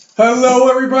Hello,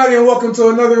 everybody, and welcome to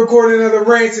another recording of the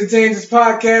Rants and Tangents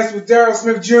podcast with Daryl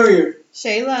Smith Jr.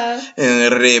 Shayla.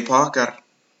 And Ray Parker.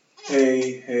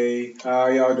 Hey, how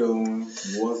y'all doing?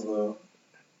 What's up?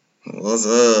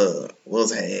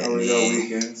 What's happening? How was your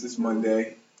weekends? It's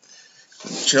Monday.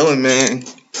 Chilling, man.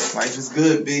 Life is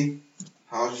good, B.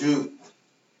 How's you?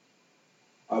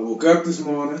 I woke up this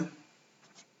morning.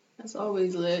 That's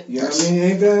always lit. You know what I mean?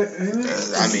 Ain't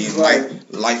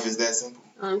it? Life is that simple.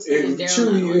 It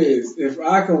truly is. If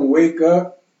I can wake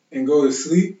up and go to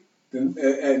sleep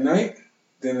at night,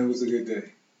 then it was a good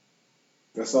day.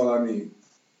 That's all I need.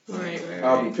 Right.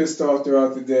 I'll be pissed off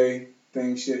throughout the day.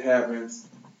 Shit happens.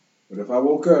 But if I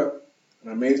woke up and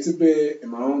I made it to bed in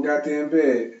my own goddamn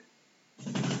bed,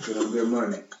 then I'm good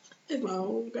money. In my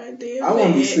own goddamn bed. I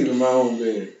want to be sleeping in my own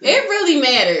bed. It really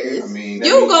matters. I mean,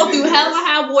 you go through hell and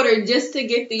high water just to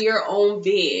get to your own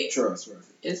bed. Trust me.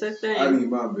 It's a thing. I need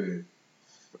my bed.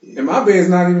 And my bed's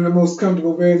not even the most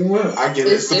comfortable bed in the world. I get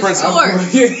it. It's the principle.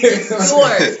 Yours. It's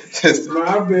yours. It's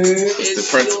my bed. It's the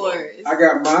principle. yours. I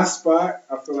got my spot.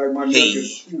 I feel like my duck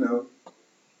is,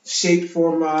 shaped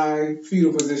for my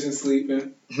fetal position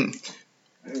sleeping.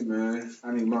 Hey, man,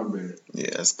 I need my bed.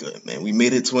 Yeah, that's good, man. We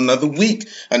made it to another week.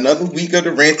 Another week of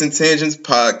the Rants and Tangents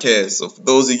podcast. So for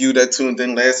those of you that tuned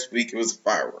in last week, it was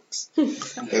fireworks.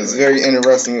 It was very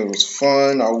interesting. It was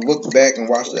fun. I'll look back and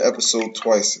watch the episode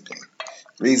twice again.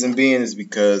 Reason being is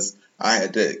because I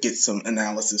had to get some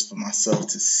analysis for myself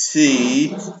to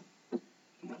see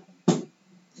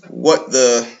what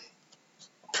the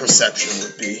perception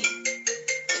would be.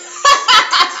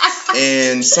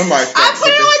 And somebody I put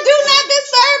it on Do Not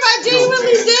Disturb. I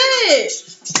genuinely did.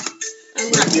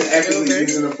 You're actively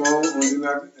using the phone on Do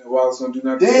Not while it's on Do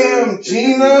Not Damn, Disturb.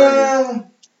 Gina!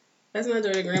 That's my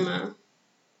daughter, Grandma.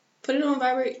 Put it on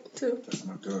vibrate too. That's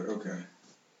my daughter. Okay.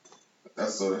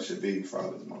 That should be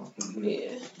father's mom. Mm-hmm.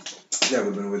 Yeah. That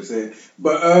would have been what it said.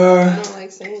 But I don't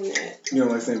like saying that. You don't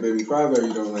like saying baby father, or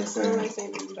you don't like saying? I don't like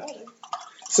saying baby daughter.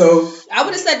 So I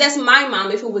would have said that's my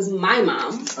mom if it was my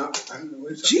mom.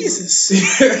 Jesus.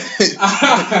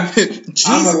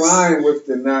 I'm aligned with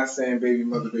the not saying baby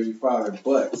mother, baby father,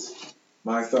 but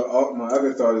my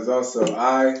other thought is also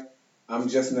I'm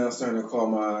just now starting to call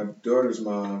my daughter's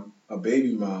mom a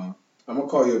baby mom. I'm gonna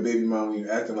call you a baby mom when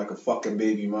you're acting like a fucking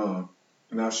baby mom,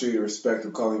 and I'll show you the respect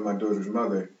of calling my daughter's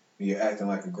mother when you're acting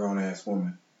like a grown ass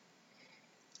woman.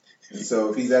 And so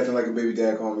if he's acting like a baby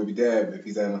dad, call him baby dad. But if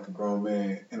he's acting like a grown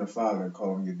man and a father,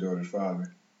 call him your daughter's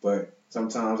father. But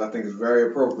sometimes I think it's very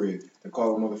appropriate to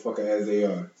call a motherfucker as they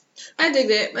are. I dig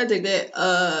that.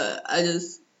 I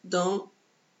just don't,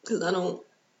 because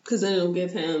then it'll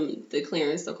give him the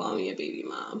clearance to call me a baby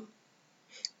mom.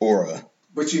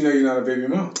 But you know you're not a baby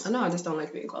mom. I know, I just don't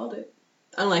like being called it.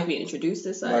 I don't like being introduced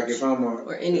as such. Like if I'm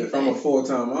a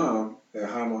full-time mom,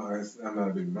 I'm not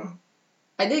a baby mom.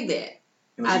 I dig that.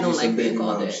 Unless I don't like being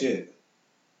called that. Shit.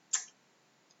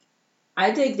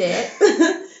 I dig that.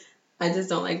 I just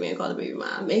don't like being called a baby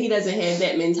mom. And he doesn't have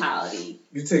that mentality.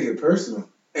 You take it personal.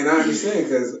 And I understand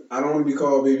because I don't want to be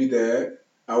called baby dad.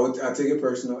 I take it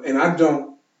personal. And I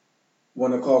don't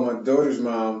want to call my daughter's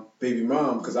mom baby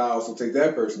mom because I also take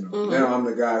that personal. Mm-hmm. Now I'm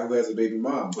the guy who has a baby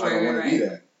mom. I don't want to be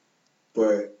that.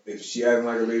 But if she acting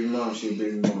like a baby mom, she a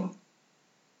baby mom.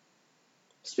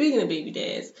 Speaking of baby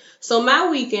dads, so my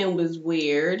weekend was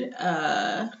weird.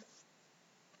 Y'all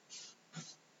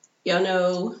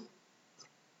know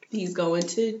he's going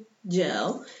to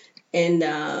jail. And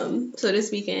so this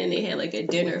weekend they had like a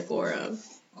dinner for him.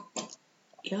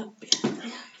 Yep.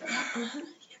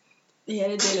 They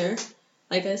had a dinner,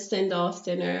 like a send-off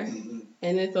dinner. Mm-hmm.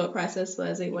 And the thought process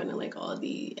was they wanted like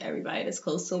everybody that's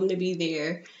close to him to be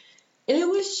there. And it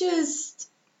was just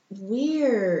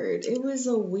weird. It was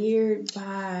a weird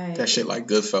vibe. That shit like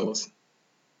Goodfellas.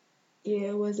 Yeah,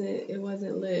 it wasn't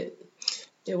lit.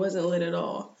 It wasn't lit at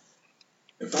all.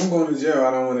 If I'm going to jail,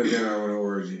 I don't want a dinner, I want an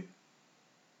orgy.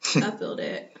 I feel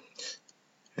that.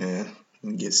 Yeah.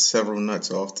 Get several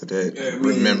nuts off to that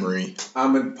memory.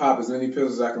 I'm going to pop as many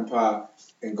pills as I can pop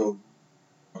and go.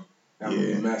 I'm going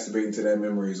to be masturbating to that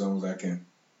memory as long as I can.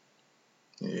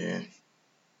 Yeah.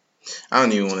 I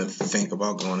don't even want to think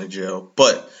about going to jail,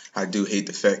 but I do hate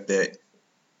the fact that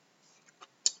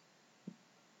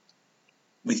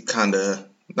we kind of,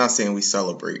 not saying we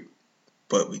celebrate,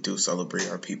 but we do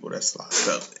celebrate our people that's locked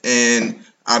up. And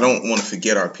I don't want to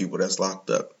forget our people that's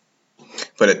locked up.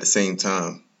 But at the same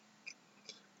time,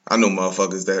 I know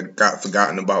motherfuckers that got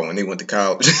forgotten about when they went to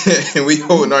college. And we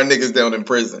holding our niggas down in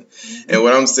prison. And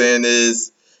what I'm saying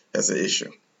is, that's an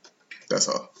issue. That's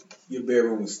all. Your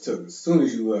bedroom was took. As soon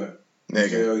as you left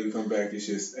jail, you come back, it's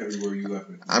just everywhere you left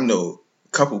it. I know a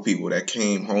couple people that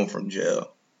came home from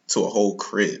jail to a whole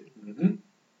crib. Mm-hmm.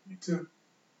 Me too.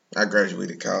 I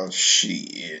graduated college.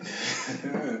 Shit.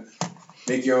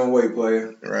 Make your own way,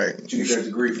 player. Right. What you get that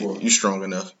degree for? You strong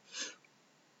enough.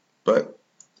 But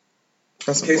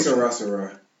that's Que sera,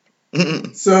 sera.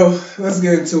 So let's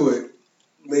get into it,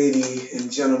 lady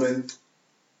and gentlemen.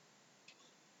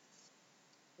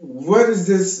 What is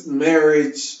this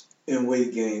marriage and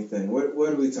weight gain thing? What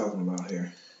are we talking about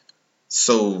here?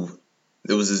 So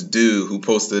there was this dude who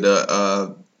posted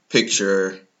a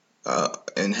picture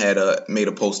and had made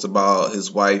a post about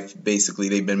his wife. Basically,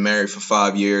 they've been married for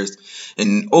 5 years,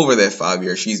 and over that 5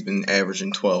 years, she's been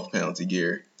averaging 12 pounds a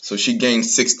year. So she gained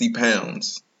 60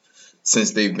 pounds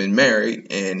since they've been married,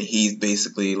 and he's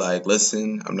basically like,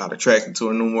 listen, I'm not attracted to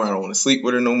her no more. I don't want to sleep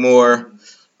with her no more.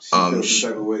 She feels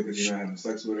some type of way because you're not having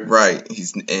sex with her. Right.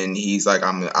 He's like,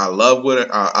 I love with her.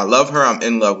 I love her. I'm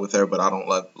in love with her, but I don't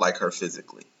like her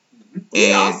physically.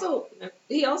 Mm-hmm.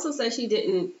 He also said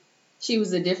she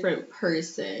was a different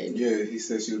person. Yeah, he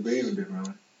said she was behaving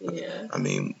differently. Yeah. I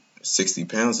mean, 60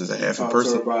 pounds is a half a Talked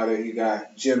person. to her about it. He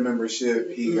got gym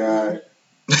membership. He got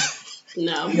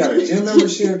no. He got a gym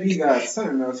membership. He got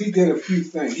something else. He did a few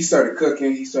things. He started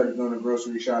cooking. He started doing the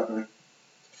grocery shopping.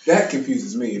 That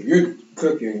confuses me. If you're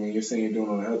cooking and you're saying you're doing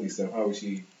all the healthy stuff, how would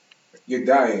your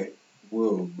diet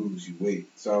will lose you weight?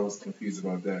 So I was confused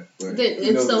about that. But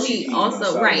he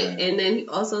also and then he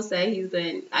also said he's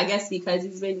been, I guess because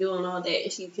he's been doing all that,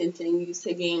 and she continues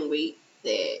to gain weight.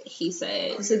 That he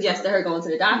said suggested her going to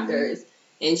the doctors,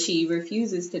 and she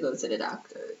refuses to go to the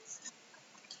doctors.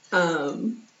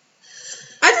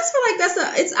 I just feel like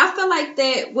I feel like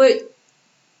that what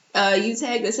you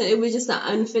tagged us in, it was just an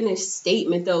unfinished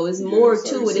statement though. It's more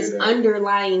to it. It's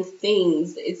underlying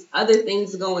things. It's other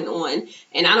things going on.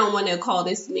 And I don't want to call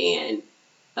this man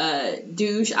a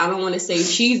douche. I don't want to say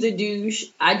she's a douche.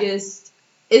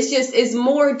 It's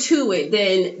more to it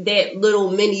than that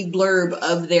little mini blurb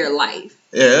of their life.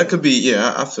 Yeah, that could be,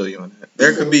 I feel you on that.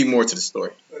 There could be more to the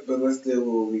story. But let's deal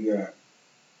with what we got.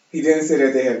 He didn't say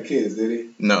that they have kids, did he?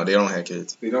 No, they don't have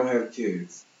kids. They don't have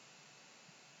kids.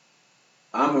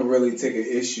 I'm going to really take an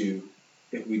issue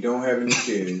if we don't have any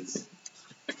kids.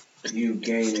 You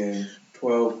gaining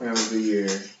 12 pounds a year.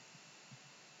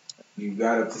 You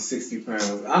got up to 60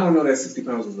 pounds. I don't know that 60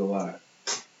 pounds was a lot.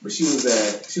 But she was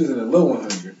in the low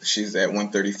 100s. She's at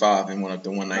 135 and went up to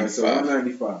 195. Right, so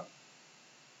 195.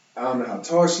 I don't know how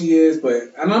tall she is,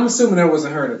 and I'm assuming that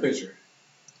wasn't her in the picture.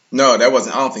 No, that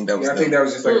wasn't. I don't think that was. I think that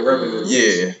was just like a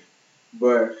representation.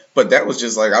 Yeah. But that was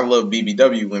just like, I love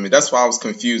BBW women. That's why I was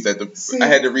confused I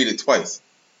had to read it twice.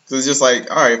 So it's just like,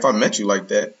 all right, if I met you like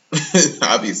that,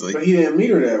 obviously. But he didn't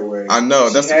meet her that way. I know.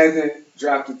 She hasn't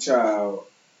dropped a child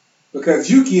because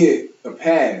you get a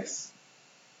pass.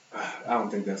 I don't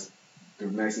think that's the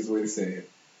nicest way to say it.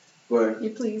 But you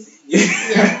please.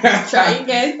 Yeah. Try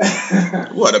again.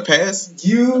 What, a pass?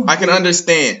 I can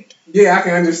understand. Yeah, I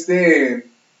can understand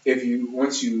if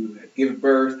once you give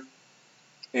birth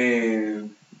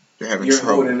and you're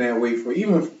holding that weight for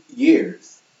even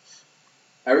years.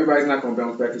 Everybody's not going to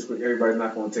bounce back as quick. Everybody's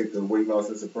not going to take the weight loss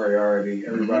as a priority.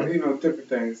 Everybody, different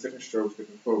things, different strokes,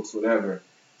 different folks, whatever.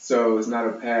 So it's not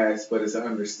a pass, but it's an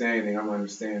understanding. I'm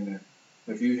understanding that.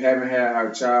 If you haven't had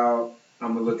our child,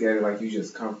 I'm going to look at it like you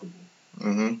just comfortable.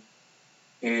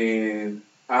 Mm-hmm. And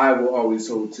I will always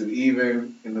hold to,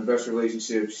 even in the best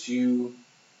relationships, you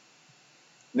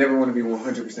never want to be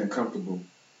 100% comfortable.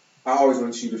 I always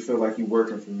want you to feel like you're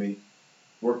working for me,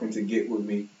 working to get with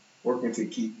me, working to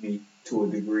keep me to a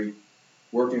degree,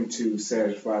 working to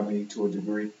satisfy me to a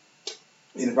degree.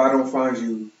 And if I don't find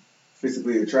you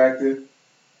physically attractive,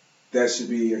 that should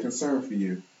be a concern for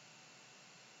you.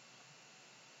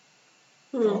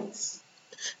 Thoughts?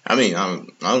 I mean,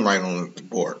 I'm right on the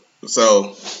board.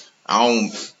 So I'm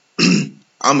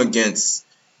against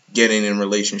getting in a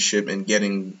relationship and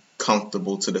getting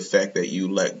comfortable to the fact that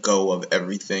you let go of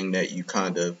everything that you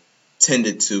kind of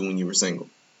tended to when you were single.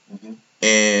 Mm-hmm.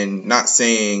 And not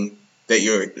saying that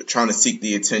you're trying to seek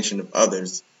the attention of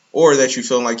others or that you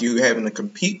feel like you're having to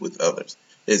compete with others.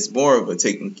 It's more of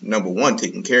taking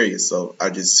care of yourself. I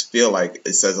just feel like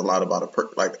it says a lot about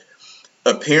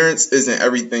appearance isn't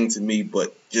everything to me,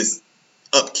 but just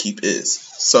upkeep is.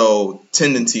 So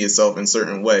tending to yourself in a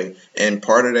certain way. And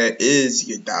part of that is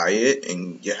your diet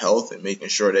and your health and making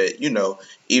sure that,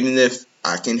 even if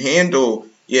I can handle,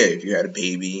 if you had a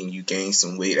baby and you gain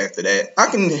some weight after that, I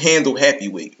can handle happy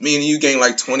weight. Meaning you gain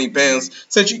like 20 pounds.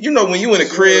 Since when you in a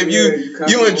crib,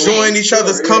 you enjoying each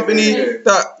other's company.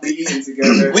 We eating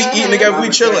together. We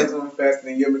chilling.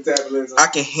 Fasting your metabolism. I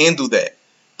can handle that.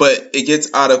 But it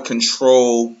gets out of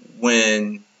control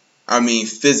when,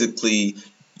 physically,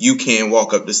 you can't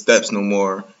walk up the steps no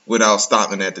more without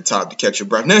stopping at the top to catch your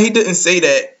breath. Now, he didn't say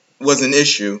that was an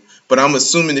issue, but I'm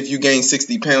assuming if you gain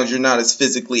 60 pounds, you're not as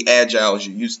physically agile as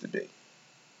you used to be.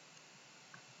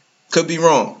 Could be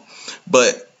wrong.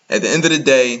 But at the end of the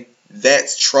day,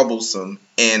 that's troublesome.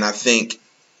 And I think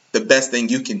the best thing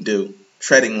you can do,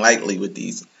 treading lightly with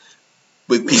people,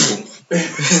 is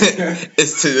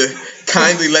to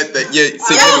kindly let that.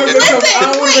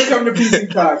 I want to come to PC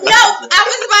Podcast. No, I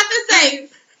was about to say,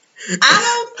 I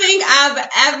don't think I've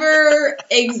ever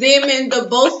examined the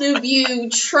both of you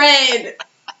tread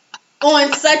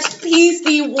on such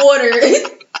PC water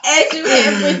as you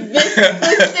have with this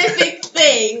specific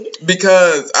thing.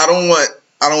 Because I don't want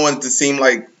it to seem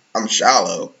like I'm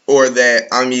shallow or that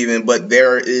I'm even, but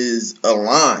there is a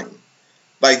line.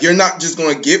 Like, you're not just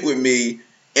going to get with me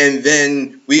and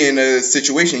then we in a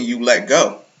situation you let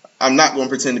go. I'm not going to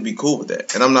pretend to be cool with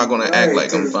that. And I'm not going to act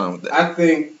like I'm fine with that. I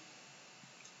think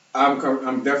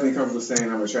I'm definitely comfortable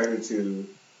saying I'm attracted to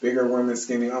bigger women,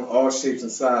 skinny. I'm all shapes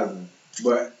and sizes.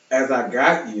 But as I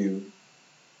got you,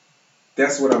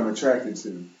 that's what I'm attracted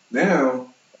to. Now,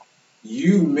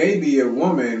 you may be a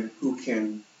woman who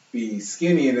can be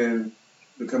skinny and then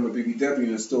become a BBW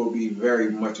and still be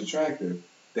very much attractive.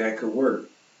 That could work.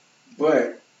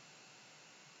 But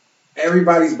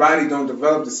everybody's body don't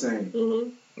develop the same.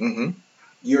 Mm-hmm. Mm-hmm.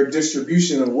 Your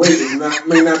distribution of weight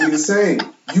may not be the same.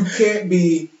 You can't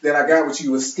be that I got with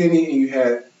you was skinny and you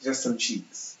had just some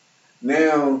cheeks.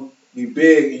 Now you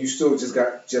big and you still just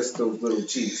got just those little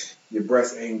cheeks. Your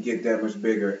breasts ain't get that much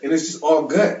bigger. And it's just all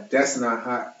gut. That's not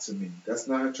hot to me. That's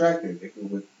not attractive. If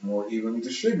it was more evenly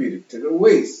distributed to the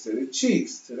waist, to the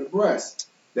cheeks, to the breast,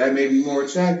 that may be more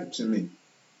attractive to me.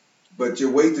 But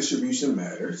your weight distribution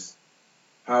matters.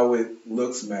 How it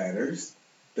looks matters.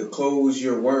 The clothes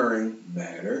you're wearing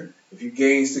matter. If you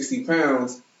gain 60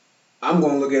 pounds, I'm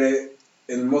going to look at it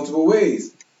in multiple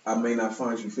ways. I may not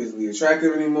find you physically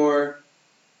attractive anymore.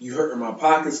 You hurting my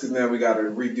pockets because now we got to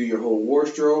redo your whole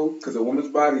wardrobe because a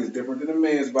woman's body is different than a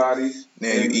man's body.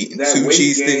 Now you eating that 2 weight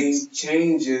cheese gain sticks.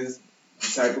 changes the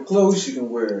type of clothes you can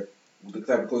wear, the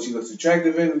type of clothes she looks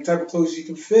attractive in, the type of clothes you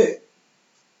can fit.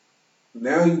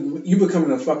 Now you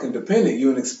becoming a fucking dependent.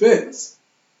 You an expense.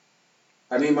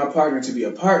 I need my partner to be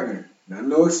a partner, not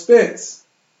no expense.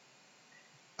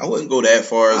 I wouldn't go that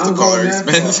far as to call her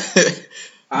expensive.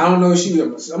 I don't know if she.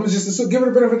 I'm just give her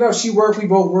the benefit of the doubt. She work. We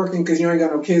both working because you ain't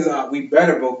got no kids. We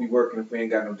better both be working if we ain't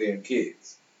got no damn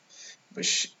kids. But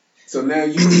so now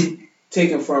you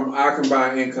taking from our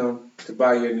combined income to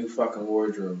buy your new fucking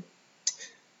wardrobe.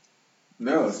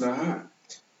 No, it's not hot.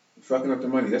 You're fucking up the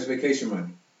money. That's vacation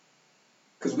money.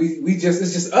 Because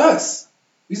it's just us.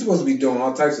 We supposed to be doing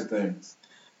all types of things.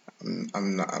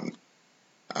 No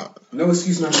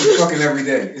excuse not to be fucking every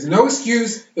day. There's no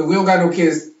excuse if we don't got no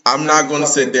kids. I'm not going to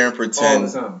sit there and pretend. All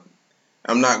the time.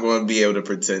 I'm not going to be able to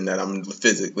pretend that I'm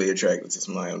physically attracted to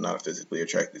somebody I'm not physically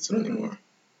attracted to anymore.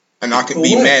 And I can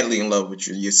be madly in love with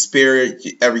you. Your spirit,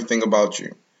 everything about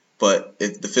you. But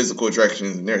if the physical attraction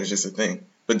isn't there, it's just a thing.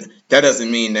 But that doesn't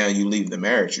mean now you leave the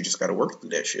marriage. You just got to work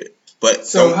through that shit. But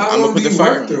so how long do you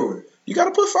work through it? You got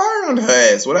to put fire on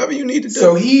her ass. Whatever you need to do.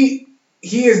 So he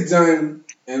has done,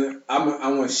 and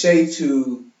I want Shay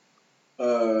to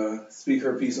speak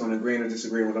her piece on agreeing or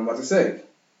disagreeing with what I'm about to say.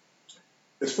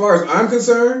 As far as I'm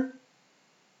concerned,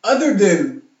 other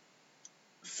than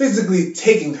physically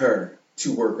taking her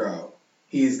to work out,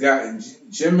 he's gotten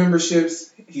gym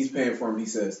memberships. He's paying for them. He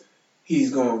says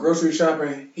he's going grocery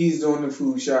shopping. He's doing the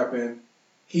food shopping.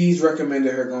 He's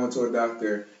recommended her going to a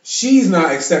doctor. She's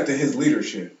not accepting his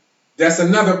leadership. That's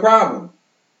another problem.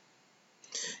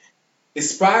 It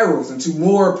spirals into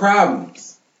more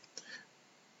problems.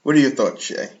 What are your thoughts,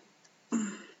 Shay?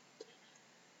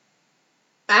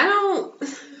 I don't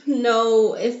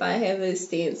know if I have a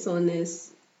stance on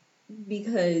this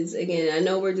because, again, I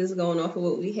know we're just going off of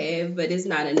what we have, but it's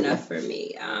not enough for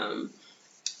me.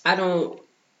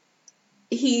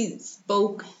 He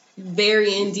spoke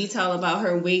very in detail about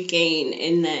her weight gain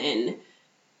and then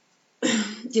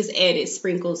just added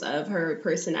sprinkles of her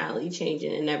personality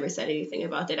changing and never said anything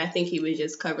about that. I think he was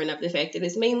just covering up the fact that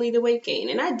it's mainly the weight gain.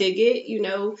 And I dig it,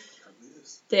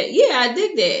 I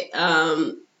dig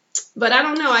that. But I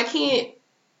don't know. I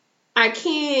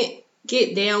can't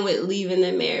get down with leaving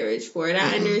the marriage for it.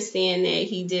 I understand that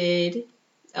he did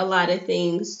a lot of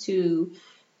things to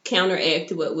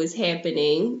counteract what was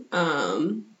happening.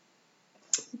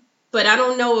 But I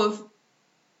don't know if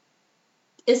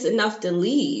it's enough to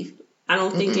leave. I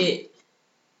don't think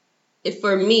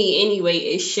for me anyway,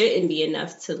 it shouldn't be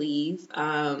enough to leave.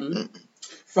 5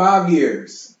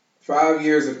 years. 5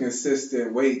 years of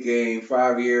consistent weight gain,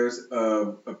 5 years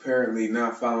of apparently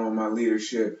not following my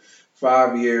leadership,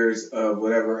 5 years of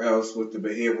whatever else with the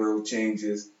behavioral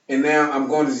changes. And now I'm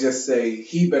going to just say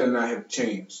he better not have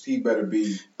changed. He better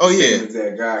be the same as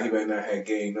that guy. He better not have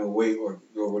gained no weight or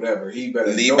whatever. He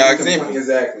better lead by example.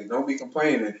 Exactly. Don't be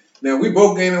complaining. Now we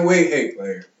both gaining weight. Hey,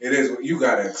 player, it is. You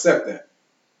gotta accept that.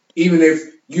 Even if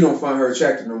you don't find her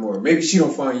attractive no more, maybe she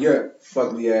don't find your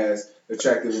fugly ass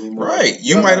attractive anymore. Right.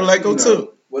 You might have let go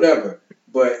too. Whatever.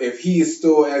 But if he is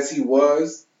still as he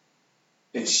was,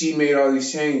 and she made all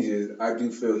these changes, I do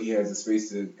feel he has a space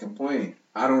to complain.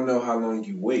 I don't know how long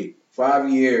you wait. 5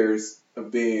 years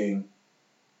of being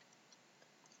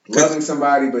loving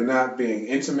somebody but not being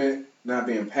intimate, not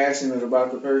being passionate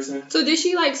about the person. So did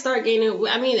she like start gaining?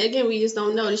 I mean, again, we just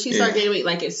don't know. Did she start gaining weight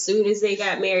like as soon as they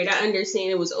got married? I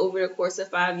understand it was over the course of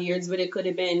 5 years, but it could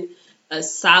have been a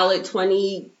solid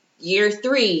 20 year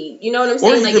 3. You know what I'm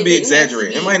saying? Or you like, could be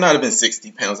exaggerating. It might not have been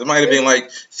 60 pounds. It might have been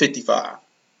like 55.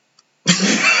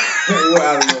 Well,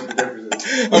 I don't know what the difference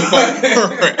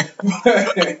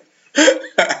is.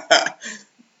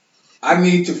 I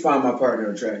need to find my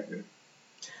partner attractive.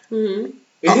 Mm-hmm.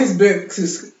 It has been,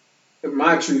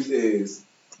 my truth is,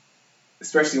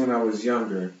 especially when I was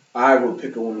younger, I would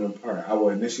pick a woman apart. I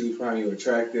would initially find you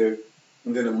attractive,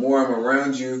 and then the more I'm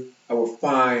around you, I will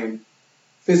find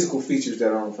physical features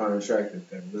that I don't find attractive.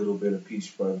 That little bit of peach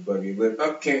fuzz, buggy lip,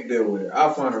 can't deal with it.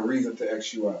 I'll find a reason to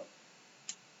X you out.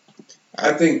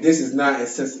 I think this is not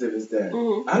as sensitive as that.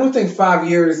 Mm-hmm. I don't think 5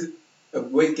 years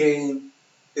of weight gain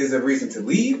is a reason to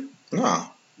leave. No.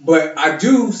 But I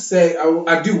do say,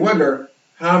 I do wonder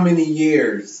how many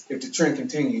years, if the trend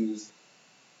continues,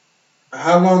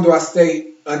 how long do I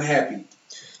stay unhappy,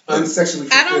 unsexually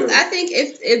fulfilled? I think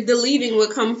if the leaving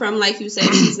would come from, like you said,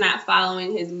 she's not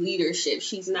following his leadership.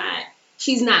 She's not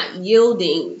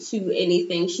yielding to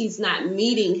anything. She's not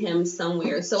meeting him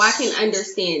somewhere. So I can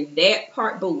understand that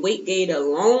part, but weight gain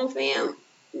alone, fam,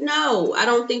 no, I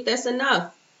don't think that's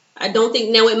enough. I don't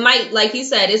think, now it might, like you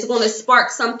said, it's going to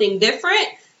spark something different.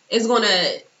 It's going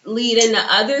to lead into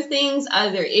other things,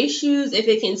 other issues, if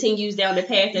it continues down the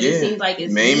path that it seems like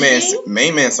it's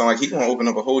main man sound like he going to open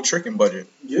up a whole tricking budget.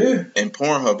 Yeah. And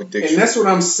Pornhub addiction. And that's what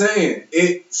I'm saying.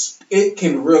 It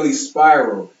can really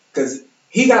spiral, because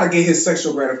he got to get his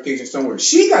sexual gratification somewhere.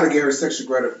 She got to get her sexual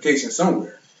gratification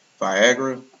somewhere.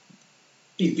 Viagra.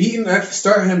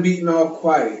 Start him beating off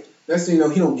quiet. Next thing you know,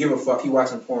 he don't give a fuck. He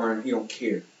watching porn. He don't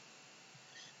care.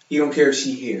 He don't care if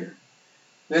she here.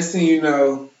 Next thing you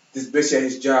know, this bitch at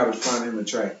his job is finding him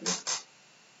attractive.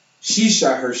 She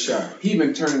shot her shot. He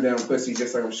been turning down pussy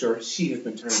just like I'm sure she has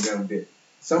been turning down dick.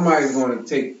 Somebody's going to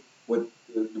take what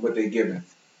they giving.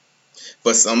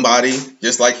 But somebody,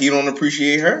 just like he don't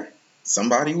appreciate her,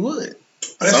 somebody would.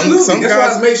 Absolutely. Some That's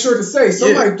guys, why I made sure to say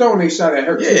somebody throwing a shot at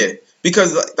her. Yeah,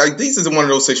 because like this is one of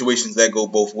those situations that go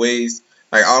both ways.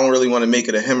 Like, I don't really want to make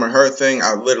it a him or her thing.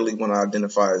 I literally want to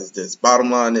identify it as this.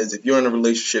 Bottom line is, if you're in a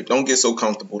relationship, don't get so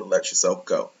comfortable to let yourself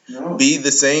go. No. Be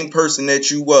the same person that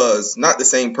you was, not the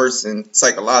same person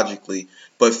psychologically,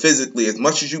 but physically, as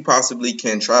much as you possibly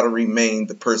can, try to remain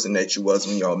the person that you was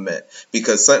when y'all met.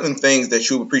 Because certain things that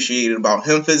you appreciated about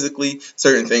him physically,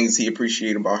 certain things he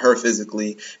appreciated about her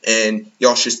physically, and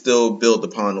y'all should still build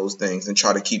upon those things and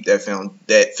try to keep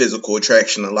that physical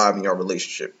attraction alive in your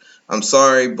relationship. I'm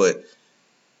sorry, but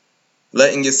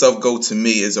letting yourself go, to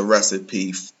me, is a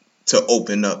recipe to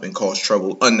open up and cause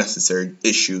trouble, unnecessary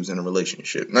issues in a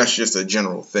relationship. And that's just a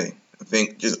general thing. I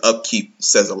think just upkeep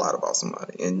says a lot about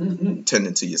somebody, and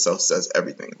tending to yourself says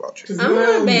everything about you. I'm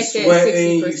going to back that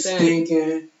 60%.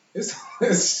 Stinking.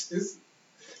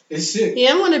 It's shit.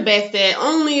 Yeah, I'm going to back that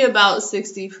only about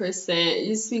 60%,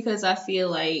 just because I feel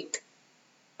like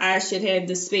I should have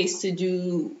the space to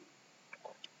do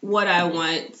what I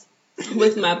want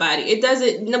with my body. It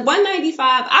doesn't,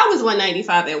 195, I was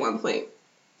 195 at one point.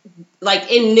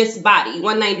 Like, in this body,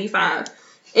 195.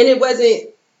 And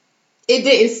it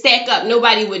didn't stack up.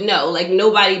 Nobody would know. Like,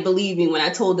 nobody believed me when I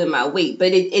told them my weight.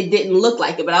 But it didn't look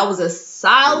like it. But I was a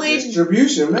solid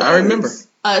distribution. I remember.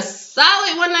 A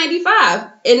solid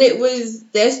 195. And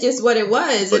that's just what it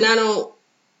was. But, and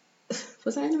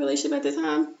was I in a relationship at the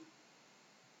time?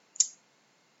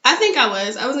 I think I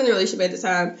was. I was in a relationship at the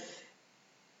time.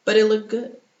 But it looked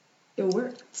good. It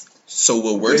worked. So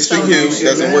what works This for you shit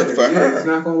doesn't work for matters. Yeah, it's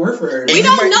her. not gonna work for everybody. We And you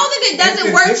don't might- know that it doesn't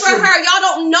If work this for shit- her. Y'all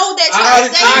don't know that.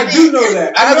 I do know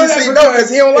that. I know Obviously, that no, because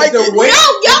he don't like if it. the weight- No,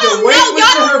 y'all if the don't weight know. was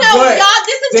Y'all to her don't know. butt, Y'all,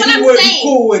 this is then what he I'm would be saying.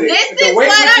 cool with it. This If the is weight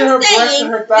what was to her I'm breasts saying.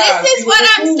 and her thighs, This he is would what be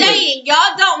I'm cool with it. saying.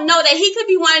 Y'all don't know that he could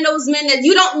be one of those men that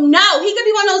you don't know. He could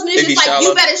be one of those men If that's he just like, shallow.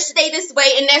 you better stay this way,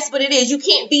 and that's what it is. You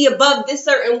can't be above this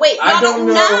certain weight. Y'all I don't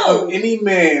know know. of any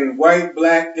man, white,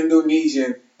 black,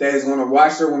 Indonesian, that is going to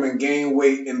watch their woman gain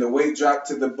weight and the weight drop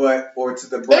to the butt or to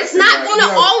the breast. It's not going to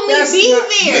only be there.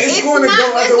 It's It's going to not. go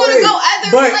It's other going to ways. go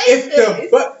other But places. if the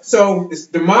butt, so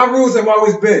my rules have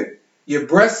always been your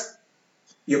breast,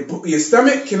 your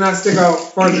stomach cannot stick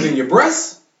out further than your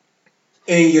breast,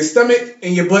 and your stomach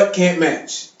and your butt can't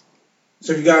match.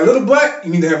 So if you got a little butt,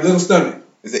 you need to have a little stomach.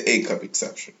 It's an A cup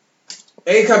exception.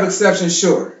 A cup exception,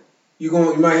 sure. You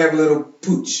might have a little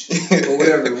pooch or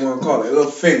whatever you want to call it, a little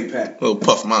fanny pack. Little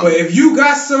puff mama. But if you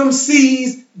got some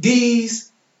C's,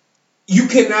 D's, you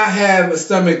cannot have a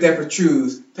stomach that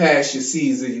protrudes past your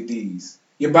C's or your D's.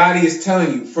 Your body is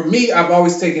telling you. For me, I've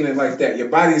always taken it like that. Your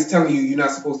body is telling you you're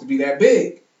not supposed to be that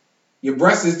big. Your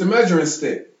breast is the measuring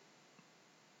stick.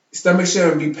 Your stomach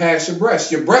shouldn't be past your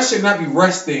breast. Your breast should not be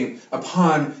resting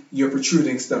upon your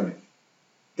protruding stomach.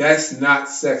 That's not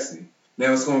sexy.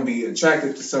 Now it's going to be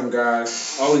attractive to some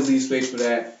guys. Always leave space for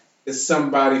that. It's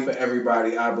somebody for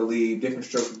everybody, I believe. Different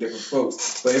strokes for different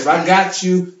folks. But if I got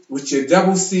you with your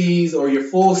double C's or your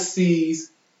full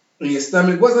C's and your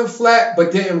stomach wasn't flat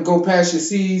but didn't go past your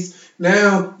C's,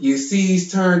 now your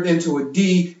C's turned into a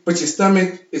D but your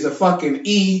stomach is a fucking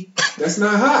E, that's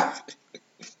not hot.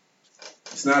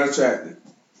 It's not attractive.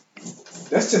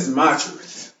 That's just my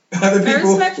truth. Other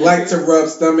people respect your like to truth. rub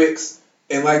stomachs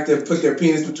and like to put their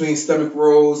penis between stomach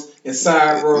rolls and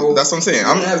side rolls. That's what I'm saying.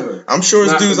 Whatever. I'm sure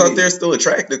there's Not dudes for out me. there still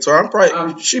attracted to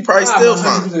her. She probably I'm still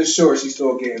fine. 100% sure she's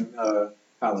still getting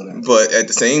hollered at. But at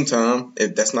the same time,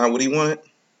 if that's not what he wanted,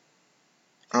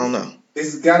 I don't know.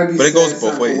 It's got to be But it goes said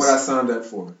both for ways. what I signed up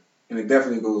for. And it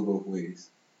definitely goes both ways.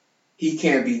 He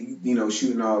can't be,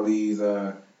 shooting all these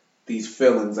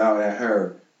feelings out at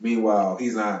her. Meanwhile,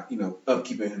 he's not,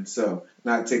 upkeeping himself,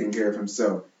 not taking care of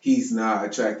himself. He's not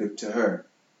attractive to her.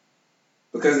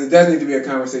 Because it does need to be a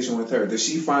conversation with her. Does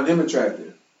she find him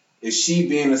attractive? Is she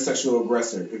being a sexual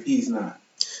aggressor if he's not?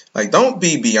 Like, don't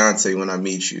be Beyonce when I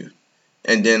meet you,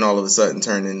 and then all of a sudden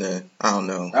turn into, I don't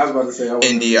know, I was about to say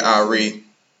India Ari.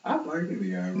 I like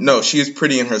India Ari. No, she is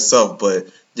pretty in herself, but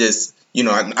just,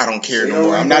 I don't care She no don't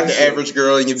more. like I'm not that the shit. average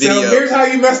girl in your So video. here's how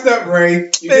you messed up, Ray. You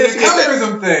did a Man,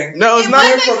 colorism thing. No, it's It not.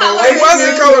 wasn't colorism. It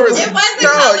wasn't colorism. It wasn't No,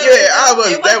 colorism.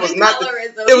 yeah, It that was wasn't not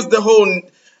colorism. It was the whole.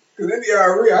 Because India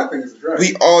Ari, I think it's attractive.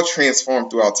 We all transform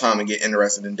throughout time and get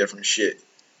interested in different shit.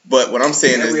 But what I'm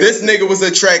saying Yeah, is, we this are. nigga was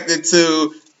attracted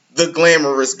to the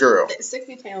glamorous girl.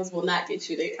 60 pounds will not get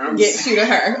you to I'm to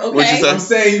her. What'd you Okay. say? I'm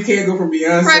saying you can't go from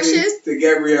Beyonce Precious. to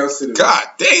Gabrielle City. God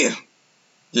damn.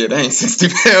 Yeah, that ain't 60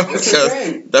 pounds. That's a Because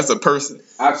thing. that's a person.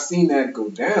 I've seen that go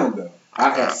down though. I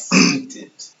have seen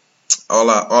it. All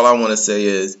I want to say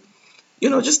is,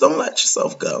 just don't let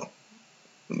yourself go.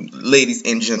 Ladies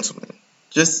and gentlemen,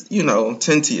 just,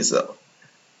 tend to yourself.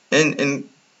 And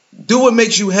do what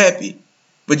makes you happy.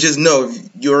 But just know, if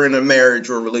you're in a marriage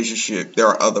or a relationship, there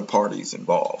are other parties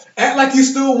involved. Act like you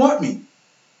still want me.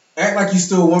 Act like you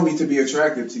still want me to be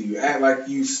attracted to you. Act like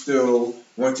you still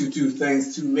want to do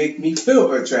things to make me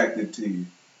feel attracted to you.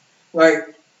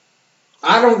 Like,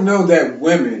 I don't know that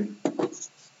women,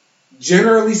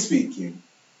 generally speaking,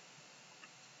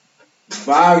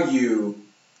 value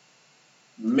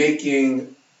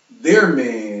making their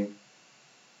man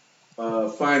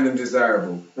find them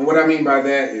desirable. And what I mean by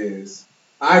that is,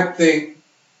 I think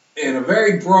in a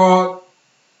very broad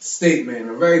statement, in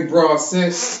a very broad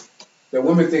sense, that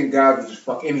women think God will just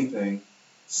fuck anything.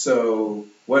 So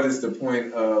what is the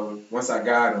point of, once I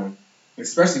got him,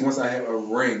 especially once I have a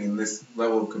ring and this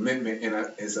level of commitment and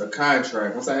it's a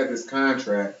contract, once I have this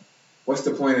contract, what's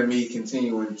the point of me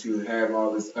continuing to have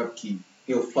all this upkeep?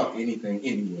 He'll fuck anything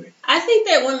anyway. I think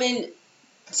that women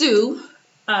do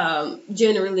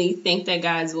generally think that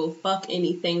guys will fuck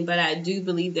anything, but I do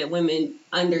believe that women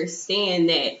understand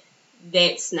that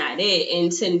that's not it.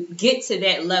 And to get to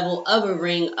that level of a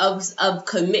ring, of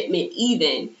commitment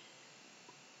even,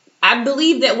 I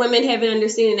believe that women have an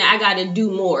understanding that I got to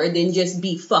do more than just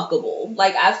be fuckable.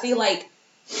 Like, I feel like,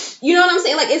 you know what I'm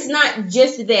saying? Like, it's not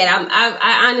just that.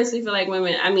 I honestly feel like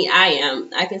women,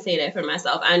 I can say that for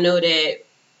myself. I know that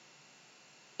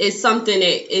it's something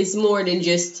that is more than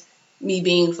just me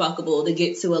being fuckable to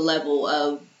get to a level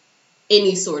of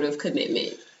any sort of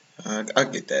commitment. I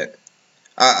get that.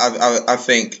 I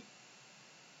think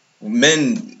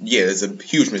Men, yeah, there's a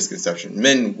huge misconception.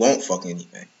 Men won't fuck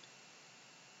anything.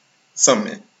 Some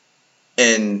men.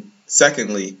 And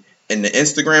secondly, in the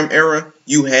Instagram era,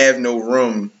 you have no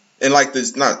room. And like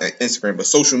this, not Instagram, but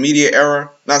social media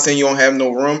era. Not saying you don't have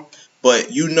no room,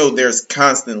 but you know there's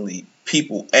constantly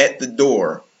people at the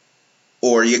door,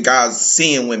 or your guys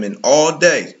seeing women all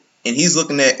day, and he's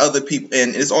looking at other people,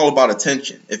 and it's all about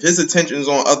attention. If his attention is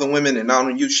on other women and not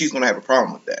on you, she's gonna have a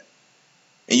problem with that.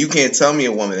 And you can't tell me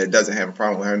a woman that doesn't have a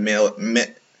problem with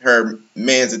her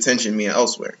man's attention being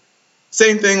elsewhere.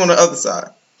 Same thing on the other side.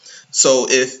 So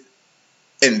if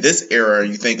in this era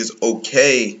you think it's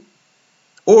okay,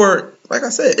 or like I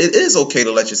said, it is okay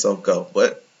to let yourself go,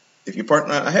 but if your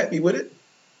partner not happy with it,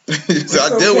 it's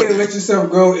okay to let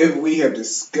yourself go if we have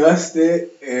discussed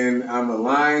it and I'm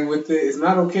aligned with it. It's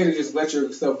not okay to just let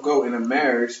yourself go in a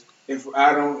marriage if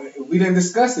we didn't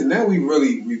discuss it. Now we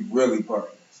really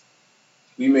partners.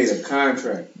 We made a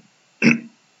contract.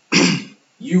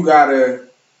 We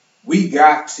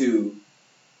got to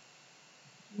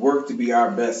work to be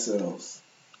our best selves.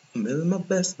 I'm living my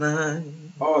best life.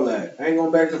 All that. I ain't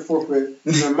going back and forth with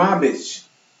even my bitch.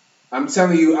 I'm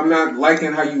telling you, I'm not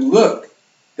liking how you look.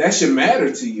 That should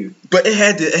matter to you. But it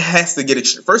has to get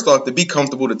extreme. First off, to be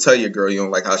comfortable to tell your girl you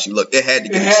don't like how she looked, it had to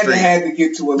get extreme. It had to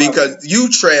get to a level. Because you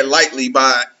tread lightly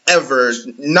by ever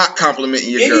not complimenting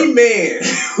your girl. Any man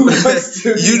who wants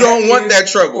to you don't want that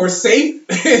trouble. Or safe.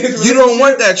 You don't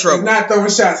want that trouble. Not throwing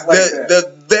shots like that.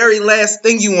 The very last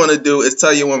thing you want to do is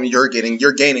tell your woman you're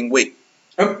gaining weight.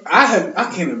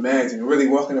 I can't imagine really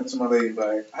walking up to my lady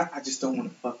like, I just don't want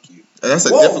to fuck you. That's a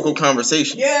difficult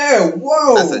conversation. Yeah,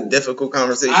 whoa. That's a difficult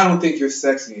conversation. I don't think you're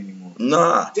sexy anymore.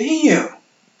 Nah. Damn. You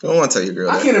don't want to tell your girl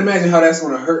I can't imagine how that's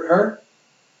going to hurt her.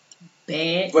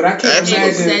 Bad. But I can't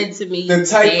imagine said to me, the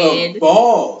type of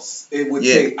balls it would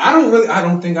take. I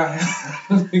don't think I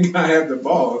have the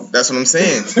balls. That's what I'm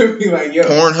saying. To be like, yo.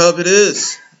 Pornhub it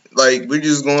is. Like, we're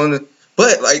just going to...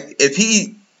 But, like, if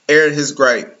he aired his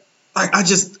gripe, like,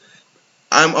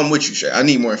 I'm with you, Shay. I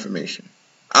need more information.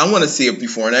 I want to see a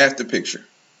before and after picture.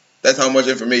 That's how much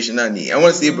information I need. I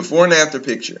want to see a before and after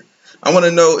picture. I want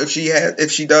to know if she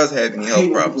does have any health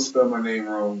problems. People spell my name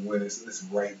wrong when it's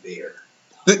right there.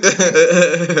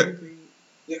 Agreed.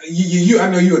 I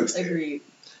know you understand. Agreed.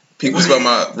 People spell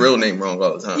my real name wrong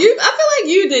all the time. I feel like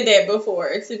you did that before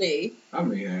to me. I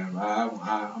mean, I'm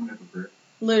a hypocrite.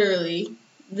 Literally.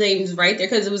 Name's right there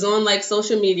because it was on like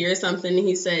social media or something and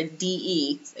he said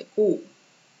DE. It's like, ooh.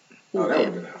 Oh, that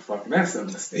would have been that's a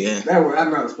mistake. Yeah.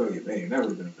 I'm not spelling your name. That would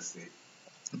have been a mistake.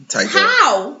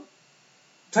 How?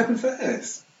 Typing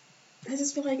fast. I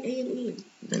just feel like A and E.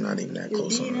 They're not even that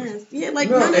close on it. Yeah, like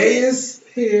no, A is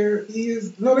here. E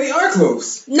is they are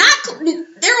close. They're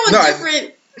on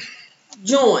different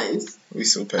joins. We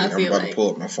so petty. I'm about to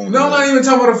pull up my phone. No, I'm not even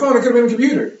talking about a phone. It could have been a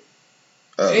computer.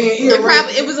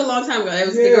 It was a long time ago. It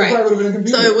was the gripe.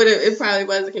 So it probably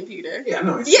was a computer. Yeah, I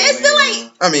know. Yeah, it's still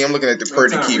like. I mean, I'm looking at the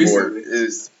QWERTY keyboard.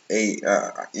 Is a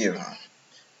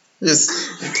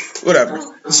just whatever.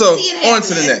 So on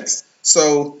to the next.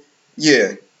 So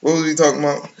yeah, what was we talking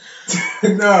about?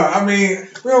 No, I mean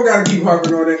we don't gotta keep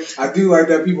harping on it. I do like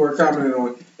that people are commenting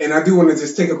on it, and I do want to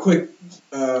just take a quick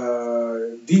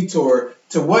detour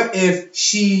to what if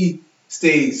she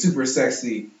stayed super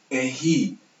sexy and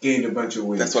he gained a bunch of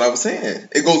weight. That's what I was saying.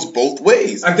 It goes both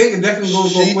ways. I think it definitely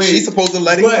goes both ways. She's supposed to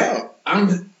let him out.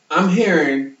 I'm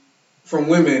hearing from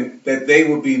women that they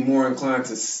would be more inclined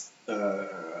to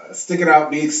stick it out,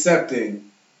 be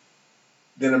accepting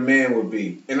than a man would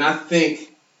be. And I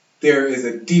think there is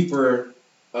a deeper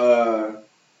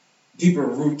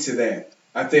root to that.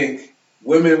 I think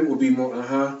women would be more,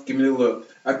 give me the look.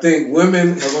 I think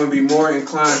women are going to be more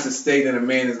inclined to stay than a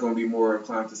man is going to be more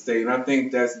inclined to stay. And I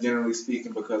think that's generally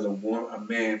speaking because a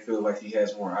man feels like he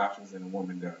has more options than a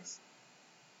woman does.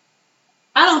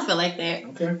 I don't feel like that.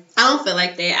 Okay. I don't feel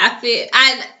like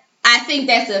that. I think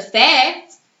that's a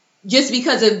fact just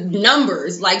because of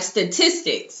numbers, like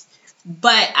statistics.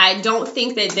 But I don't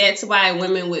think that that's why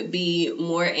women would be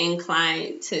more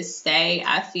inclined to stay.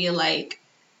 I feel like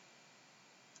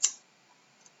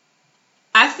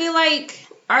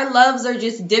our loves are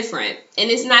just different. And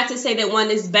it's not to say that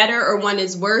one is better or one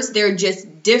is worse. They're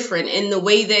just different. And the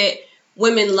way that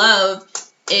women love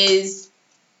is,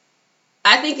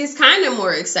 I think, it's kind of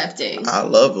more accepting. I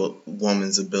love a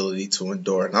woman's ability to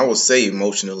endure. And I would say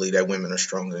emotionally that women are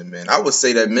stronger than men. I would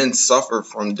say that men suffer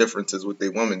from differences with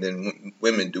their women than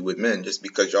women do with men just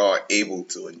because y'all are able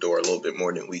to endure a little bit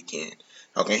more than we can.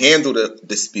 I can handle the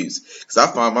disputes because I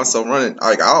find myself running.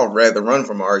 Like I'll rather run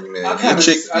from an argument. I gotta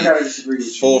disagree with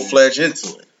you. Full-fledged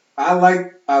into it.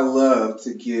 I love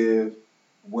to give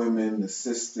women, the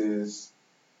sisters,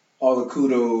 all the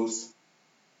kudos.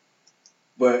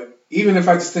 But even if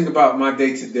I just think about my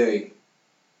day to day,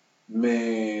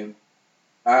 man,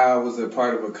 I was a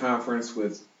part of a conference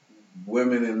with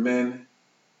women and men.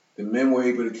 The men were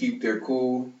able to keep their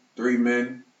cool, 3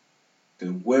 men.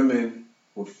 The women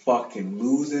were fucking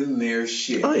losing their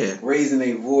shit. Oh, yeah. Raising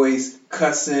their voice,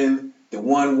 cussing. The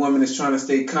one woman is trying to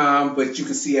stay calm, but you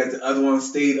can see as the other one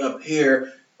stayed up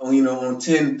here, on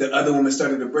 10, the other woman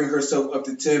started to bring herself up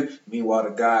to 10. Meanwhile, the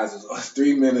guys, there's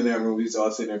 3 men in that room, we was all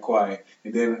sitting there quiet.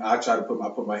 And then I try to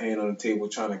put my hand on the table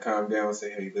trying to calm down and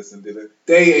say, hey, listen,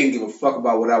 they ain't give a fuck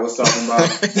about what I was talking about.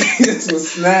 They just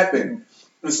was snapping.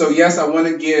 And so, yes, I want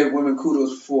to give women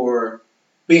kudos for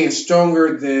being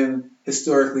stronger than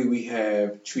historically we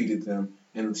have treated them,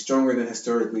 and stronger than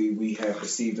historically we have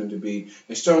perceived them to be,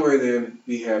 and stronger than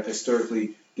we have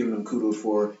historically given them kudos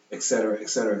for, etc.,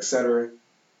 etc., etc.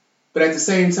 But at the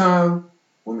same time,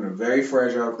 women are very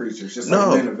fragile creatures, just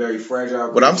like men are very fragile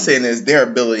creatures. What I'm saying is their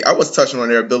ability, I was touching on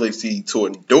their ability to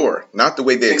endure, not the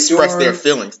way they express their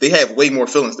feelings. They have way more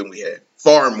feelings than we have,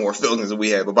 far more feelings than we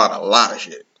have about a lot of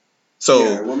shit. So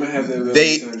yeah, women have the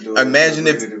ability to endure. Imagine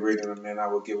if men, I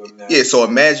will give them that. Yeah, so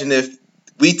imagine if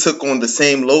we took on the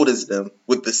same load as them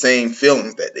with the same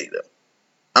feelings that they do.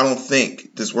 I don't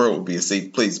think this world would be a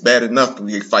safe place. Bad enough that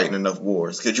we're fighting enough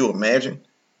wars. Could you imagine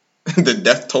the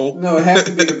death toll? No, it has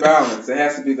to be the balance. It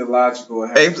has to be the logical.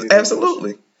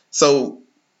 Absolutely. So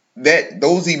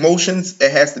those emotions,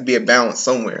 it has to be a balance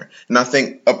somewhere. And I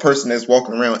think a person that's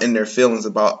walking around in their feelings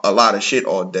about a lot of shit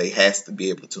all day has to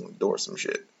be able to endure some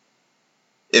shit.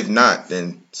 If not,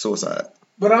 then suicide.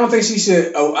 But I don't think she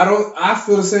should. I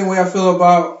feel the same way I feel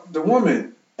about the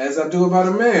woman as I do about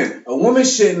a man. A woman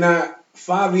should not.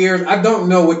 5 years. I don't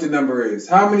know what the number is.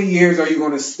 How many years are you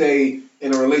going to stay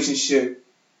in a relationship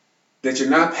that you're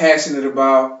not passionate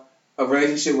about? A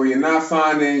relationship where you're not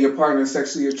finding your partner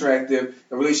sexually attractive.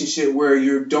 A relationship where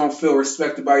you don't feel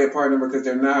respected by your partner because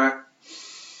they're not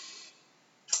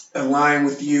aligned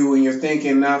with you and you're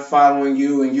thinking, not following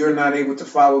you, and you're not able to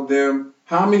follow them.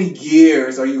 How many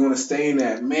years are you going to stay in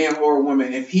that, man or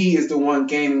woman, if he is the one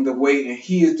gaining the weight and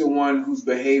he is the one whose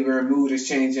behavior and mood is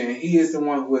changing and he is the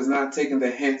one who is not taking the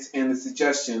hints and the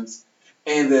suggestions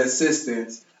and the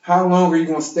assistance? How long are you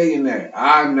going to stay in that?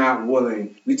 I'm not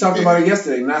willing. We talked about it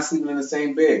yesterday, not sleeping in the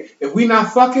same bed. If we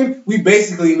not fucking, we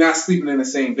basically not sleeping in the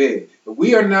same bed. If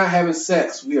we are not having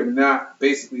sex, we are not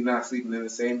basically not sleeping in the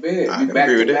same bed. We back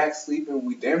to back sleeping.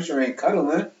 We damn sure ain't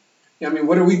cuddling.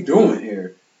 What are we doing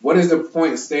here? What is the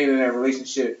point of staying in that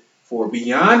relationship for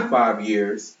beyond 5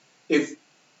 years if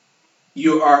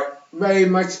you are very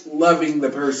much loving the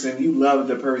person, you love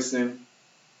the person,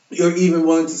 you're even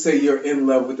willing to say you're in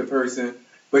love with the person,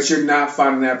 but you're not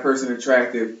finding that person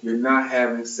attractive, you're not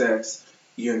having sex,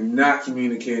 you're not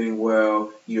communicating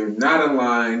well, you're not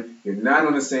aligned, you're not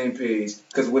on the same page.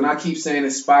 Because when I keep saying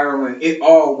it's spiraling, it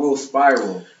all will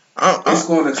spiral. It's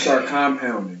going to start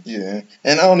compounding. Yeah,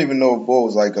 and I don't even know if Bo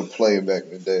was like a player back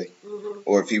in the day,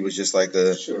 or if he was just like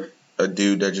a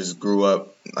dude that just grew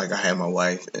up like I had my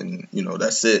wife and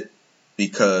that's it.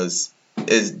 Because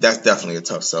that's definitely a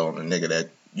tough sell on a nigga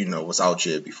that was out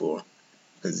here before.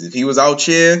 Because if he was out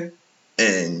here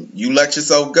and you let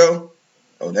yourself go,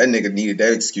 that nigga needed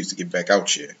that excuse to get back out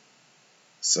here.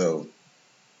 So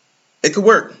it could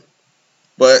work,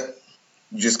 but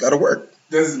you just gotta work.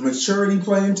 Does maturity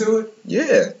play into it?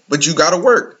 Yeah, but you gotta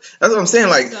work. That's what I'm saying.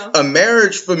 Like, a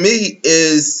marriage for me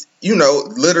is,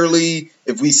 literally,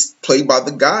 if we play by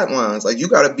the guidelines, like, you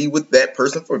gotta be with that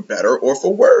person for better or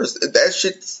for worse. That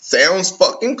shit sounds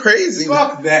fucking crazy.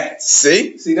 Fuck that.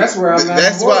 See, that's where I'm not.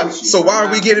 That's why. So why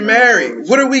are we getting married?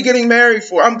 What are we getting married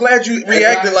for? I'm glad you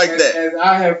reacted like that. As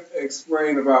I have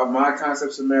explained about my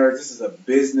concepts of marriage, this is a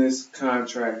business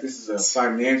contract. This is a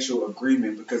financial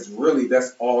agreement because really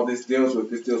that's all this deals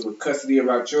with. This deals with custody of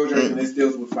our children and this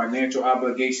deals with financial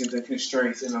obligations and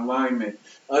constraints and alignment.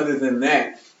 Other than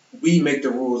that, we make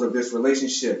the rules of this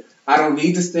relationship. I don't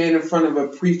need to stand in front of a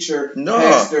preacher,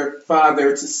 pastor, father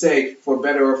to say for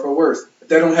better or for worse.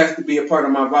 That don't have to be a part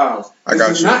of my vows. This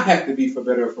does not have to be for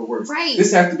better or for worse. Right.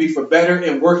 This has to be for better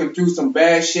and working through some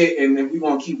bad shit, and then we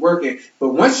gonna keep working. But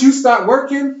once you stop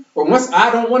working, or once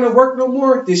I don't want to work no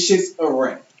more, this shit's a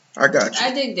wreck. I got you.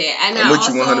 I dig that. And I'm with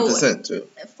you 100% too.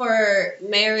 For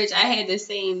marriage, I had the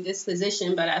same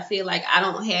disposition, but I feel like I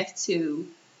don't have to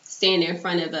stand in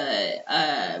front of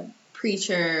a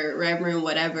preacher, reverend,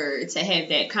 whatever, to have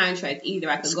that contract either.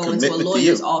 I could It's go into a commitment to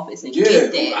lawyer's you. office and Yeah.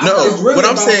 get that. No, It's really what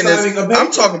I'm about saying signing a is, paper.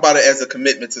 I'm talking about it as a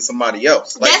commitment to somebody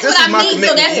else. Like, That's this what is I my mean. So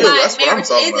commitment that's to you. why That's what I'm marriage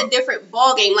talking is about. a different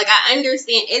ballgame. Like, I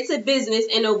understand it's a business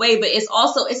in a way, but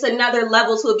it's another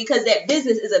level to it, because that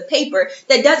business is a paper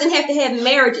that doesn't have to have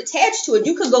marriage attached to it.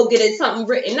 You could go get it something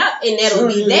written up and that'll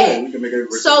be that. We can make it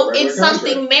a So regular it's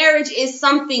something, contract. marriage is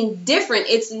something different.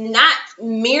 It's not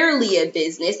merely a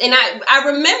business. And I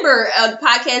remember a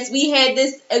podcast, we had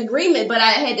this agreement, but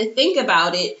I had to think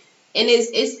about it. And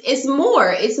it's more.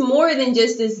 It's more than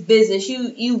just this business.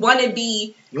 You want to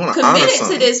be You want to honor committed to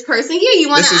something. this person. Yeah, you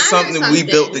want to This is honor something we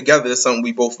built together. It's something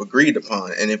we both agreed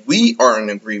upon. And if we are in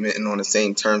agreement and on the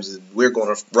same terms, we're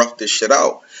going to rough this shit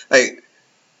out. Like,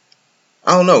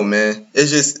 I don't know, man.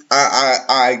 It's just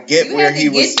I get You where have to he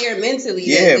get was. there mentally.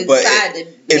 Yeah, to but decide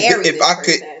to marry if this I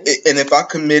could, person. and if I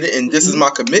committed, and this is my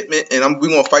commitment, and we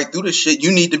gonna fight through this shit,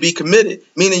 you need to be committed.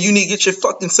 Meaning, you need to get your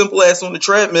fucking simple ass on the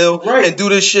treadmill Right. and do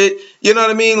this shit. You know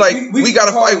what I mean? Like, we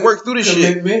gotta call fight, it work through this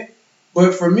shit. commitment,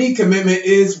 but for me, commitment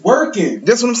is working.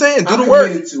 That's what I'm saying. Do I'm the work.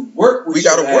 committed to work with We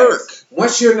gotta your work. ass.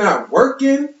 Once you're not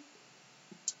working,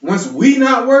 once we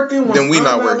not working, once Then we I'm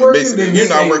not working. Basically, then you're this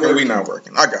not ain't working. We not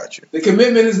working. I got you. The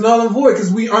commitment is null and void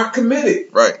because we aren't committed.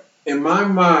 Right. In my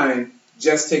mind,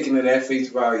 just taking it at face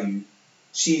value,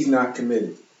 she's not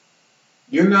committed.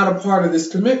 You're not a part of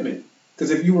this commitment.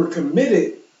 Because if you were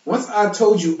committed, once I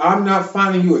told you I'm not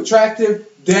finding you attractive,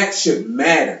 that should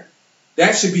matter.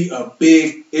 That should be a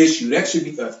big issue. That should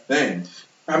be a thing.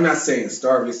 I'm not saying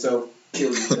starve yourself, kill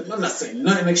yourself. I'm not saying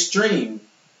nothing extreme.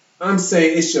 I'm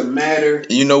saying it should matter.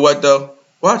 You know what though?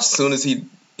 Watch as soon as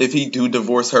if he do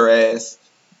divorce her ass,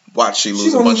 watch she lose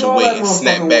a gonna bunch lose of all weight that and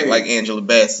snap motherfucking back weight. like Angela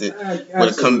Bassett. Absolutely. Would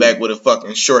have come back with a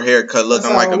fucking short haircut looking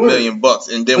That's like how $1 it works. million bucks,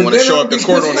 and then But want to then show I'm up the gonna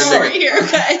court be on the Short nigga.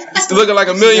 haircut. Still looking like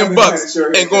 $1 million Never bucks had a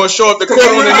short and going to show up the Cause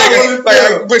court you on the know how nigga. it Like,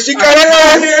 feel. but she I cut her cut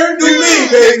hair. my hair, new me,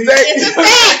 baby. Exactly. It's a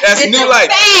fact. That's It's new a life.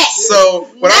 fact. So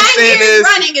what I'm 9 saying years is,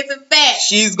 running, it's a fact.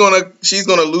 she's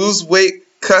gonna lose weight,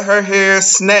 cut her hair,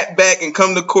 snap back, and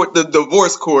come to court, the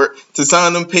divorce court, to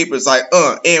sign them papers. Like,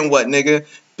 and what, nigga?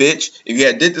 Bitch, if you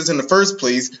had did this in the first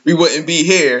place, we wouldn't be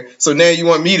here. So now you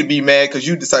want me to be mad because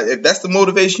you decided, if that's the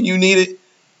motivation you needed.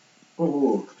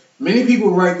 Ooh. Many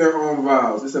people write their own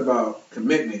vows. It's about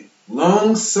commitment,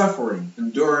 long suffering,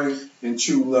 enduring, and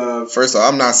true love. First of all,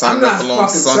 I'm not signing up for long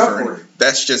fucking suffering.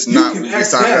 That's just You not can what we X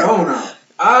sign that up. on out.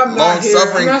 I'm Long not here.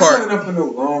 suffering I'm not part. signing up for no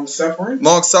long suffering.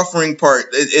 Long suffering part,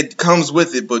 it comes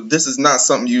with it, but this is not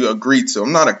something you agree to.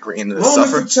 I'm not agreeing to Moments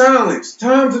suffer. of challenge,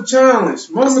 times of challenge,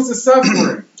 moments of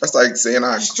suffering, That's like saying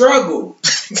I struggle.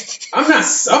 I'm not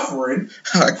suffering.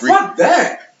 agree. Fuck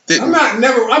that. Didn't- I'm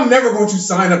never going to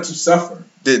sign up to suffer.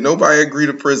 Did nobody agree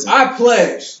to prison? I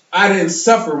pledged. I didn't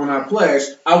suffer when I pledged.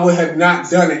 I would have not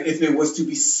done it if it was to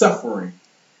be suffering.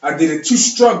 I did it to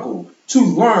struggle, to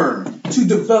learn, to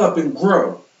develop and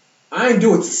grow. I ain't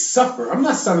do it to suffer. I'm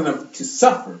not signing up to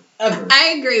suffer, ever.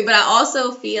 I agree, but I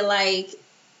also feel like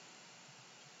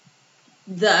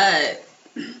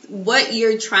what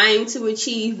you're trying to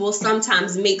achieve will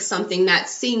sometimes make something not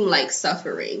seem like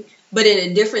suffering. But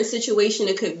in a different situation,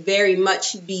 it could very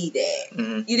much be that.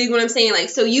 Mhm. You dig what I'm saying? Like,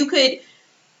 so you could.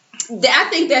 I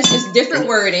think that's just different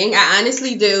wording. I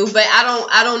honestly do, but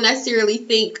I don't necessarily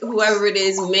think whoever it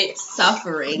is meant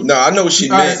suffering. No, I know what she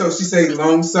All right, meant. so she said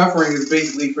long suffering is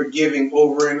basically forgiving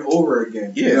over and over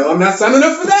again. Yeah. No, I'm not signing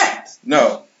up for that.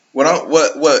 No,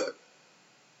 what?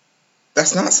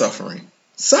 That's not suffering.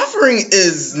 Suffering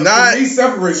is not For me,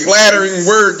 suffering is flattering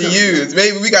word to suffering. use.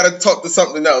 Maybe we got to talk to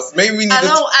something else. Maybe we need I to.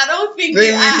 don't think Maybe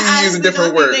that, we can I use a honestly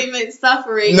different don't word. think they meant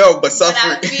suffering. No, but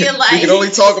suffering. I feel we like- can only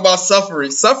talk about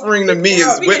suffering. Suffering to me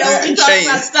is We can whipping only and talk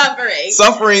about chains. suffering.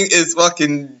 Suffering is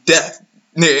fucking death.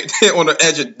 On the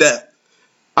edge of death.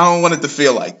 I don't want it to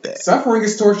feel like that. Suffering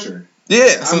is torture. Yeah,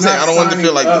 that's what I'm saying. I don't want it to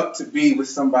feel like that. up to be with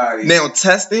somebody. Now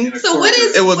testing, So what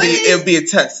is- it what is- would be a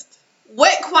test.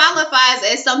 What qualifies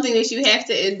as something that you have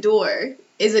to endure?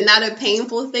 Is it not a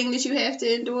painful thing that you have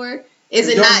to endure? Is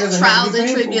it It not doesn't have trials to be and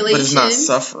painful. tribulations? But it's not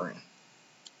suffering.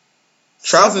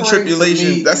 Trials and Suffering to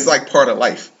tribulations, me that's is- like part of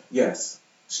life. Yes,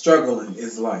 struggling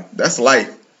is life. That's life.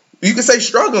 You can say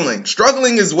struggling.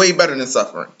 Struggling is way better than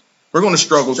suffering. We're going to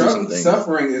struggle through some things.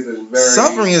 Suffering is a very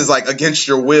Suffering is like against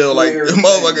your will. Like, Clear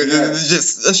motherfucker, thing, yes. it's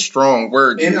just a strong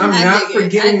word. and I'm I not dig it, I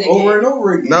forgetting dig over it. and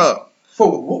over again. No, For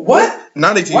what?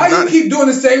 not if you. Why do Not, you keep doing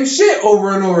the same shit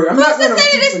over and over? I'm Who's not to going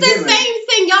say to that it's the same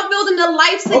thing? Y'all building a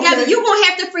life together. Okay. You're gonna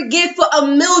have to forgive for a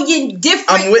million different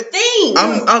I'm with- things.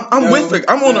 I'm with.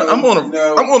 I'm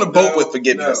on a boat with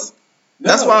forgiveness.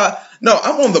 That's why. No,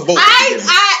 I'm on the boat. with forgiveness.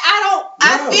 I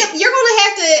I feel you're going to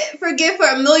have to forgive for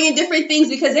a million different things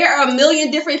because there are a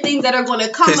million different things that are going to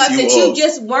come Piss up you that off. you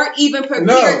just weren't even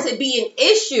prepared to be an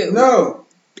issue. No.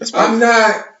 That's fine. I'm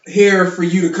not here for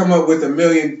you to come up with a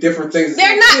million different things.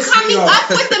 They're not coming up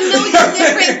with a million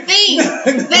different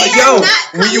things. They Like, are yo,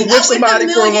 not when you coming with up with somebody a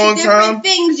for a million long different time-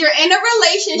 things. You're in a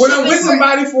relationship. When I'm with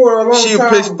somebody for a long She'll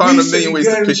time, find we a million should ways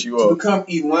to begin piss you to off. become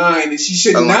aligned, and she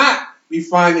should Aligned. not be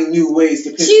finding new ways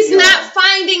to piss She's me not off.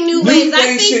 finding new New ways. I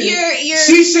things think should- you're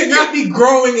She should not be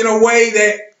growing in a way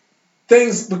that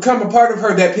things become a part of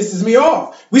her that pisses me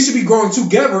off. We should be growing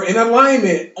together in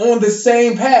alignment on the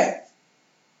same path.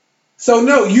 So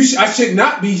no, I should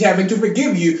not be having to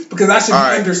forgive you because I should All be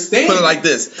right, understanding. put it like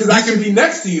this. Because I should be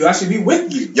next to you. I should be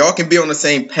with you. Y'all can be on the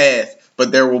same path,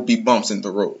 but there will be bumps in the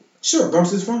road. Sure,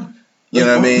 bumps is fine. You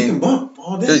know what I mean? We can bump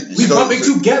all day. We So- bumping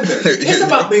together. It's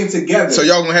about being together. So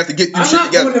y'all gonna have to get through I'm shit not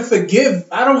together. going to forgive.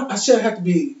 I shouldn't have to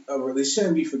be. It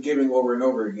shouldn't be forgiving over and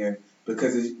over again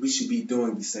because we should be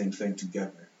doing the same thing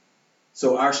together.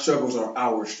 So our struggles are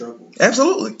our struggles.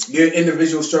 Absolutely. Your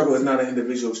individual struggle is not an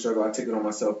individual struggle. I take it on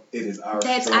myself. It is our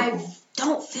struggle. I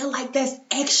don't feel like that's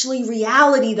actually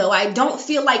reality, though. I don't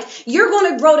feel like you're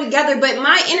going to grow together, but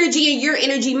my energy and your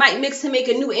energy might mix to make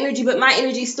a new energy, but my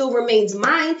energy still remains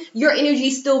mine. Your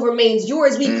energy still remains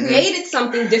yours. We created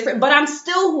something different, but I'm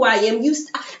still who I am.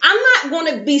 I'm not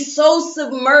going to be so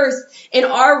submersed in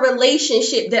our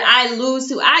relationship that I lose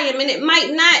who I am, and it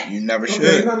might not. You never should.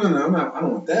 Okay, no. I'm not. I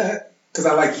don't want that because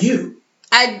I like you.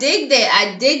 I dig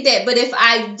that. But if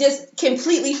I just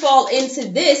completely fall into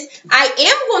this, I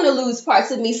am going to lose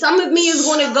parts of me. Some of me is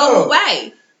going to go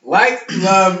away. Like,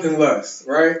 love, and lust,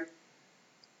 right?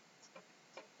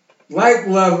 Like,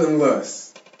 love, and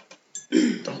lust.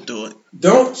 Don't do it.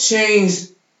 Don't change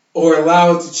or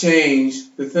allow it to change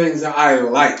the things that I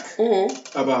like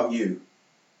about you.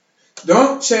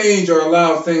 Don't change or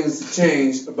allow things to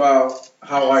change about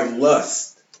how I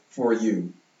lust for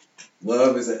you.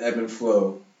 Love is an ebb and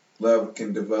flow. Love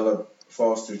can develop,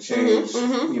 foster change.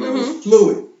 It's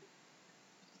fluid.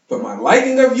 But my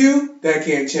liking of you, that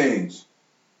can't change.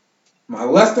 My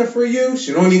lusting for you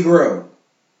should only grow.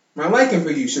 My liking for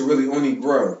you should really only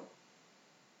grow.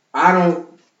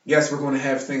 Yes, we're going to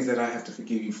have things that I have to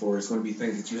forgive you for. It's going to be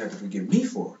things that you have to forgive me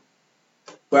for.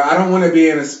 But I don't want to be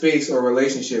in a space or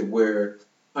relationship where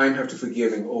I'm have to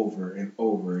forgiving over and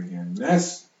over again.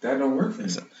 That don't work for me.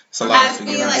 It's a lot I of feel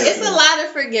forgiving. like it's a lot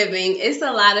of forgiving. It's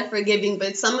a lot of forgiving,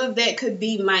 but some of that could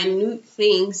be minute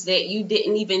things that you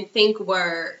didn't even think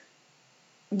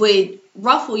would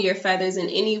ruffle your feathers in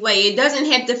any way.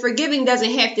 Forgiving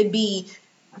doesn't have to be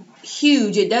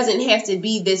huge. It doesn't have to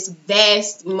be this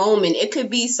vast moment. It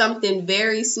could be something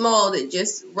very small that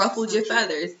just ruffled your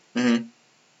feathers. Mm-hmm.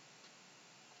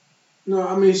 No,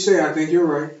 I mean, Shay, I think you're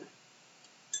right.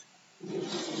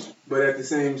 But at the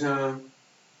same time,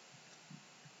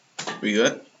 We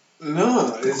good?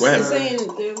 no. It's, Go ahead. Saying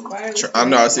the virus. I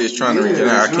know. I see it's trying to read it.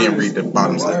 I can't read the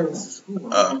bottom side.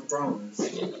 All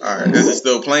right. Is it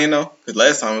still playing though? Because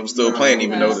last time it was still playing,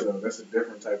 even though. That's a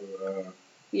different type of.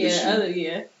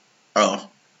 Yeah. Oh,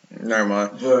 never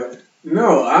mind. But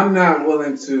no, I'm not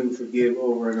willing to forgive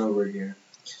over and over again.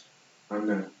 I'm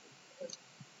not.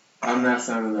 I'm not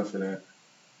signing up for that.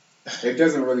 It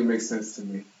doesn't really make sense to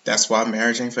me. That's why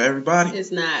marriage ain't for everybody.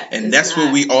 It's not. And that's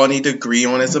what we all need to agree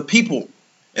on as a people.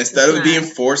 Instead It's of being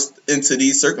not. forced into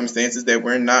these circumstances that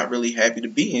we're not really happy to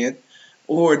be in,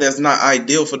 or that's not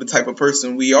ideal for the type of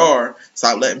person we are,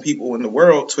 stop letting people in the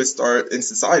world in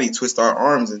society twist our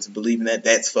arms into believing that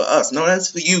that's for us. No,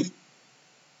 that's for you.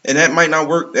 And that might not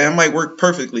work. That might work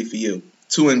perfectly for you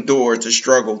to endure, to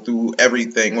struggle through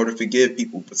everything, or to forgive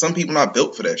people. But some people not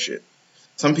built for that shit.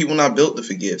 Some people not built to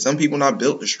forgive. Some people not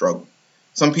built to struggle.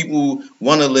 Some people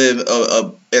want to live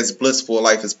a as blissful a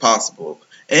life as possible.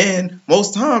 And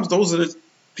most times, those are the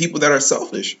people that are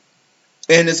selfish.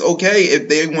 And it's okay if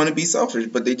they want to be selfish,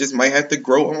 but they just might have to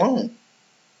grow alone.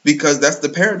 Because that's the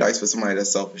paradise for somebody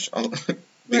that's selfish.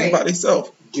 Being by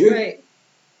themselves. Right.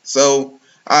 So,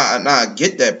 I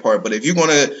get that part. But if you're going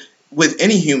to, with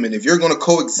any human, if you're going to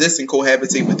coexist and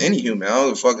cohabitate with any human, I don't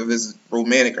give a fuck if it's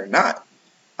romantic or not,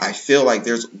 I feel like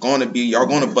there's going to be, y'all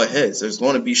going to butt heads. There's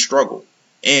going to be struggle.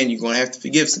 And you're going to have to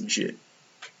forgive some shit.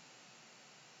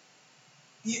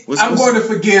 I'm going to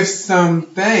forgive some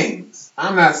things.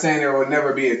 I'm not saying there will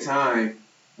never be a time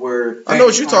where. I know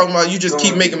what you're talking about. You just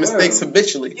keep making mistakes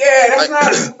habitually. Yeah,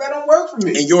 that don't work for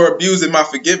me. And you're abusing my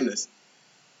forgiveness.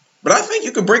 But I think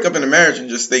you could break up in a marriage and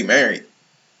just stay married.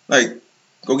 Like,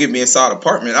 go get me a solid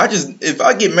apartment. If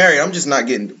I get married, I'm just not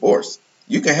getting divorced.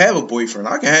 You can have a boyfriend.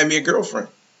 I can have me a girlfriend.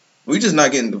 We just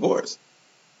not getting divorced.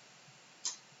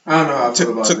 I don't know how I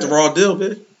feel about Took that. the raw deal,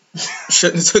 bitch.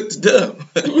 Shouldn't have took the dub.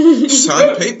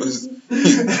 Sign the papers.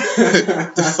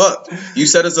 The fuck? You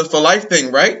said it's a for life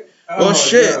thing, right? Well,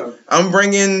 shit. No. I'm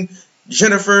bringing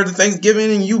Jennifer to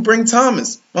Thanksgiving and you bring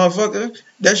Thomas. Motherfucker.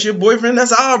 That's your boyfriend.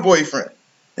 That's our boyfriend.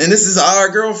 And this is our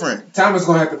girlfriend. Thomas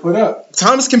gonna have to put up.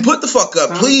 Thomas can put the fuck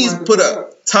up. Please put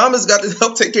up. Thomas got to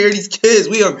help take care of these kids.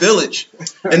 We are a village.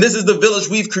 And this is the village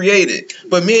we've created.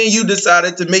 But me and you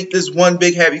decided to make this one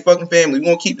big happy fucking family. We're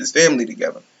going to keep this family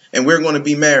together. And we're going to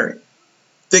be married.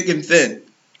 Thick and thin.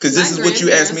 Because this is what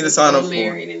you asked me to sign up for.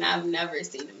 Married and I've never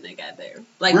seen them together.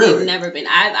 Like, really? They've never been.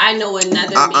 I know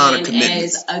another man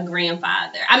as a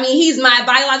grandfather. I mean, he's my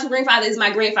biological grandfather is my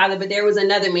grandfather, but there was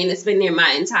another man that's been there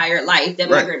my entire life that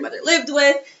my grandmother lived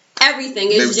with.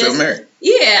 Everything is they were still married.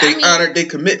 Yeah, they honored their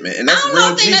commitment, and that's real G shit. I don't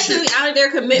know if they necessarily honored their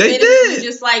commitment. They did.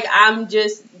 Just like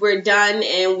we're done,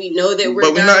 and we know that we're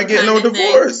done. But we're not getting no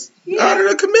divorce. Yeah. Honor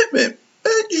the commitment.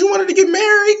 You wanted to get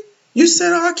married. You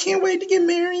said, "Oh, I can't wait to get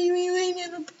married. You ain't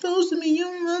ever proposed to me. You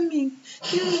don't love me.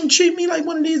 You don't treat me like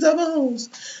one of these other hoes,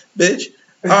 bitch."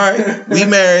 All right, we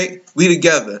married. We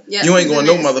together. Yep, you ain't going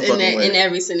no motherfucking way. In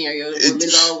every scenario, the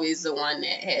woman's always the one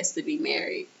that has to be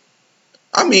married.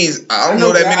 I mean, I don't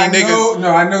know that many niggas.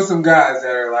 I know some guys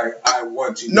that are like, I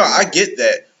want you. No, I get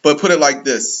that, but put it like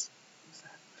this.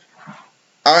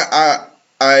 I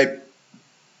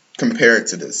compare it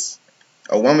to this.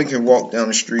 A woman can walk down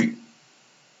the street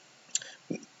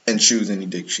and choose any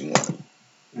dick she wants.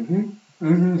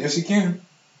 Yes, she can.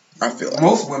 I feel like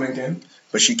most women can,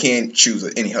 but she can't choose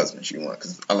any husband she wants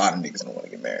because a lot of niggas don't want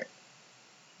to get married.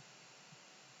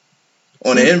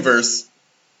 On the inverse,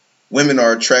 women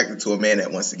are attracted to a man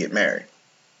that wants to get married.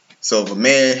 So if a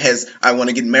man has "I want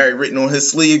to get married" written on his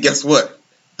sleeve, guess what?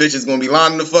 Bitch is gonna be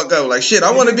lining the fuck up like, shit,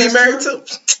 I want to be married too.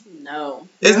 No,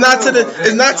 it's not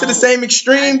to the same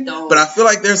extreme, but I feel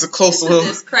like there's a close little.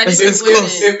 It's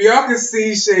close. If y'all can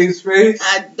see Shay's face,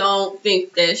 I don't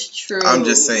think that's true. I'm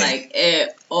just saying, like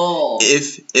at all.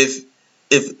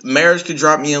 If marriage could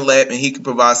drop me in lap and he could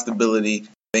provide stability,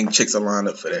 I think chicks are lined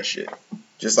up for that shit.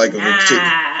 Just like a chick.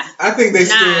 I think they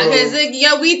still.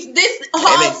 Because this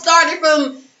all started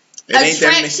from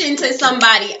attraction to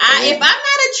somebody. If I'm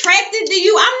not attracted to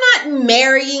you, I'm not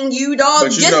marrying you,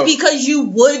 dog. Just because you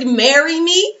would marry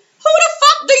me. Who the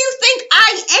fuck do you think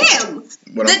I am?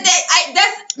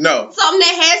 That's something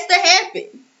that has to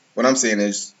happen. What I'm saying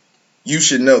is, you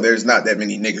should know there's not that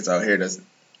many niggas out here that's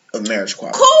of marriage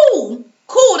quality. Cool.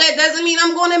 That doesn't mean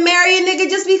I'm going to marry a nigga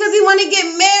just because he want to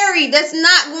get married. That's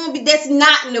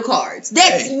not in the cards.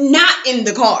 That's not in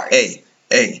the cards.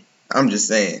 Hey, I'm just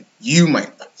saying, you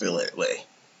might not feel that way.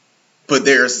 But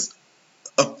there's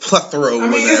a plethora of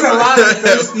women. It's a lot of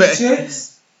thirsty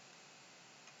chicks.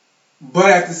 But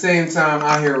at the same time,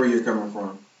 I hear where you're coming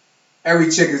from.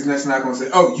 Every chick is not going to say,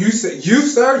 "Oh, you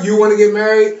sir, you want to get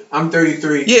married? I'm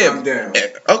 33. Yeah, I'm down."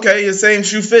 Okay, the same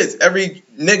shoe fits. Every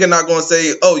nigga not going to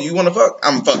say, "Oh, you want to fuck?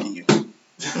 I'm fucking you."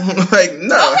 Like,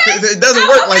 no, it doesn't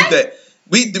work like that.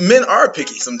 The men are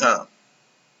picky sometimes.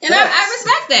 And I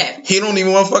respect that. He don't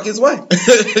even want to fuck his wife. You know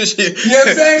what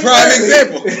I'm saying? Prime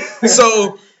example.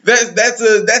 So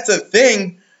that's a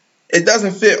thing. It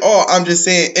doesn't fit all. I'm just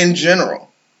saying in general.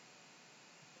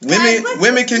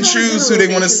 Women can choose who they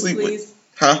want to sleep with.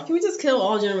 Huh? Can we just kill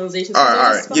all generalizations? All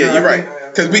right. Yeah, you're right.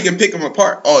 Because we can pick them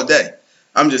apart all day.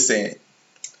 I'm just saying.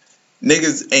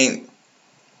 Niggas ain't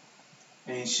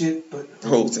shit but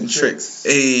hoes and tricks.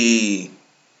 Hey.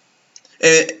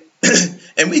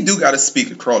 And we do got to speak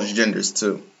across genders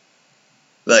too.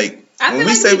 Like, I feel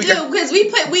like we do, because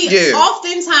we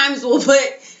oftentimes will put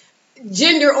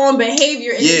gender on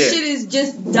behavior, and this shit is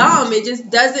just dumb. It just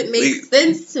doesn't make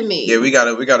sense to me. Yeah, we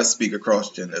gotta speak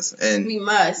across genders, and we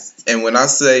must. And when I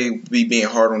say we being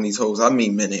hard on these hoes, I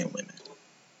mean men and women.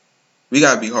 We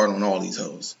gotta be hard on all these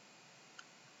hoes.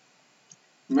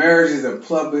 Marriage is a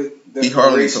public declaration. Be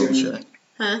hard on these hoes, Shay.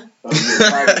 Huh? Of your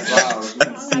private vows. You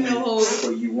can see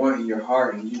what you want in your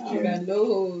heart, and you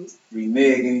can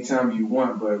renege anytime you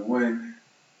want. But when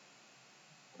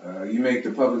you make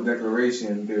the public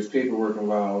declaration, there's paperwork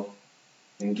involved,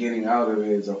 and getting out of it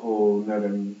is a whole nother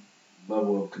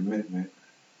level of commitment.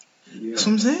 Yeah. That's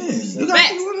what I'm saying. You got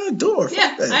people on the door.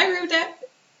 Yeah, I agree with that.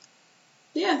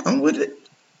 Yeah. I'm with it.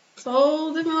 It's a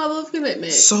whole different level of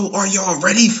commitment. So are y'all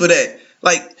ready for that?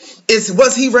 Like,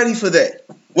 was he ready for that?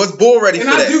 Was Bull ready for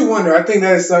that? And I do wonder. I think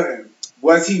that is something.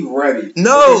 Was he ready?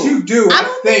 No. Because you do. I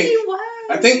don't think he was.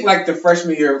 I think like the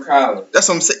freshman year of college. That's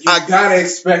what I'm saying. You gotta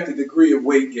expect a degree of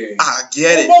weight gain. I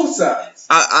get it. On both sides.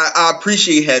 I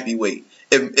appreciate happy weight.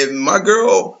 If my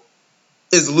girl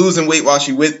is losing weight while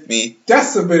she with me,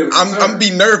 that's a bit of a I'm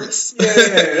be nervous. Yeah,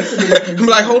 that's a bit of a I'm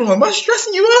like, hold on, am I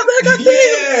stressing you out? That goddamn.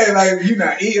 Yeah, like you're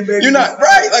not eating, baby. You're not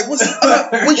right. Like, what's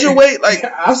up? What's your weight? Like,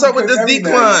 what's up with this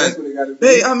decline?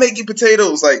 Hey, I'm making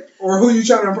potatoes. Like, or who you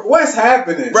trying to? What's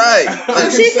happening? Right.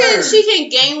 So she can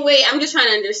gain weight. I'm just trying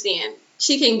to understand.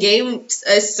 She can gain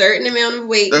a certain amount of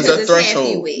weight. There's a threshold.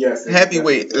 Happy weight. Yes, happy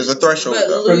weight. There's a threshold. But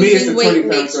though. For me, it's a losing weight 20-pound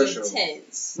makes you threshold.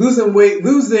 tense. Losing weight,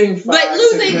 losing 5, But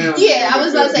losing, 6 pounds. yeah, I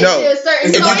was about to say, No. there's a certain.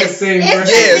 It's So not the it's, same it's threshold.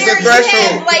 Yeah, it's a there you threshold.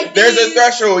 have, like, There's a these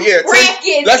threshold. Yeah,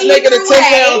 brackets let's make it a either 10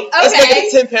 way. pound. Let's make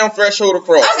it a 10-pound threshold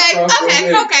across Okay,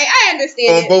 I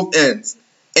understand on it. both ends.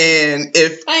 And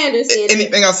if I understand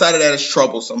anything outside of that is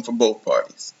troublesome for both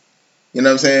parties, you know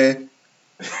what I'm saying?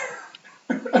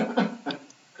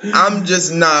 I'm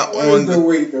just not What on is the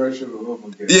weight threshold? Oh my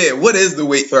God. Yeah, what is the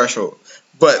weight threshold?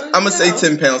 But I'm gonna say know.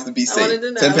 10 pounds to be I wanted safe.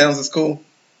 to know. 10 pounds is cool.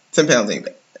 10 pounds ain't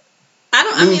bad.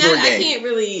 I Lose or I gain. can't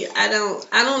really. I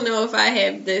don't know if I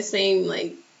have the same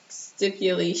like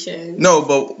stipulation. No,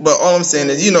 but all I'm saying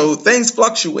is, things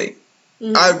fluctuate.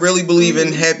 Mhm. I really believe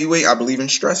in happy weight. I believe in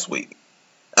stress weight.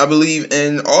 I believe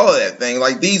in all of that thing.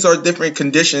 Like, these are different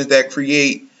conditions that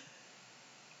create,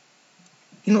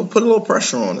 put a little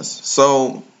pressure on us.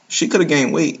 So she could have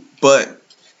gained weight, but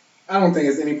I don't think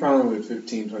there's any problem with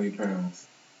 15, 20 pounds.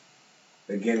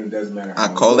 Again, it doesn't matter.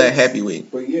 I call that happy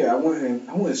weight. But yeah, I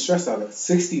wouldn't stress out of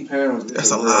 60 pounds.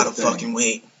 That's a lot of fucking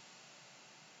weight.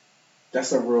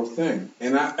 That's a real thing,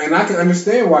 and I can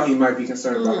understand why he might be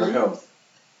concerned about her health.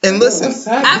 And listen,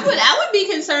 I would be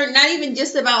concerned not even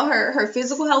just about her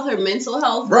physical health, her mental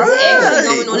health. Right. What's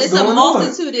actually going on? What's It's a going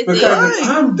multitude of Because things. if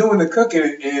I'm doing the cooking,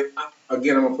 and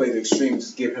again, I'm gonna play the extreme,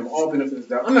 just give him all benefits of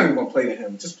the doubt. I'm not even gonna play to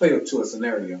him. Just play to a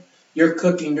scenario. You're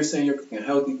cooking. You're saying you're cooking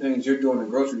healthy things. You're doing the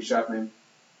grocery shopping.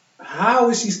 How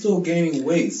is she still gaining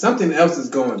weight? Something else is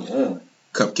going on.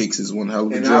 Cupcakes is one hell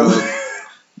of a And drug.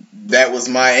 That was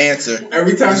my answer.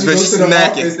 Every time she goes to the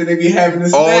office and they be having a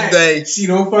snack, all day. she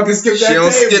don't fucking skip that She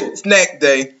don't table. skip snack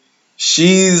day.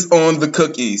 She's on the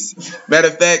cookies. Matter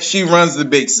of fact, she runs the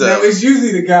bake sale. Now, it's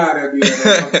usually the guy that be on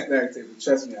that fucking snack table.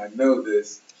 Trust me, I know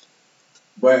this.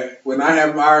 But when I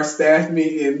have our staff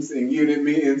meetings and unit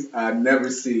meetings, I never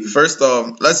see. First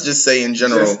off, let's just say in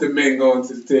general. Just the men going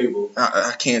to the table.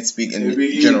 I can't speak in It'd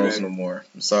be generals even. no more.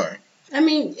 I'm sorry. I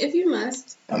mean, if you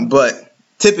must. But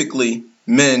typically,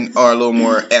 men are a little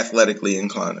more athletically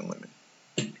inclined than women.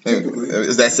 Typically.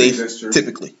 Is that safe? That's true.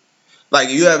 Typically. Like,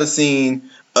 you ever seen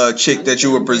a chick that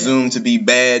you would presume to be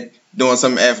bad doing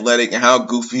something athletic and how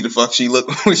goofy the fuck she look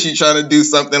when she trying to do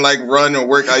something like run or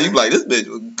work out? You be like, this bitch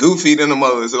was goofy than a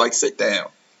mother. So like, sit down.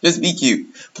 Just be cute.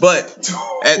 But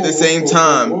at the same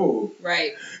time...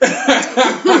 Right.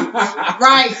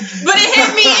 Right. But it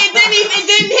hit me. It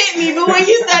didn't hit me. But when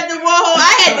you said the whoa,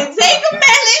 I had to take a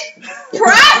minute,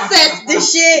 process the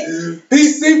shit.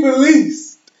 PC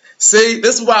police. See,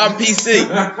 this is why I'm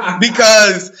PC.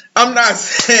 Because I'm not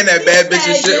saying that bad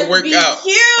bitches shouldn't work out.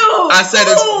 Cute. I said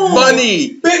it's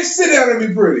funny. Bitch, sit down and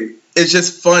be pretty. It's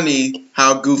just funny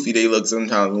how goofy they look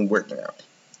sometimes when working out.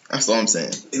 That's all I'm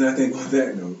saying. And I think on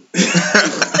that note,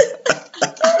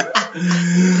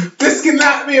 this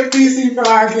cannot be a PC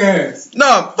podcast.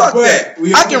 No, fuck But that.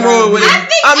 we I can roll with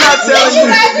it. I'm not telling you you.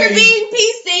 guys are being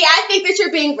PC. I think that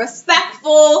you're being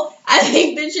respectful. I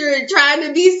think that you're trying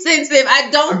to be sensitive. I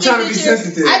don't think trying that to be you're.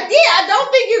 sensitive. I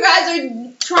don't think you guys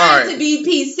are trying Alright. to be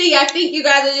PC. I think you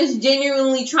guys are just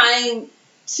genuinely trying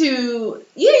to.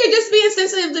 Yeah, you're just being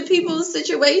sensitive to people's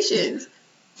situations.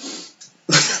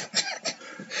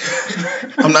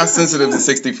 I'm not sensitive to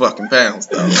 60 fucking pounds,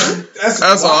 though. That's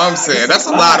all I'm saying. That's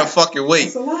a lot of fucking weight.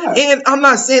 That's a lot. And I'm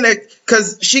not saying that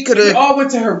because she could It have. all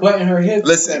went to her butt and her hips.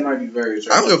 Listen, that might be very I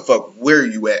attractive. don't give a fuck where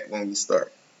you at when we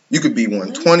start. You could be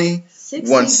 120,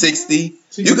 160.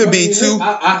 So You could be butt two. and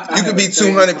I You have could a be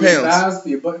thing 200 for your pounds. thighs, for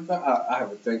your butt and thigh. I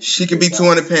have a thing. She could be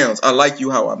 200 pounds. I like you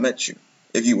how I met you.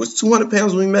 If you was 200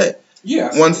 pounds when we met, Yeah.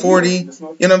 140, you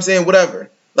know what I'm saying? Whatever.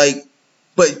 Like,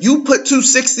 but you put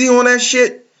 260 on that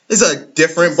shit, it's a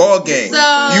different ball game. So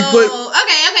You put okay.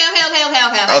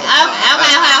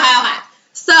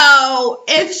 So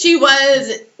if she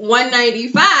was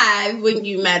 195 when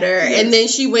you met her, and then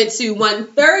she went to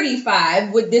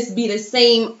 135, would this be the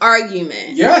same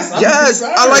argument? Yes. yes,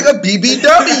 I like a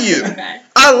BBW. Okay.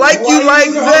 I like you like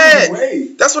that.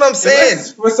 Weight? That's what I'm saying.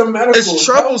 For some medical It's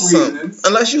troublesome reasons.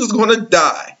 unless you was gonna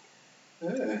die.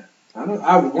 Yeah.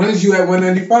 When is you at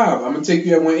 195? I'm gonna take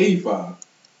you at 185.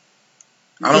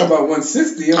 I don't- about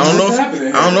 160. I don't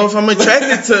know if I'm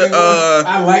attracted to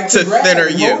I like to grab thinner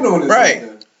and you. hold on to Right. something.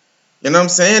 You know what I'm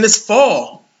saying? It's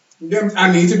fall.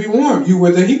 I need to be warm. You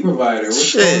were the heat provider. What's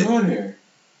Shit. going on here?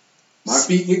 My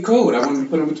feet get cold. I want to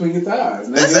put them between your thighs.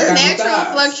 Now What's you a got no natural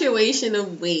thighs. fluctuation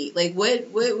of weight? Like,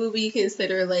 what would we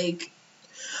consider, like...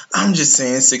 I'm just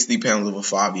saying 60 pounds over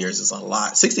 5 years is a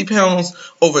lot. 60 pounds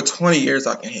over 20 years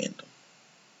I can handle.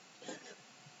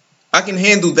 I can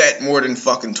handle that more than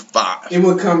fucking 5. It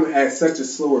would come at such a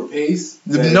slower pace.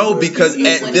 No, because What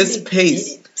at if this they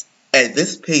pace,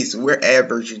 did we're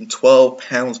averaging 12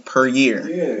 pounds per year.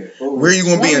 Yeah. Where are you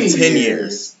going to be in 20 10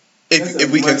 years? That's If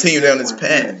a we much continue down this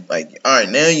different path. thing. Like, all right,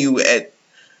 now you at,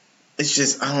 it's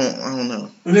just, I don't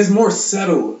know. And it's more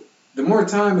settled. The more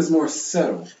time is more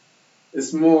settled.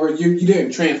 It's more, you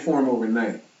didn't transform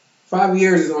overnight. 5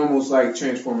 years is almost like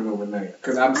transforming overnight.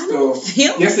 Because I'm still,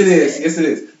 yes it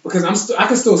is. Because I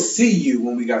can still see you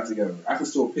when we got together. I can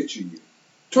still picture you.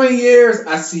 20 years,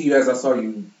 I see you as I saw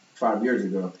you 5 years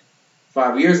ago.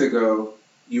 5 years ago,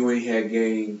 you only had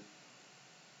gained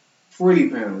 40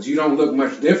 pounds. You don't look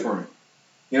much different.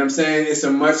 You know what I'm saying? It's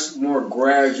a much more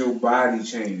gradual body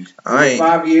change. In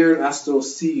 5 years, I still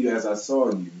see you as I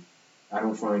saw you. I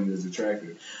don't find you as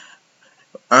attractive.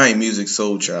 I ain't Music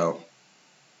Soul Child.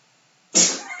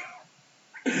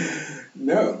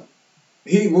 No.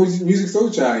 He was Music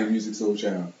Soul Child and Music Soul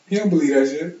Child. He don't believe that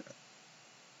shit.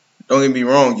 Don't get me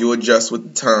wrong, you adjust with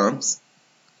the times.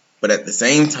 But at the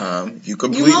same time, if you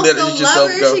completely let also yourself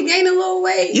love her go. if she gained a little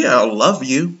weight? Yeah, I love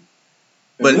you.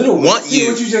 But want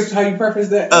you. What you just, how you preface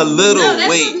that? A little No, that's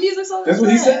weight. what Music Soul That's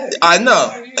what he said. I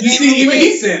know. You see, even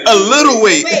he said A little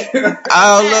weight.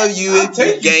 I'll love you I'll if you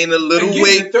take you. gain a little Again,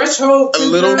 weight. the threshold, A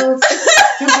little. 10 pounds,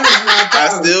 10 pounds is not a I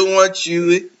problem. still want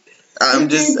you. I'm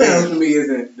just 15 pounds for saying. me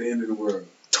isn't the end of the world.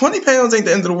 20 pounds ain't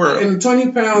the end of the world. And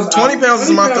 20 pounds, 20 pounds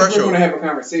is my We're threshold. going to have a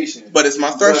conversation. But it's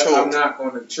my But threshold. I'm not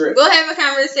going to trip. We'll have a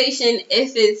conversation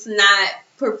if it's not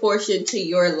proportioned to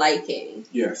your liking.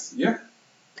 Yes. Yeah.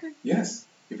 Okay. Yes.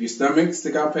 If your stomach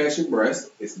stick out past your breast,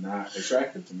 it's not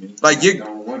attractive to me. Like I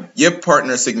don't want it. Your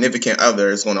partner, significant other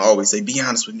is going to always say, be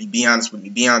honest with me, be honest with me,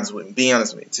 be honest with me, be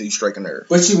honest with me, until you strike a nerve.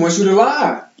 But she wants you to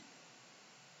lie.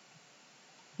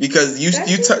 Because you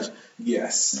touch.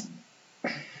 Yes.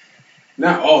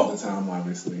 Not all the time,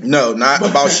 obviously. No, not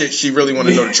about shit she really want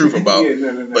to know the truth about. Yeah,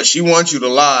 no. But she wants you to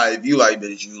lie if you like,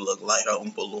 bitch, you look like a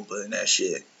Oompa Loompa and that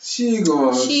shit. She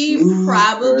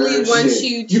probably wants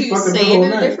you to say it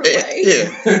in a different way.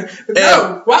 Yeah.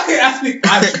 No, why can't I speak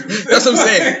my truth? That's what I'm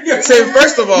saying. Say,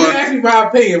 first of all, you ask me my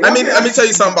opinion. let me tell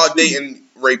you something about dating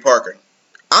Ray Parker.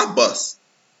 I bust.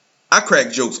 I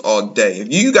crack jokes all day.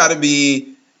 If you gotta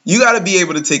be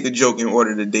able to take a joke in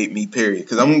order to date me, period.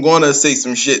 Because I'm gonna say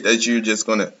some shit that you're just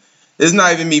gonna. It's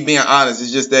not even me being honest.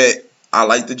 It's just that I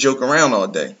like to joke around all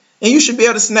day, and you should be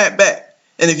able to snap back.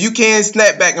 And if you can't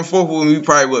snap back and forth with me, you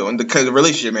probably wouldn't, because the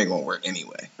relationship ain't gonna work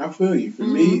anyway. I feel you. For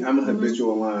me, I'm a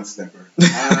habitual line stepper.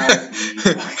 I'm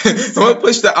gonna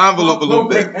push the envelope a little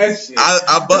bit.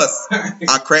 I bust.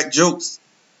 I crack jokes,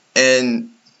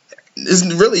 and it's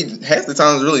really half the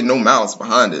time there's really no malice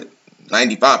behind it.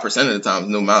 95% of the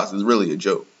time, no malice. It's really a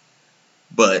joke,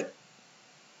 but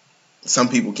some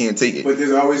people can't take it. But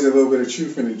there's always a little bit of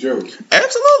truth in the joke.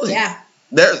 Absolutely. Yeah.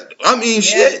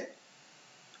 Shit.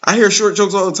 I hear short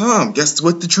jokes all the time. Guess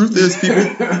what the truth is,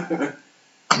 people?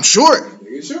 I'm short.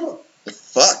 Sure.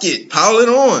 Fuck it. Pile it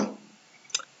on.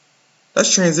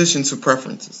 Let's transition to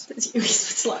preferences. We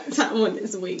spent a lot of time on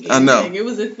this week. I know. It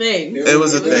was a thing. It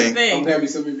was a thing. I'm happy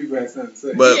so many people had something to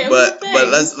say. But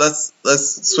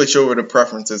let's switch over to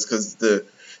preferences, because the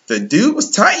dude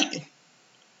was tight.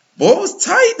 Boy was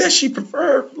tight that she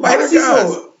preferred lighter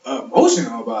guys. So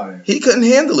emotional about it. He couldn't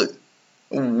handle it.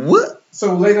 What?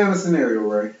 So lay down a scenario,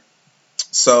 right?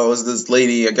 So it was this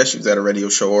lady, I guess she was at a radio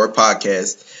show or a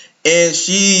podcast, and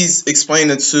she's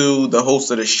explaining to the host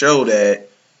of the show that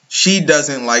she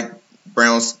doesn't like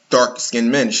brown, dark-skinned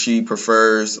men. She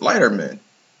prefers lighter men,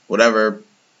 whatever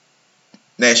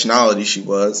nationality she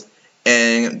was.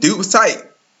 And dude was tight.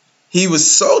 He was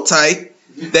so tight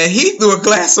that he threw a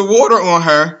glass of water on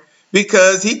her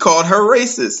because he called her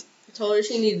racist. Told her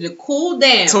she needed to cool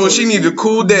down.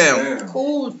 Cool down.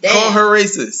 Cool down. Call her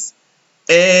racist.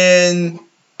 And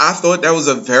I thought that was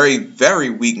a very, very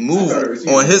weak move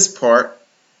on his part.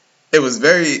 It was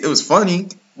funny,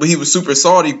 but he was super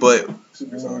salty. But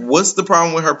what's the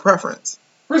problem with her preference?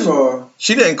 First of all,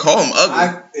 she didn't call him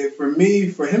ugly.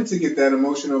 For him to get that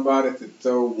emotional about it, to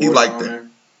throw water he liked on it. her,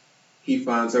 he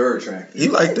finds her attractive. He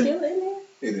liked it.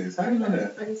 It is. How do you know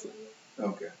that?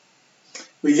 Okay.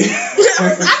 But I've yeah. been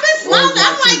smelling.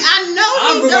 I'm like, I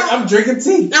know you don't. I'm drinking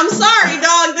tea. I'm sorry,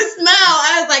 dog. The smell.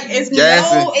 I was like, it's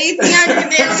no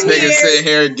 1800 This down nigga here. sitting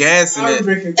here gassing I'm it.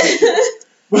 drinking tea.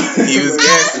 He was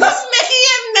gassing I it. was making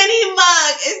a mini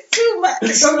mug. It's too much.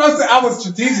 Sometimes I was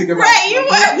strategic about Right,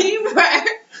 you were.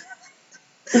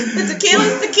 The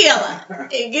tequila's tequila.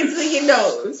 It gets in your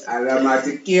nose. I love my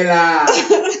tequila.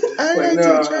 But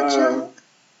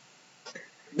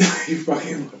no, you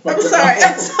fucking. I'm sorry.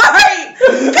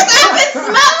 Because I've been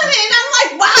smelling it, and I'm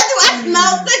like, why do I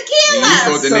smell tequila? You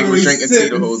thought the nigga was drinking tea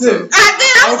the whole time. I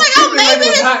did. I was like, oh, maybe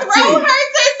his throat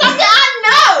hurts or something. I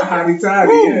know. Hotty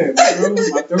toddy, yeah.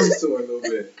 My throat's sore a little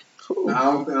bit. No,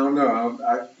 I don't know.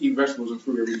 I eat vegetables and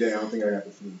fruit every day. I don't think I got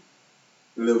the flu.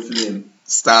 A little flu.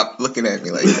 Stop looking at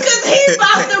me like that. Because he's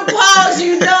about to pause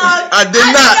you, dog. I did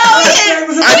not.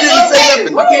 I didn't say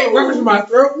nothing. I can't reference my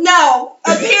throat. No,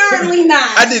 apparently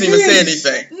not. I didn't even say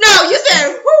anything. No, you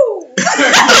said, whoo.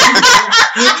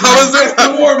 I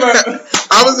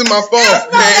was in my phone,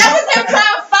 That was him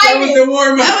trying to fight That was the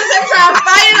warm up. That was him trying to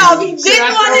fight it off. He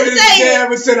didn't want to say it. Yeah,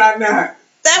 but should I not?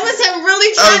 That was him really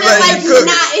trying to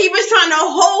not. He was trying to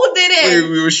hold it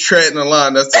in. We was treading the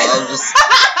line. That's all. I was just,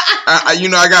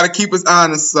 I gotta keep us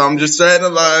honest. So I'm just treading the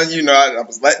line. I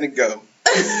was letting it go.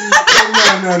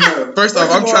 No. First off,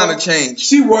 I'm trying to change.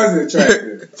 She was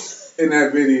attractive in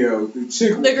that video.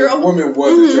 The woman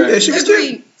was attractive. Yeah, she was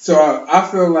cute. So I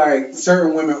feel like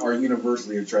certain women are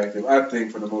universally attractive. I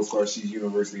think for the most part, she's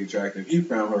universally attractive. He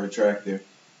found her attractive.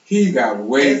 He got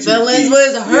way too feelings deep.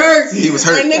 was hurt. He was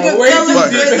hurt. Nigga feelings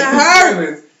was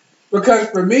hurt. Because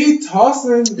for me,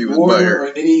 tossing water or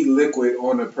butthurt. any liquid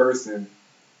on a person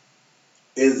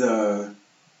is I'm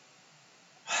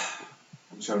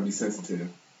trying to be sensitive.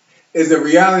 Is a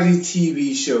reality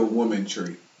TV show woman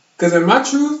trait. Because in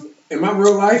my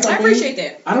real life, I appreciate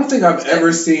that. I don't think I've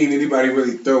ever seen anybody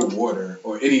really throw water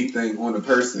or anything on a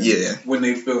person when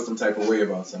they feel some type of way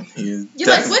about something. You're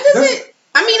like, what does it?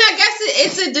 I mean, I guess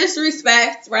it's a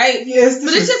disrespect, right? Yeah, it's disrespect.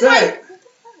 But it's just like...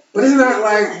 But it's not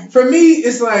like... For me,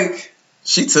 it's like...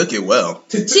 She took it well.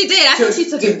 She did. I think she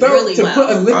took it really well. To put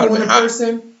a liquid on a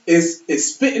person is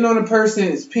spitting on a person,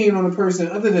 is peeing on a person.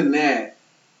 Other than that,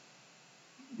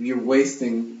 you're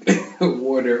wasting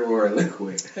water or a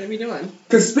liquid. What are we doing?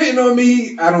 Because spitting on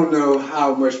me, I don't know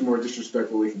how much more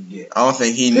disrespectful it can get. I don't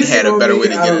think he had a better way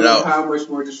to get it out. How much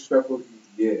more disrespectful it can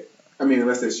get. I mean,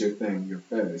 unless that's your thing, your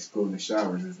fetish, going in the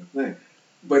showers is a thing.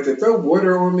 But to throw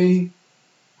water on me,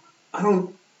 I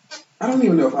don't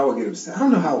even know if I would get upset. I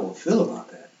don't know how I would feel about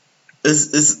that.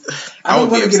 I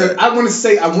want to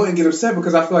say I wouldn't get upset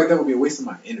because I feel like that would be a waste of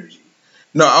my energy.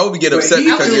 No, I would get upset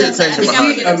because your attention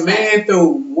behind it. A man throw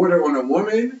water on a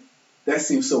woman, that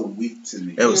seems so weak to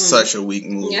me. It was such a weak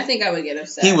move. Yeah, I think I would get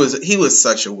upset. He was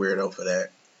such a weirdo for that.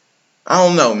 I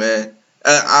don't know, man.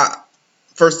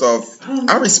 First off,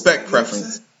 I respect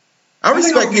preference. I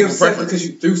respect people's preference. Because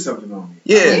you threw something on me.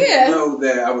 Yeah. I know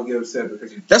that I would get upset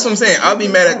because you. That's what I'm saying. I'll be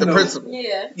mad at the principle.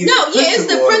 Yeah. It's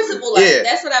the principle. Yeah.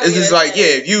 That's what I mean. It's just like,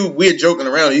 if we're joking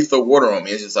around, you throw water on me.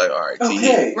 It's just like, all right,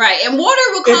 okay. Right, and water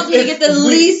will cause me to get the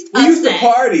least upset. We used to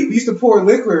party. We used to pour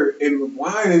liquor and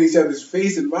wine in each other's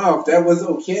face and mouth. That was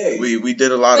okay. We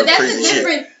did a lot of crazy shit. But that's a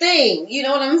different thing. You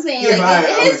know what I'm saying? Yeah,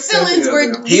 like, his feelings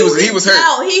were. He was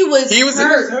hurt. He was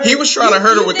hurt. He was trying to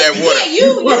hurt her with that water. Yeah,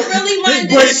 you really wanted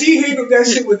to. But she handled that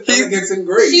shit with elegance and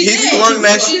grace. He swung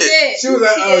that shit. She was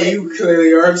like, "Oh, you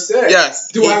clearly are upset."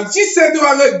 Yes. She said, "Do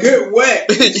I look good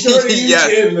wet?" Surely you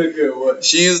did look good wet.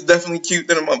 She was definitely cute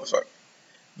than a motherfucker.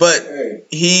 But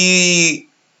he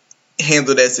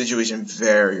handled that situation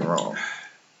very wrong.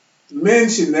 Men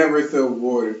should never throw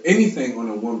water, anything on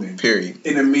a woman. Period.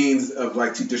 In a means of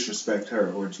like to disrespect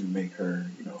her or to make her,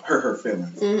 hurt her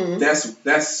feelings. Mm-hmm.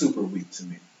 That's super weak to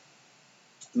me.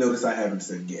 Notice I haven't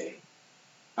said gay.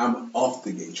 I'm off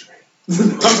the gay train.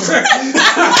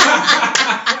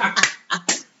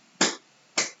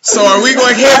 So are we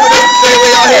going to handle them the same way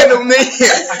y'all handle me?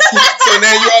 So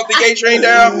now you off the gay train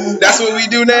now? That's what we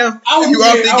do now? You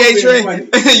off the gay train?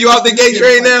 You off the gay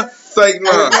train now? It's like,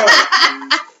 no.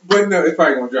 But no, it's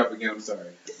probably going to drop again. I'm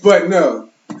sorry. But no,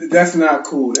 that's not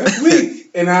cool. That's weak.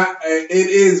 And it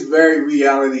is very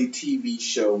reality TV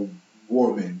show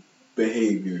woman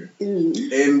behavior.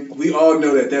 And we all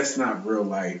know that that's not real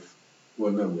life.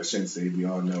 Well, no, I shouldn't say we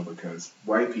all know because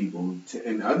white people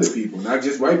and other people, not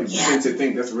just white people, tend to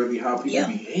think that's really how people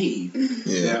behave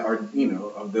that are,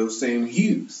 of those same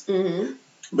hues. Mm-hmm.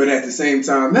 But at the same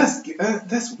time, that's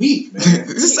weak, man.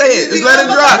 Just say it. Just let it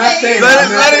drop. Let it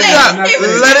drop.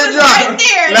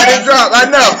 Let it drop. I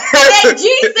know. That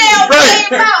G-cell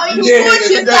came out and you put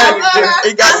yourself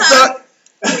It got stuck.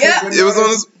 Yeah. It was on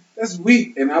his... That's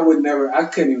weak, and I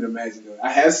couldn't even imagine it.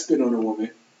 I have spit on a woman.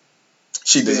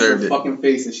 She deserved it. Fucking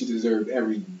face, and she deserved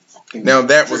every fucking. Now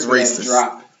that was racist.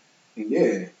 Drop. And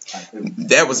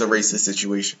That was a racist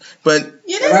situation. But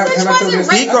yeah, this bitch wasn't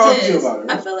racist. Right?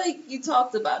 I feel like you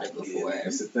talked about it before. Yeah,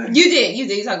 that's the thing. You did.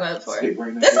 You talked about it before.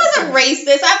 This wasn't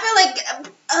racist. I feel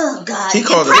like, oh God. He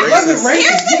called it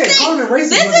racist.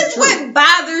 This is what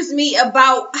bothers me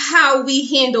about how we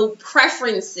handle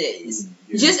preferences.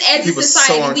 Yeah. Just as a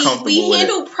society, we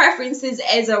handle preferences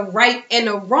as a right and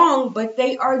a wrong, but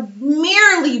they are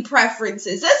merely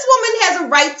preferences. This woman has a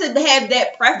right to have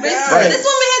that preference. Yes. Right. This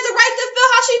woman has a right to feel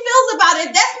how she feels about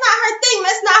it. That's not her thing.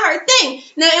 That's not her thing.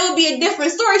 Now, it would be a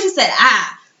different story. She said,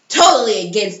 totally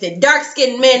against it.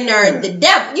 Dark-skinned men are the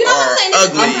devil. You know what I'm saying?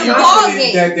 Ugly.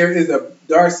 I'm that there is a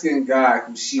dark-skinned guy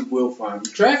who she will find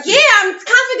attractive. Yeah, I'm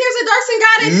confident there's a dark-skinned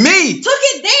guy that took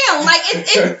it down. Like,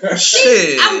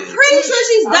 I'm pretty sure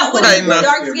she's dealt with a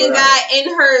dark-skinned guy in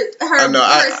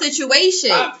her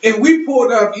situation. If we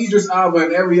pulled up Idris Elba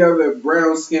and every other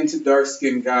brown-skinned to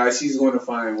dark-skinned guy, she's going to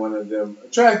find one of them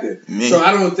attractive. So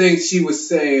I don't think she was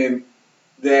saying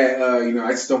that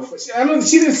I just don't.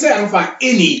 She didn't say I don't find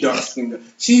any dark-skinned guy.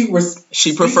 She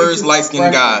prefers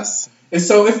light-skinned guys. And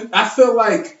so I feel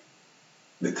like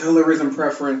the colorism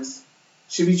preference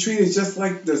should be treated just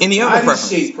like the body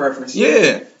shape preference.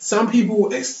 Yeah. Some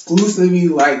people exclusively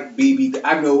like BB.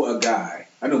 I know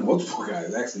multiple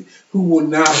guys actually who will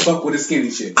not fuck with a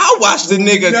skinny chick. I watched the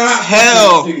nigga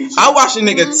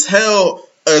tell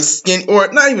a skin,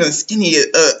 or not even a skinny,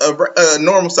 a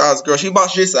normal size girl. She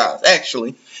about shit size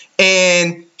actually,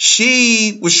 and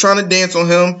she was trying to dance on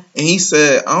him, and he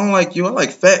said, "I don't like you. I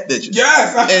like fat bitches."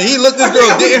 Yes. And he looked this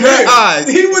girl dead in her eyes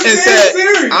and said,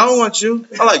 serious. "I don't want you.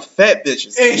 I like fat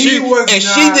bitches." And she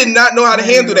did not know how to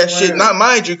handle that shit. Not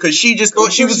mind you, because she just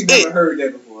thought she was it. Never heard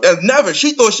that before. Never.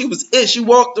 She thought she was it. She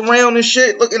walked around and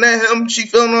shit, looking at him. She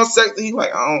feeling all sexy. He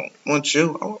like, "I don't want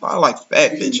you. I like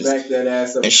fat bitches." Back that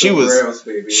ass up. And she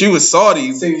was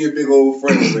salty. Send your big old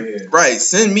friend over here. Right.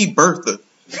 Send me Bertha.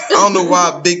 I don't know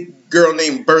why a big girl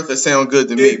named Bertha sound good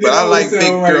to me, but I like big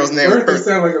girls named Bertha. Bertha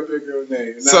sound like a big girl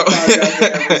name. So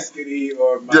skinny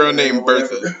or girl named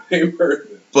Bertha.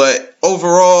 But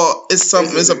overall, it's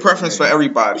a preference for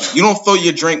everybody. You don't throw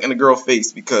your drink in a girl's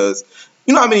face, because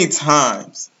you know how many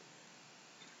times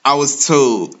I was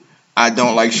told I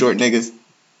don't like short niggas?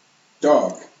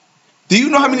 Dog. Do you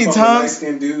know how many times?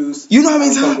 Dudes. You know how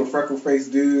many times? With freckle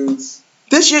faced dudes.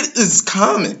 This shit is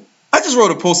common. I just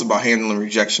wrote a post about handling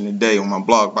rejection today on my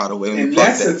blog, by the way. And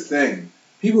that's the thing.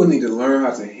 People need to learn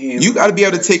how to handle. You got to be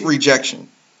able to take rejection.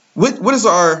 What is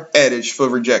our adage for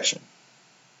rejection?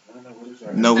 I don't know. What is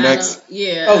our no next?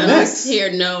 Yeah. Oh, next. I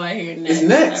hear next. It's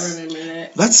next. I remember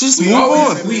that. Let's just move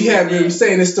on. We have been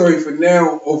saying this story for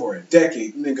now over a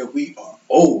decade. Nigga, we are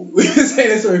old. We've been saying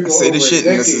this story for over a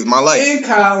decade. This is my life. In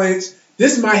college,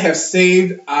 this might have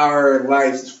saved our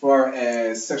lives as far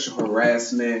as sexual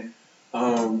harassment,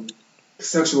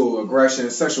 sexual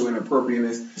aggression, sexual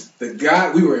inappropriateness.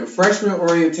 We were in freshman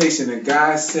orientation. The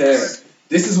guy said,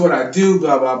 "This is what I do,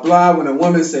 blah, blah, blah." When a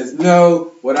woman says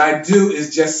no, what I do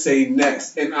is just say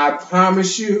next. And I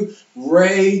promise you,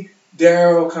 Ray,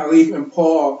 Daryl, Khalif, and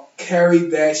Paul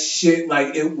carried that shit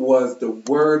like it was the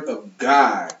word of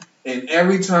God. And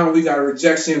every time we got a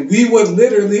rejection, we would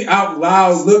literally out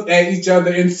loud look at each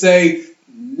other and say,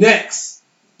 next.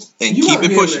 And you keep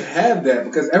it pushing. To have that,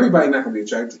 because everybody's not going to be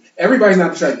attracted. Everybody's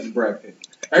not attracted to Brad Pitt.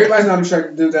 Everybody's not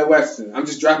attracted to Denzel Washington. I'm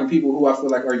just dropping people who I feel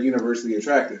like are universally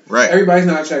attractive. Right. Everybody's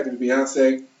not attracted to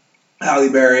Beyonce, Halle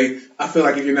Berry. I feel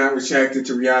like if you're not attracted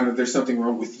to Rihanna, there's something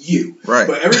wrong with you. Right.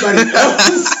 But everybody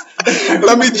else.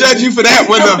 Let me judge you for that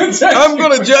one, though. I'm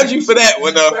going to judge you for that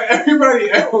one, though. But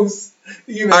everybody else,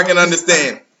 I can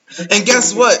understand. And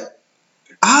guess what?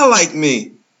 I like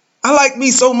me. I like me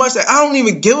so much that I don't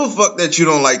even give a fuck that you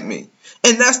don't like me.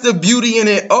 And that's the beauty in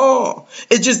it all.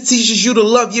 It just teaches you to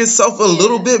love yourself a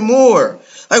little bit more.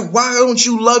 Like, why don't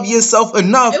you love yourself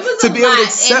enough to be able to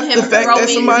accept the fact that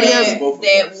somebody has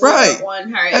that on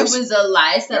her? It was a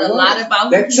lie. It said a lot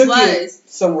about who he was.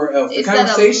 Somewhere else. The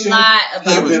conversation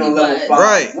could have been on level 5.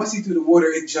 Right. Once he threw the water,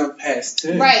 it jumped past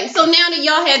 10. Right. So now that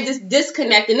y'all had this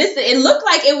disconnect, and it looked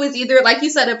like it was either, like you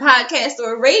said, a podcast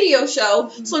or a radio show.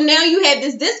 Mm-hmm. So now you had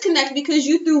this disconnect because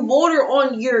you threw water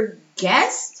on your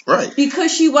guest. Right.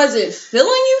 Because she wasn't feeling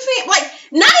you. Like,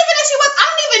 not even if she was. I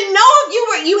don't even know if you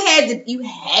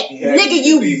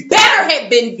better have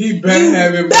been. He better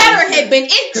have been.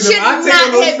 It should not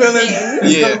have been.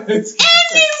 Yeah. Any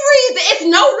reason. It's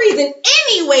no reason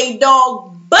anyway,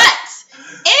 dog. But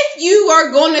if you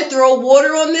are going to throw water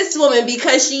on this woman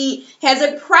because she has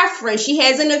a preference, she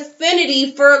has an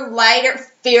affinity for lighter,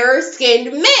 fairer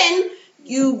skinned men,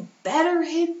 you better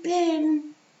have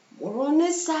been more on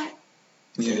this side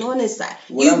And on his side.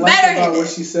 What You I liked better about hit what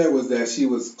it. she said was that she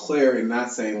was clear in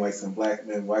not saying like some black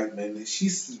men, white men. She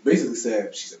basically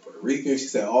said, she said Puerto Rican, she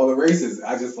said all the races.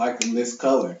 I just like them this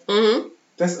color. Mm-hmm.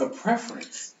 That's a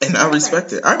preference. And I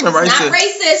respect it. I remember I used Not to.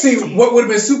 racist. See, what would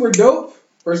have been super dope,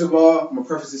 first of all, I'm going to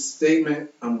preface this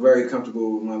statement, I'm very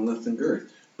comfortable with my length and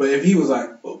girth. But if he was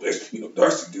like, well,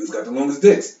 Darcy dude's got the longest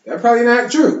dicks, that's probably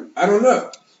not true. I don't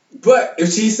know. But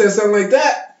if she said something like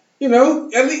that, at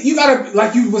least you gotta,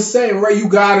 like you was saying, right? You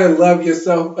gotta love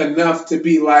yourself enough to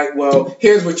be like, well,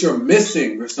 here's what you're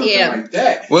missing, or something like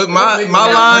that. Well, my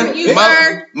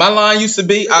line used to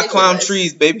be, I climb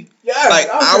trees, baby. Yes, like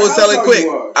I would tell it quick.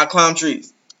 You I climb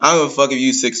trees. I don't give a fuck if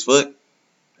you 6 foot.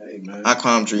 Hey man, I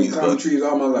climb trees. I climb trees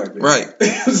all my life, baby. Right. You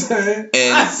know what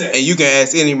I'm saying? And you can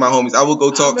ask any of my homies. I would go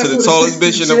talk to the tallest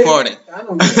bitch in the party.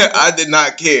 I did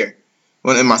not care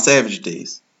when in my savage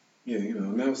days. Yeah,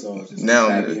 now it's all just now,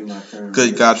 happy in my current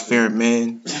good God-fearing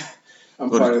man. I'm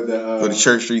part of the go to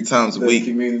church 3 times a week.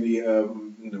 Community of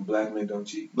black men don't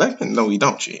cheat. Black men, no, we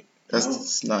don't cheat.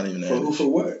 That's not even that. For who? For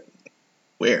what?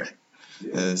 Where?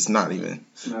 Yeah. It's not even.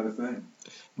 It's not a thing.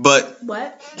 But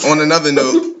what? On another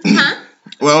note, huh?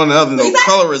 Well, on another note,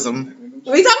 colorism.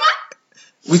 What are you talking about?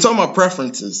 We talking about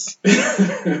preferences.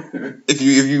 if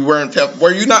you weren't,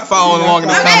 were you not following along in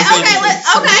this conversation?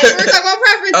 Okay, we're talking about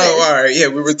preferences. Oh, all right, yeah,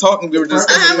 we were talking. We were just.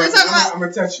 We're talking about. I'm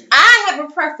gonna touch you. I have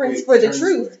a preference for the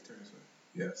truth.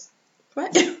 Yes.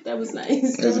 What? That was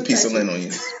nice. There's a piece of lint on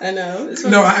you. I know.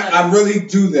 No, I really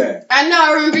do that. I know.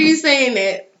 I remember you saying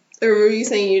that. I remember you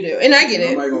saying you do, and I get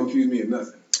it. Nobody gonna accuse me of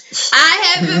nothing.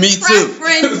 I have a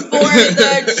preference for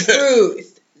the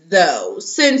truth, though.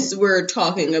 Since we're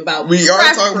talking about we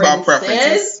are talking about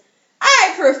preferences.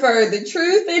 I prefer the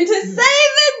truth, and to say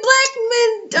that black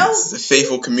men don't. It's a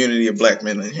faithful community of black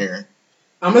men in here.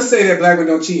 I'm gonna say that black men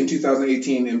don't cheat in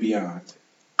 2018 and beyond.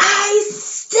 I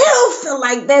still feel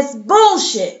like that's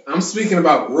bullshit. I'm speaking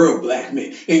about real black men.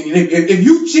 And if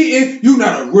you cheating, you're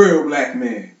not a real black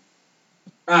man.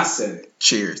 I said it.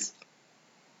 Cheers.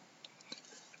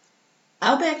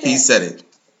 I'll back it. He said it.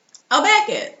 I'll back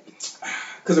it.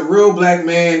 Because a real black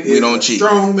man is a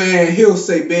strong man. He'll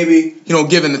say, baby. He don't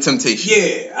give in to temptation.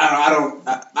 Yeah,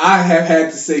 I have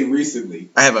had to say recently.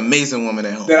 I have an amazing woman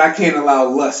at home. That I can't allow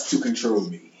lust to control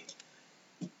me.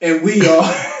 And we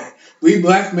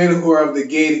black men who are of the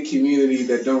gated community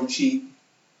that don't cheat.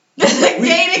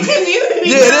 Gated community?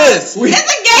 Yeah, it is. It's a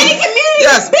gated community.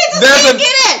 Yes.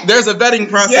 There's a vetting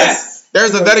process. Yes.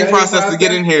 There's a vetting process to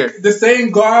get in here. The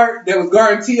same guard that was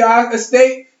guarding T.I.'s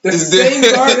estate, that's the same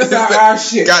guard that's our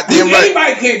shit. Goddamn right.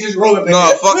 Anybody can't just roll up and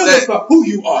fuck that. About who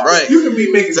you are. Right. You can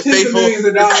be making tens of millions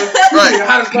of dollars. You can be the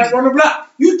hottest black on the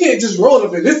block. You can't just roll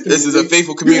up in this community. This is a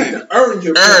faithful community. You have to earn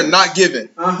your money. Not given.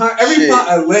 Every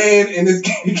plot of land in this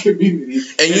community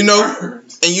and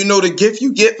you know the gift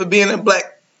you get for being a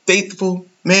black faithful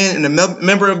man and a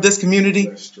member of this community?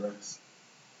 Less stress.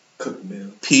 Cook meal.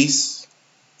 Peace.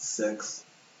 Sex.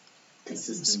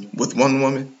 Consistency. With one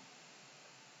woman.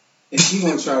 And she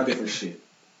gonna try different shit.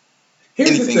 Here's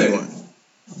anything the thing. You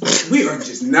want. We are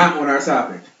just not on our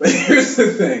topic. But here's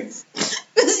the thing.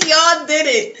 Because y'all did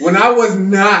it. When I was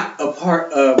not a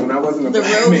part of, when I wasn't a the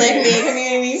black real man. Black man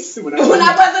community. When I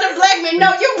wasn't a black man.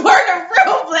 No, you weren't a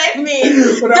real black man.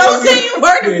 Don't say you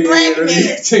weren't a black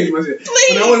man. Change my shit.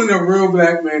 Please. When I wasn't a real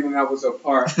black man and I was a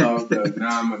part of the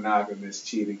non-monogamous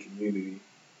cheating community,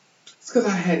 it's because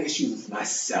I had issues with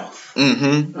myself.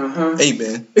 Mm-hmm.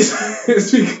 Amen.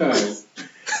 It's because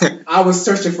I was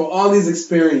searching for all these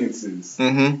experiences.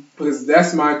 Mm-hmm. Because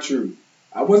that's my truth.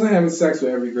 I wasn't having sex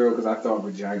with every girl because I thought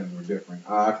vaginas were different.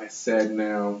 I've said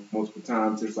now multiple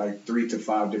times there's like 3 to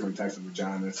 5 different types of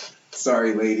vaginas.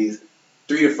 Sorry, ladies.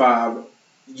 3 to 5.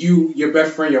 Your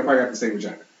best friend, you'll probably have the same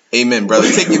vagina. Amen, brother.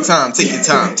 Take your time. Take your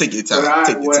time. Take your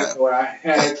time. What I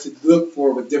had to look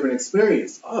for with different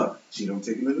experience. Oh, she don't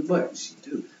take it in the butt. She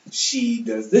do. She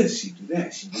does this. She do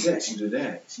that. She do that. She do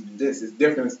that. She do this. It's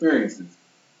different experiences.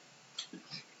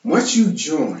 Once you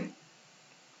join,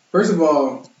 first of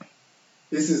all,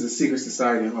 this is a secret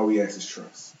society and all we ask is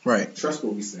trust. Right. Trust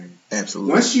what we say.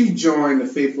 Absolutely. Once you join the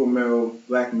faithful male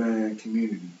black man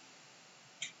community,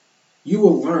 you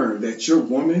will learn that your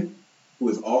woman, who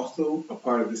is also a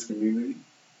part of this community,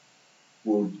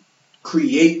 will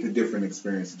create the different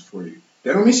experiences for you.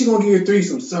 That don't mean she's going to give you a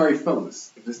threesome. Sorry,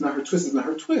 fellas. If it's not her twist, it's not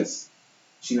her twist.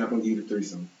 She's not going to give you the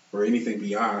threesome or anything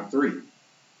beyond 3.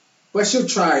 But she'll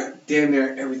try damn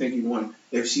near everything you want.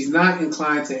 If she's not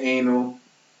inclined to anal,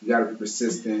 you got to be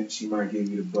persistent. She might give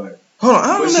you the butt. Hold on.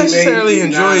 I don't necessarily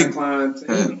enjoy...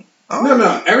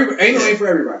 No. Everybody ain't for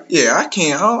everybody. Yeah, I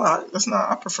can't. That's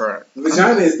not. I prefer it.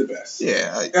 Vagina is the best.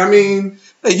 Yeah. I mean,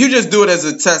 like, you just do it as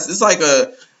a test. It's like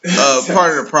a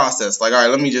part of the process. Like, all right,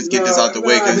 let me just get this out the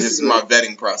way because this is my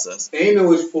vetting process.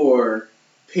 Anal is for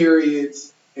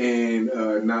periods and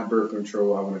not birth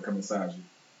control. I want to come inside you.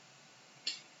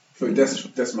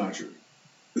 That's my truth.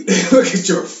 Look at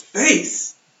your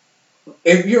face.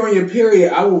 If you're on your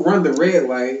period, I will run the red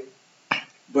light,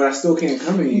 but I still can't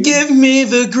come in you. Give me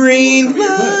the green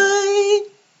light.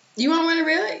 You want to run a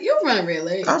red light? You'll run a red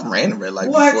light. I've ran a red light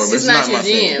What? before, but It's not your my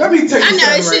thing. jam. Let me tell you I know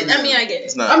something it's right shit. now. I mean, I get it.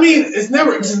 It's not. I mean, it's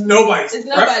never just nobody's. It's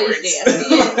nobody's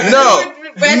preference.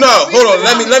 jam. No, hold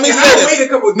on. Let me say this. Wait a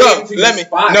couple No, days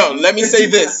let me say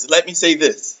this. Let me say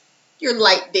this. Your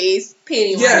light days,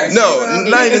 penny Yes. No,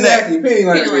 not even that. Exactly. Penny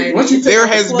lighter. Once you take There out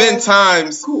the has club, been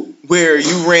times cool. where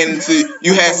you ran into,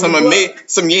 you had some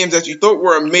yams that you thought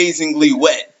were amazingly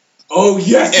wet, Oh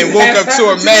yes. and it woke has up to a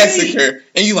happened me. massacre,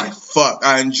 and you like, fuck,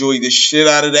 I enjoyed the shit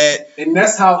out of that, And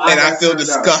that's how I. and I got feel turned out.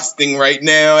 disgusting right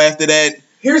now after that.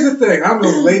 Here's the thing. I don't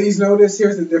know if ladies know this.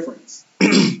 Here's the difference.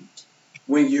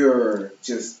 When you're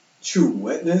just true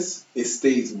wetness, it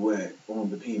stays wet on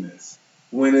the penis.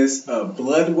 When it's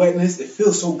blood wetness, it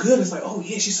feels so good. It's like, oh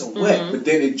yeah, she's so wet. Mhm. But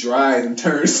then it dries and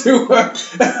turns to an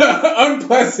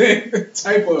unpleasant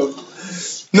type of.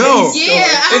 No, Yeah,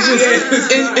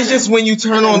 it's just when you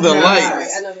turn on the Yeah.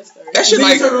 lights. I know the story. That shit Then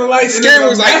you like turn on the lights and Scary it's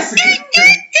was a like, massacre.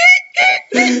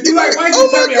 You like, why'd Oh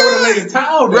you tell my me I would have laid a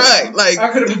towel down? Right, like- I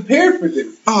could have prepared for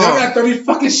this. Oh. Now I got 30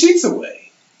 fucking sheets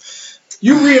away.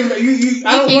 You I don't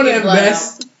can't want to get blood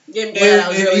invest Getting blood out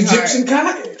was in really Egyptian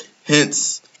hard. cotton.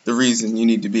 hence the reason you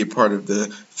need to be a part of the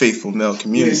faithful male Yeah,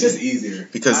 community. it's just easier.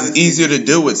 Because Honestly, it's easier to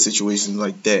deal with situations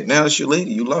like that. Now it's your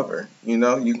lady, you love her. You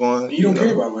know, you going. You don't know,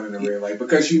 care about running a red light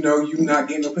because you know you're not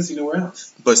getting no pussy nowhere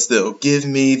else. But still, give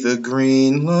me the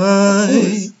green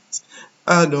light.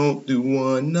 I don't do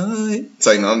one night. It's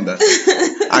like, no, I'm done.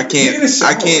 I Get in the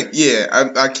shower. can't. Yeah,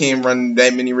 I can't run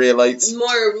that many red lights.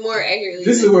 More accurately.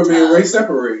 This the is where me and tub. Ray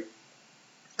separate.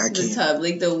 I The can't. tub,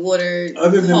 like the water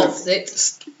Other than pulse the-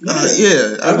 it.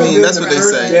 Yeah, I Other mean than that's the what they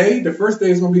first say. Day, the first day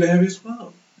is gonna be the heaviest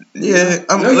flow. Yeah,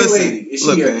 I'm Know your listen. lady. Is she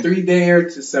Look, a man.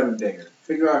 3-dayer to 7-dayer?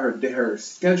 Figure out her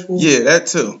schedule. Yeah, that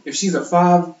too. If she's a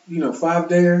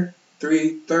 5-dayer,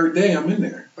 third day, I'm in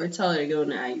there. Or tell her to go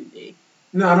to IUD.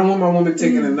 No, I don't want my woman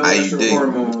taking no extra IUD.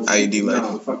 hormones. IUD life.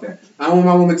 No, fuck that. I don't want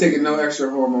my woman taking no extra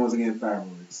hormones against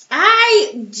thyroids.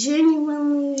 I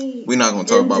genuinely We're not gonna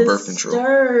talk am about birth control.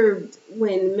 disturbed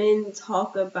when men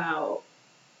talk about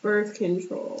birth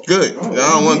control. Good. Oh, I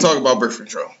don't want to talk about birth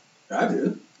control. I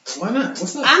do. Why not?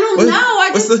 What's up? I don't What- know.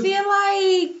 I what's just the- feel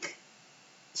like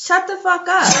shut the fuck up.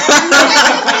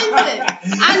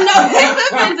 I know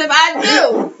it's offensive. I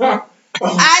do.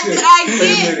 Oh, I- shit. I Wait a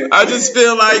get- minute. I just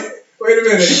feel like Wait a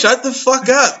minute. shut the fuck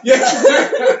up. Yeah.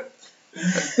 And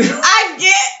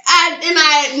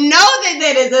I know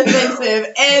that is offensive,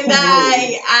 and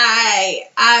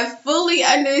I fully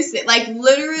understand. Like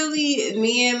literally,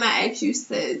 me and my ex used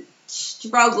to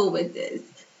struggle with this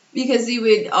because he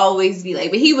would always be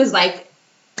like, but he was like,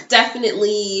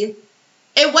 definitely.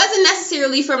 It wasn't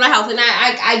necessarily for my health, and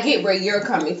I get where you're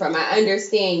coming from. I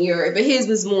understand but his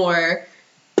was more.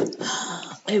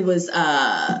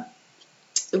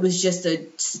 It was just a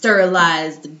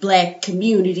sterilized black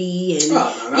community, and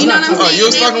Oh, no, you know what I'm saying. you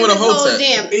was And fucking with a this whole hotep.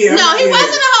 damn- Yeah, no, he yeah.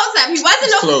 wasn't a hotep. He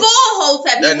wasn't a Close. full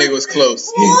hotep. That nigga was close.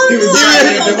 He was He was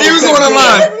on the He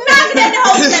line. was knocking at the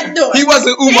hotep door. He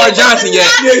wasn't Umar Johnson yet.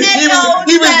 He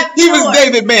was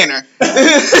David Banner.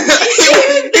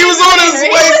 he was on his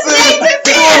way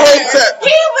to a hotep.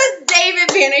 He was David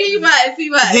Banner. He was.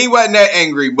 He wasn't that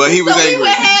angry, but he was so we angry.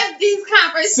 would have these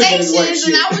Sipping his white conversations,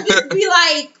 and I shit. would just be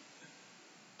like,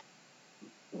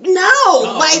 no,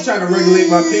 I'm trying to regulate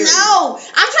my period. No,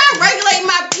 I'm trying to regulate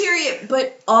my period,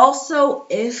 but also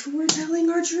if we're telling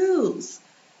our truths,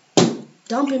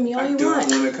 dumping me all I you don't want.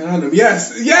 want a condom. Yes,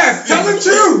 tell the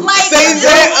truth. Like, Say I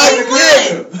that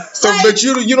don't again. want. So, Like- but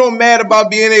you don't mad about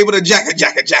being able to jack See,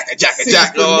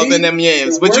 all for me, in them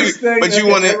yams, the but worst thing you that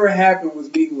want could to. ever happen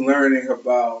was me learning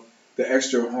about the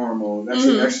extra hormone,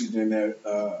 extra Mhm. estrogen that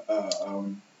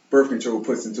birth control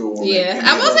puts into a woman. Yeah, And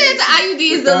I will say with that the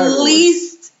IUD is the thyroid.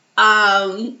 least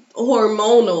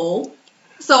hormonal.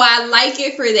 So I like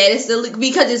it for that. It's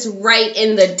because it's right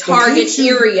in the target can't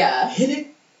you area. Hit it.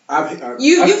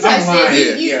 You I'm touched lying.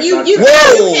 it. You Yes, you I you touched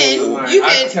Whoa. it. you I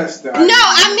can. touched the No,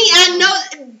 I mean I know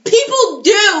people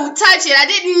do touch it. I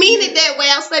didn't mean it that way.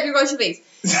 I'll slap your grocery face.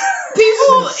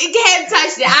 People have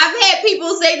touched it. I've had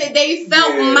people say that they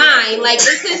felt Yeah. mine. Like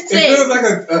it's this It feels thing.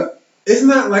 like it's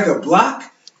not like a block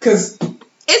because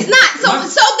It's It's not. So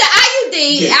the IUD,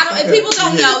 if people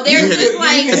don't know, there's just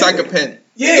like it's like a pen.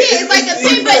 Yeah, it's like a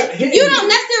pin, but you don't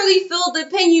necessarily feel the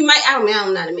pin. You might, I'm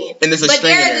not a man. And there's a but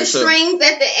string there are the strings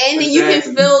at the end, and you can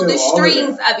feel the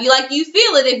strings of you. Like you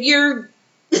feel it if you're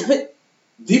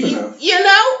deep enough. You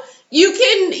know, you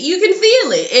can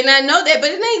feel it, and I know that.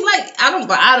 But it ain't like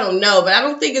I don't know, but I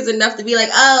don't think it's enough to be like,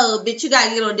 oh, bitch, you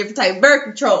gotta get on a different type of birth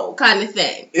control kind of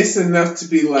thing. It's enough to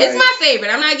be like, it's my favorite.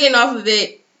 I'm not getting off of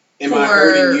it. Am I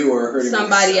hurting you or hurting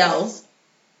somebody myself? else?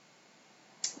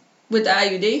 With the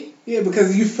IUD? Yeah,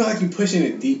 because you feel like you're pushing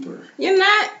it deeper. You're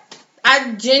not.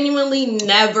 I genuinely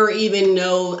never even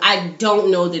know. I don't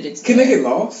know that it's. Can they get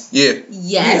lost? Yeah.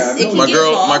 Yes, it can my get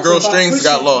girl, lost. My girl's strings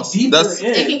got lost. It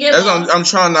can get lost. I'm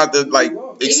trying not to like.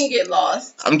 It can get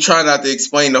lost. I'm trying not to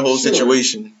explain the whole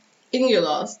situation. It can get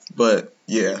lost. But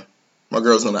yeah, my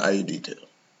girl's on the IUD too.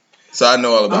 So I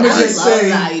know all about it. I love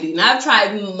the IUD. And I've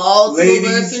tried multiple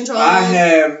birth controls. I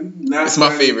have not. It's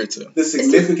my favorite too. The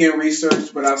significant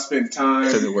research, but I've spent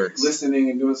time it works. listening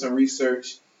and doing some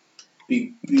research.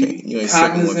 Be you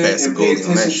cognizant and pay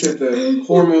attention to the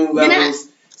hormone levels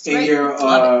in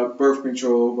your birth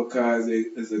control because it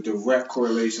is a direct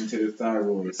correlation to the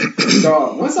thyroid.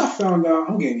 So once I found out,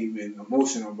 I'm getting even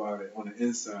emotional about it on the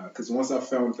inside because once I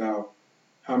found out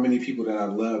how many people that I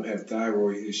love have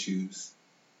thyroid issues.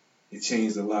 It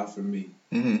changed a lot for me.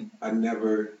 Mm-hmm. I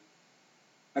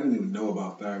didn't even know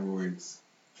about thyroids.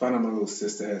 Found out my little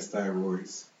sister has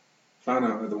thyroids. Found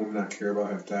out other women I care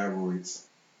about have thyroids.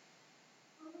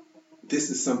 This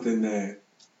is something that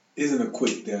isn't a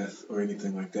quick death or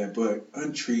anything like that, but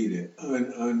untreated,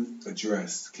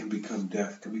 unaddressed, can become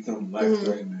death, can become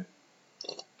life-threatening.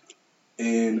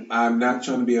 And I'm not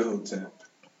trying to be a hotep.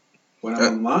 When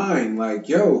I'm online, like,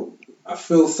 yo, I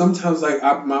feel sometimes like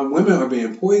my women are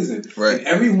being poisoned. Right. And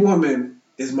every woman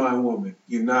is my woman.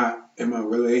 You're not in my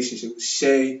relationship.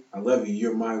 Shay, I love you.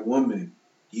 You're my woman.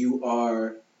 You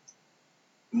are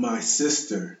my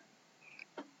sister.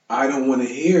 I don't want to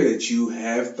hear that you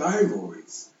have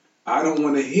thyroids. I don't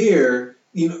want to hear,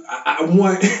 I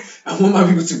want my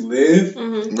people to live.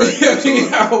 Mm-hmm.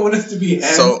 Right. I want us to be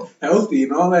healthy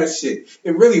and all that shit.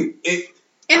 It really,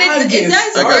 and it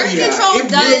does. Birth control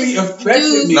does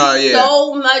really do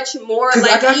so much more,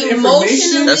 like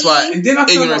emotionally. That's why and then I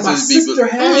found out my sister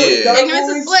had ignorance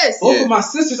is bliss. Both of my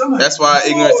sisters, I'm like, that's why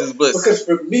ignorance is bliss. Because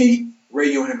for me, Ray,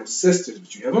 you don't have no sisters,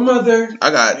 but you have a mother. You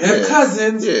have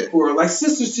cousins who are like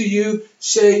sisters to you.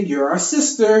 Shay, you're our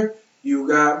sister. You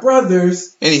got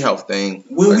brothers. Any health thing.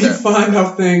 When we find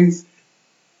out things,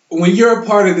 when you're a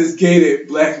part of this gated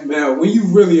black male, when you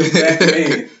really a black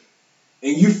man,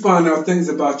 and you find out things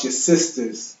about your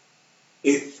sisters,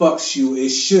 it fucks you. It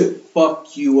should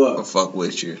fuck you up. Or fuck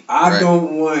with you. I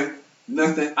don't want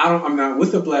nothing. I'm not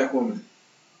with a black woman.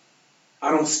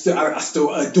 I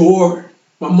still adore.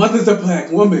 My mother's a black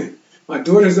woman. My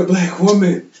daughter's a black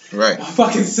woman. Right. My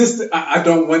fucking sister. I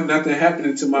don't want nothing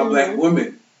happening to my black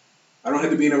woman. I don't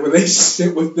have to be in a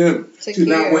relationship with them to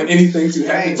not want anything to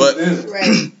happen to them.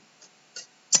 Right.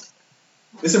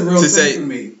 It's a real thing for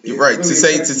me. Right. Really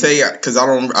to say, because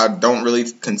I don't really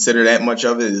consider that much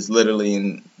of it. It's literally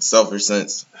in selfish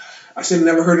sense. I should have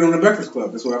never heard it on the Breakfast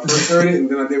Club. That's where I first heard it,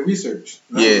 and then I did research.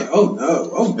 And I was like, oh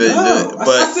no.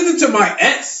 I sent it to my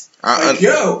ex.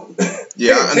 Yo.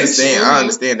 Yeah, I understand. I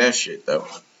understand that shit though.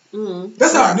 Mm-hmm.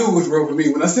 That's how I knew it was real for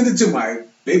me. When I sent it to my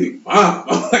baby mom,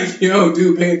 I'm like, yo,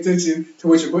 dude, pay attention to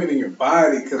what you're putting in your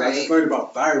body because I just learned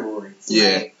about thyroids.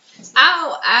 Yeah.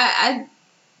 Right.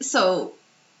 So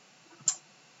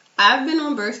I've been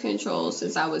on birth control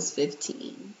since I was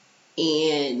 15,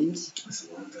 and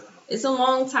it's a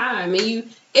long time.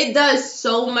 And it does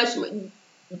so much.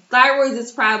 Thyroid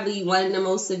is probably one of the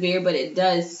most severe, but it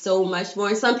does so much more.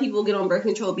 And some people get on birth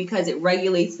control because it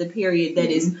regulates the period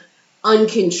that is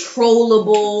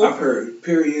uncontrollable. I've heard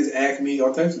periods, acne,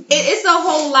 all types of things. It's a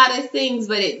whole lot of things,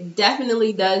 but it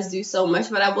definitely does do so much.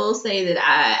 But I will say that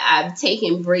I've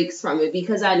taken breaks from it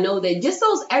because I know that just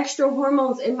those extra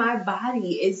hormones in my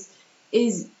body is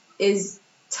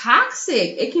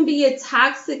toxic. It can be a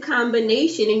toxic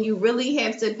combination, and you really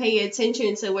have to pay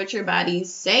attention to what your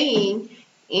body's saying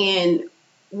and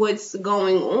what's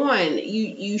going on.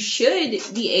 You should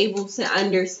be able to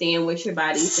understand what your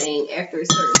body's saying after a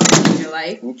certain point in your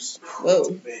life. Oops. Whoa.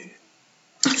 Man.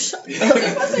 No, because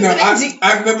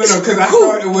I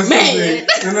thought it was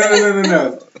something.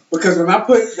 No. Because when I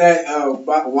put that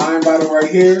wine bottle right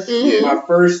here, my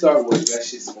first thought was that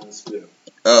shit's gonna spill.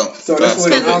 Oh, so that's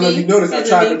what I don't know if you noticed. I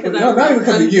tried to put not even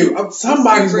because of you.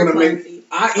 Somebody's gonna make.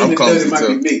 I even thought it might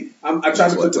be me. I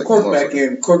tried to put the cork back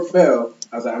in. Cork fell.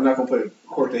 I was like, I'm not gonna put a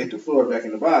cork that hit the floor back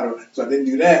in the bottle, so I didn't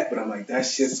do that. But I'm like, that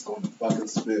shit's gonna fucking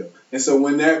spill. And so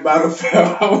when that bottle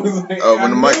fell, I was like,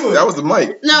 when the mic, that was the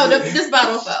mic. No, this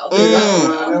bottle fell.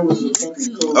 That was a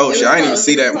fucking cool. Oh shit, I didn't even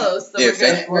see that one. Close, so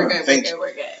Yeah, we're good. thanks.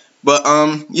 We're good. But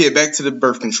yeah, back to the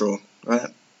birth control. Right?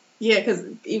 Yeah, because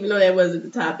even though that wasn't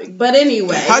the topic, but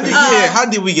anyway. How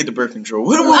did we get to birth control?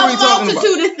 What were we talking about? A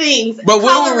multitude of things. But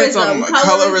what were we talking about?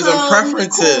 Colorism,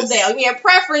 preferences. Cool down. Yeah,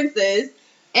 preferences,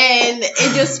 and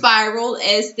it just spiraled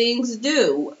as things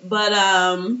do. But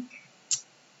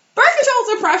birth control's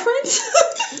a preference.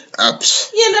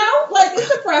 You know, like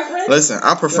it's a preference. Listen,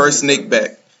 I prefer snake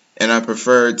back, and I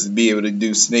prefer to be able to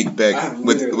do snake back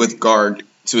with guard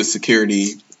to a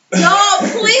security. Y'all,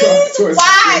 please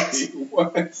watch fucking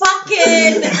what's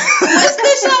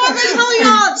the show I've been telling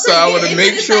y'all? So I want to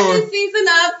make sure. Second season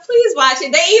of, please watch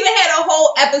it. They even had a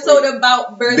whole episode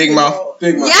about birth Big control.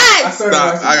 Big Mouth. Yes. I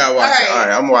gotta watch it. All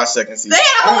right, I'm gonna watch second season. They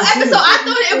had a whole episode. I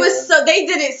thought it was so. They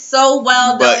did it so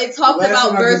well. But they talked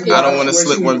about birth control. I don't want to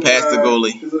slip one past the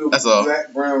goalie. That's all.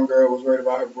 Black brown girl was worried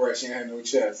about her breast. She ain't had no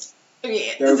chest.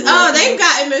 Yeah. Oh, they've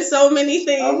gotten in so many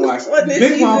things. I watched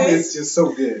Big Mouth is just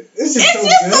so good. It's just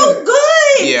so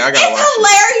good. Yeah, I gotta watch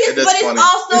it. It's hilarious, but funny. it's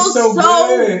also so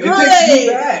good. It takes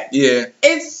you back. Yeah. What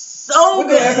It's so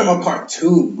good. Last time a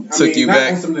cartoon took you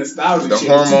back. On some nostalgia the shit.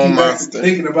 Hormone Monster.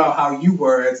 Thinking about how you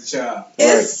were as a child.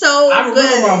 It's so I remember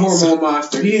good. my Hormone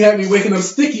Monster. He had me waking up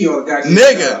sticky on the goddamn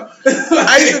Nigga.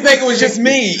 I used to think it was just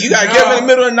me. You gotta get up in the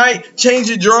middle of the night, change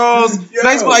your drawers. And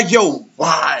I used to be like, yo,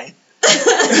 why?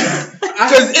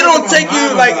 Because it don't take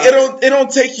you like it don't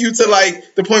take you to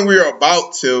like the point where you're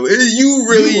about to. You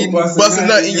really busting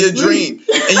nut in your dream,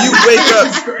 and you wake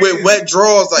up with wet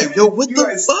drawers. Like, yo, what the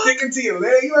fuck? Sticking to your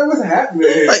leg. You like, what's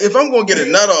happening? Like, if I'm gonna get a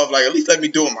nut off, like at least let me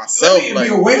do it myself.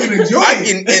 Like,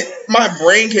 my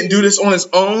brain can do this on its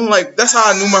own. Like, that's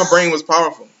how I knew my brain was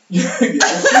powerful. Yeah,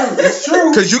 that's true.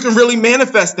 Because you can really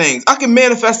manifest things. I can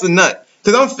manifest a nut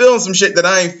because I'm feeling some shit that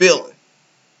I ain't feeling.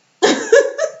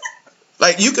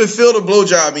 Like, you can feel the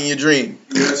blowjob in your dream.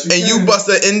 Yes, and you bust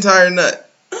an entire nut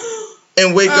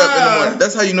and wake up in the morning.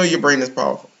 That's how you know your brain is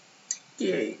powerful.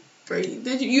 Yeah, great.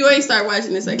 You ain't start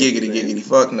watching this? Giggity.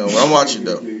 Fuck no. I'm watching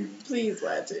though. Please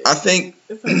watch it. I think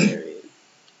it's hilarious.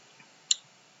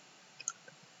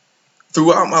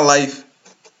 Throughout my life,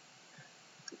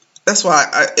 that's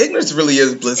why ignorance really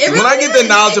is bliss. Really when I get the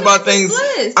knowledge about things,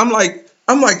 bliss. I'm like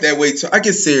that way too. I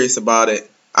get serious about it.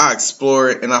 I explore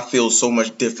it, and I feel so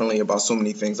much differently about so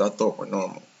many things I thought were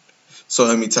normal. So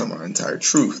let me tell my entire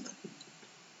truth.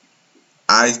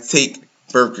 I take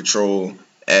birth control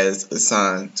as a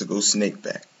sign to go snake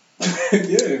back.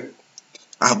 Yeah.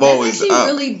 I've always actually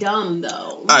really dumb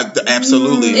though.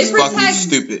 Absolutely, it's fucking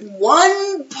stupid.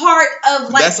 One part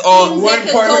of like that's all. One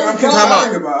part I'm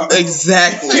talking about.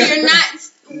 Exactly. So you're not.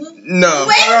 No.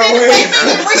 Wait a minute.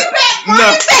 Bring it back.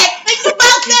 Think about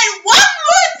that one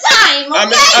more time.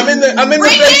 Okay. I'm in the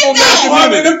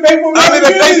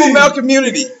faithful male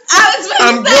community.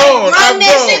 I'm grown. Run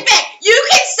that shit back. You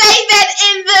can say that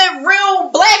in the real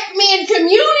black men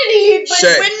community, but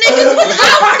when niggas was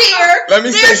out there,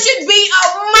 there should be a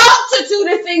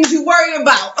multitude of things you worry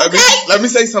about. Okay? Let me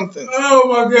say something. Oh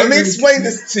my god. Let me explain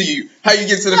this to you. How you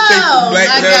get to the faithful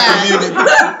black male community.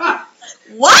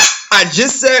 What? I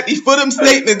just said before them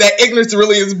statement that ignorance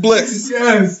really is bliss.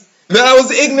 Yes. That I was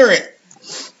ignorant.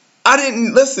 I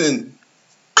didn't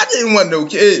want no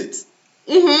kids.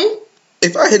 Mm-hmm.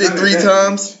 If I hit it 3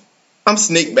 times, I'm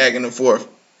snake bagging the 4th.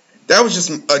 That was just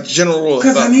a general rule of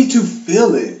thumb. Because I need to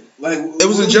feel it. Like it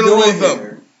was a general rule of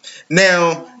thumb.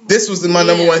 Now, this was my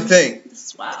number one thing.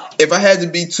 Wow. If I had to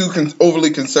be too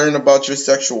overly concerned about your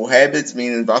sexual habits,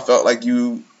 meaning if I felt like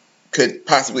you could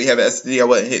possibly have an STD, I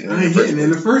wasn't hitting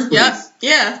in the first place. Yep.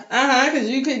 Yeah. Because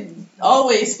you could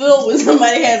always feel when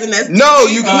somebody has an STD. No,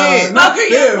 you can't.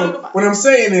 What I'm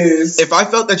saying is, if I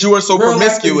felt that you were so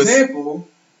promiscuous. Example,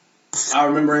 I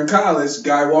remember in college,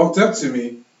 guy walked up to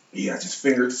me. Yeah, I just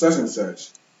fingered such and such.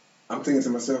 I'm thinking to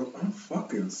myself, I'm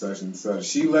fucking such and such.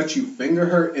 She let you finger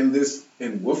her in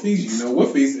Woofie's? You know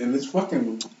Woofie's in this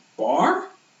fucking bar?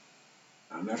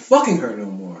 I'm not fucking her no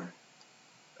more.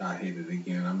 I hate it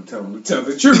again. I'm telling him to tell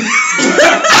the truth. But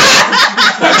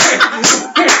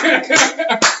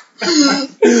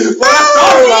I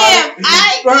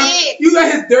thought about it. You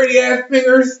got his dirty ass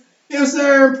fingers. You know what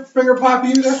I'm saying? Finger pop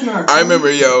you. That's not cool. I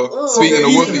remember, speaking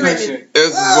of Woofie, it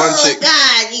was one chick.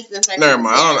 God, never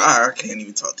mind. I can't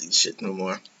even talk to this shit no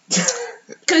more.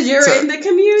 Because you're in the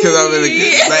community. Because I'm in the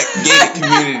black gated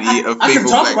community of I can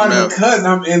people talk black about male. it because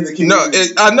I'm in the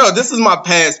community. No, I know this is my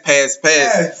past.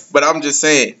 Yes. But I'm just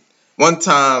saying. One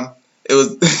time, it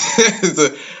was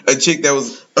a chick that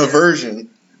was aversion.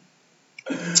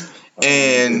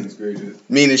 And goodness gracious.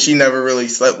 meaning she never really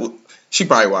slept with. She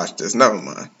probably watched this. Never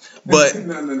mind. But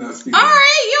no. All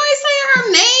right, you ain't saying her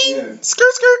name. Yeah.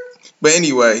 skirt. But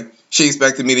anyway, she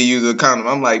expected me to use a condom.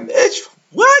 I'm like, bitch,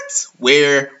 what?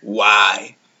 Where?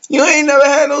 Why? You ain't never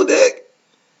had no dick?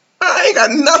 I ain't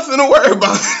got nothing to worry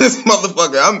about this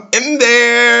motherfucker. I'm in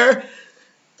there.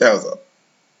 That was all.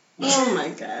 Oh my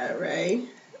God, Ray.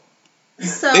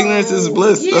 So Ignorance is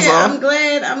bliss. Yeah, That's all.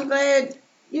 I'm glad.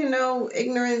 You know,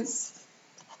 ignorance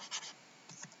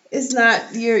is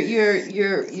not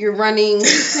your running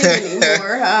thing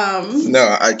anymore.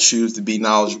 No, I choose to be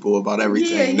knowledgeable about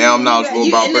everything. Yeah, now I'm knowledgeable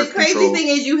about and birth the crazy control. thing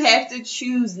is you have to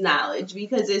choose knowledge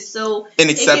because it's so And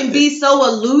it accept can it. be so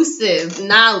elusive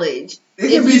knowledge. It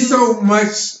can be so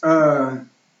much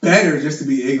better just to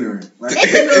be ignorant. Like,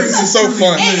 Ignorance is so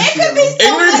fun. It could be so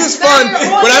Ignorance much is fun. better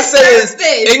on What I the say is,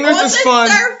 surface, ignorance on is the fun,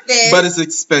 surface. but it's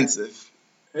expensive.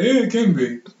 Yeah, it can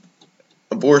be.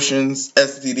 Abortions,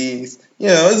 STDs,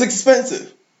 it's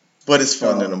expensive, but it's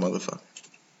fun in a motherfucker.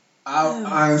 I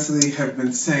honestly have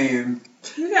been saying.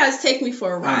 You guys take me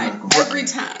for a ride every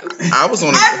time. I was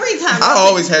on. Every time. I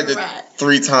always had to to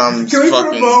 3 times. Can we put a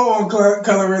fucking. bow on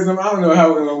colorism? I don't know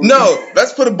how we're gonna. No,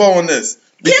 let's put a bow on this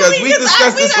because we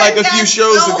discussed this like a few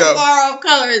shows ago, Far off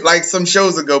colorism. like some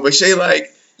shows ago. But Shay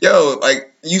like, yo,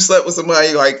 like you slept with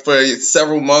somebody like for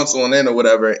several months on end or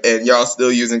whatever, and y'all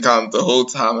still using condoms the whole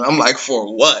time. And I'm like,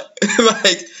 for what?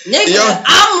 Like, nigga,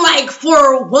 I'm like,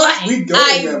 for what? We go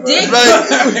together.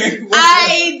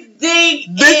 I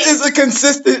think this is a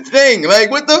consistent thing. Like,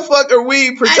 what the fuck are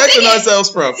we protecting ourselves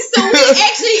from? So we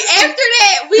actually, after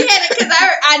that, we had it because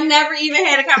I never even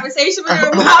had a conversation with her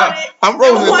about it. I'm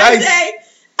rolling the one dice. day,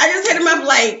 I just hit him up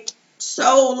like,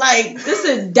 so like, this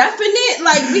is definite.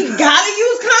 Like, we gotta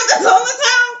use condoms all the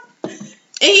time.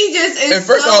 And he just is. And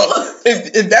first off,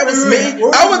 if that was me,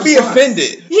 I would be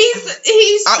offended.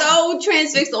 He's so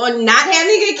transfixed on not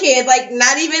having a kid, like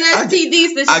not even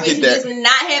STD situation, just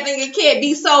not having a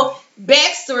kid. So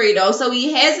backstory though, so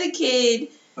he has a kid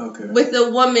with a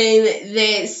woman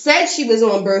that said she was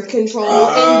on birth control,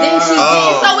 and then she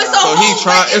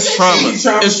it's trauma.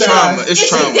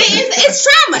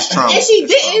 And she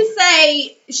didn't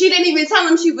say. She didn't even tell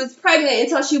him she was pregnant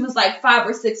until she was like 5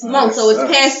 or 6 months. So it's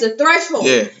past the threshold.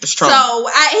 Yeah, it's trauma. So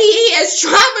he has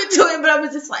trauma to it, but I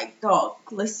was just like, dog,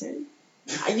 listen.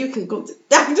 You can go to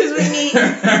doctors with me.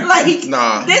 Like,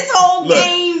 nah. This whole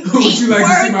game Would you like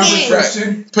working. to see my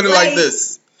prescription? Put it like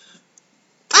this.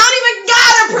 I don't even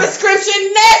got a prescription.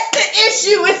 That's the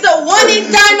issue. It's a one and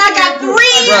done. I got 3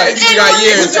 years. Right, you got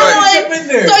years, right.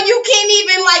 So you can't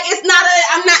even, like, it's not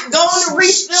I'm not going to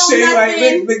refill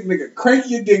nothing. Like, nigga, crank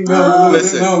your ding a little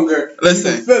bit longer.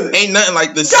 Listen, ain't nothing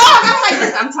like this. Dog, I'm like,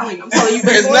 listen, I'm telling you.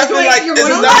 It's nothing like you're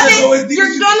gonna love it.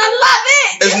 You're gonna love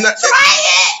it. Try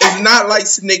it. It's not like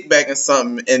snake bagging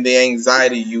something and the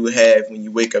anxiety you have when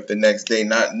you wake up the next day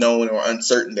not knowing or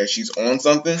uncertain that she's on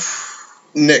something.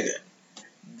 Nigga.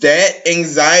 That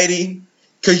anxiety,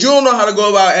 because you don't know how to go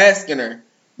about asking her,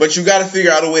 but you got to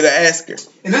figure out a way to ask her.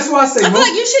 And that's why I say... I feel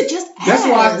like you should just ask. That's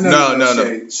why...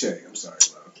 No. Shay, I'm sorry,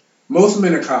 bro. Most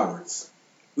men are cowards.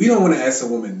 We don't want to ask a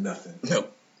woman nothing. No.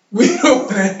 We don't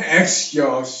want to ask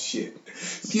y'all shit.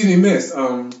 Excuse me, miss.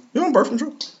 You on birth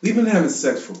control? We've been having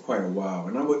sex for quite a while,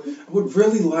 and I would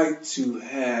really like to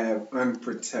have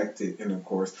unprotected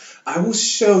intercourse. I will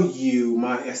show you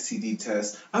my STD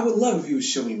test. I would love if you would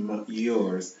show me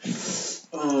yours.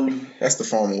 That's the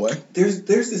formal way. There's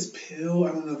this pill.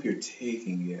 I don't know if you're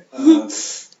taking it.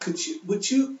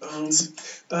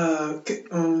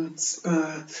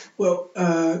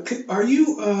 Are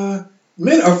you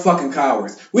men are fucking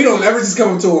cowards. We don't ever just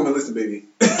come up to a woman, listen, baby.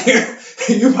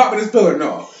 You popping this pill or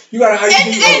no? You gotta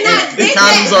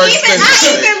condoms are expensive. I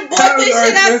even brought this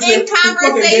shit up in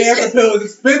conversation. The pill is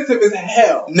expensive as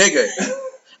hell. Nigga,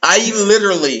 I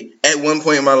literally, at one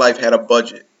point in my life, had a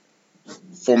budget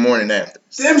for morning after.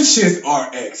 Them shits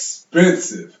are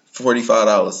expensive.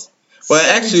 $45.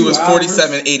 Well, actually, it was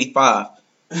 $47.85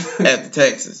 after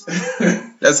taxes.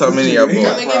 That's how many I bought.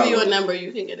 I'm gonna give you a number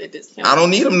you can get a discount. I don't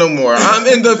need them no more. I'm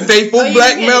in the faithful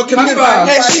black male community.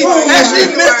 Actually,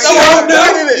 missed the whole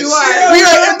point of this. We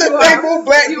are in the faithful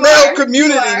black male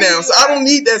community now, so I don't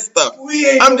need that stuff.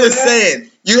 I'm just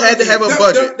saying, you had to have a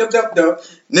budget.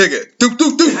 Nigga,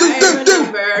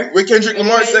 what Kendrick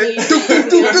Lamar say?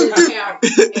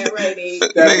 Get ready.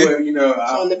 That's what,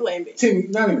 on the plan B.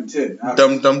 10, not even 10.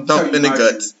 Dump in the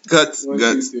guts. Guts.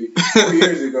 4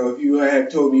 years ago, if you had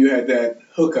told me you had that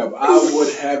hookup, I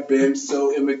would have been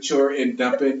so immature and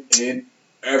dumping in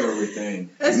everything.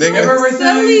 It's Nigga. so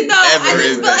silly though. I just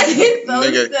Everything. feel like it's so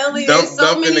Nigga, silly. dump- There's so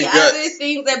dump in many the guts. other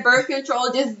things that birth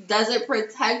control just doesn't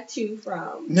protect you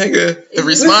from. Nigga, the Listen.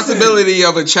 responsibility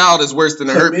of a child is worse than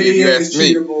a herpes, if you Chlamydia ask is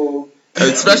me. treatable.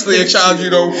 Especially a child you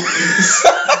don't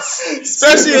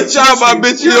especially a child, my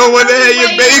bitch, you don't want to have your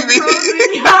baby.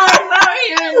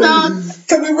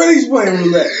 Cause we really playing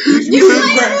roulette. You playing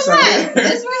roulette.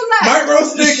 It's roulette. Micro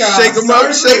stick eyes. Shake 'em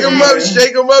up, shake 'em up,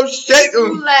 shake 'em up, shake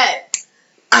 'em. Roulette.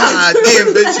 Ah,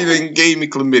 damn, bitch, you done gave me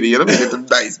chlamydia. Let me get them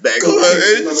dice back.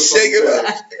 Shake it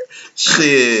up.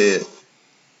 Shit.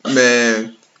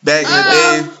 Man,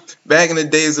 back in the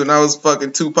days when I was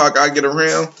fucking Tupac, I get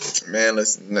around. Man,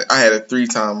 listen, I had a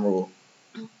 3-time rule.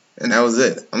 And that was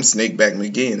it. I'm Snake Back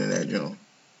McGee in that joint.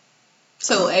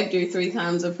 So after 3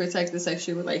 times of protected sex,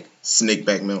 you were like, Snake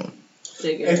Back Milton.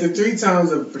 After 3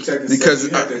 times of protected Because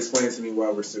sex, you have to explain to me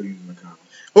why we're still using the condom.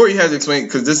 Or you have to explain,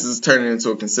 because this is turning into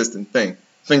a consistent thing.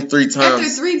 I think 3 times. after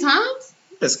 3 times?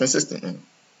 It's consistent, man.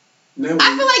 Now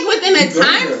I feel like within we a go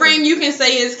time together. frame, you can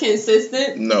say it's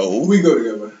consistent. No. We go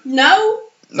together. No?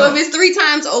 So No. if it's 3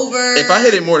 times over. If I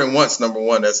hit it more than once, number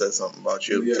one, that says something about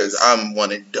you. Yes. Because I'm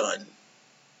one and done.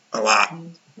 A lot.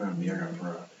 Not me, I got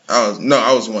pride.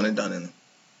 I was one and done in them.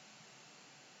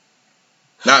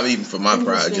 Not even for my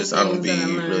pride, Interesting just I don't things be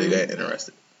that I really learned. that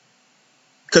interested.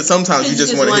 Because sometimes you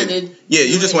just want to hit. Yeah,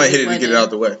 you just want to hit it to get it out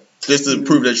the way, just to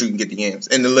prove that you can get the yams.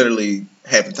 And then literally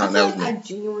half the time that was I me.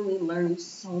 genuinely learned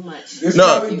so much. There's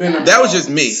No, probably been that was just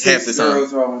me 6 half the time.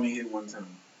 girls who I only hit one time.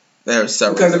 There are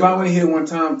several. Because if I only hit one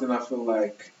time, then I feel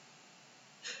like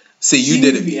See, you she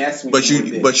did would be it, asking me but for more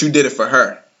you dick. did it for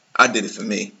her. I did it for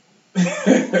me.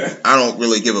 I don't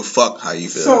really give a fuck how you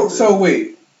feel. So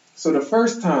wait. So the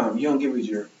first time you don't give it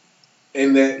your,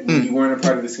 and that when you weren't a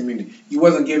part of this community, you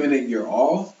wasn't giving it your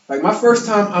all. Like my first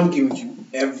time, I'm giving you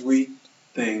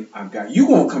everything I got. You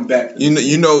gonna come back? To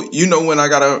You know when I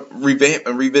gotta revamp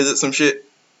and revisit some shit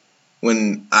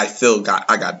when I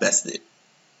got bested.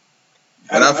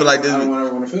 And I feel like this. I don't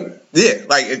ever want to feel that. Yeah,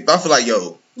 like if I feel like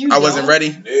I wasn't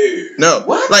ready. No,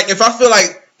 What? Like if I feel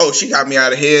like she got me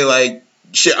out of here, like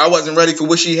shit, I wasn't ready for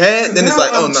what she had. Then it's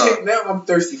like Now I'm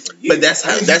thirsty for you. But that's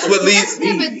what leads. I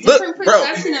have a Look, different bro,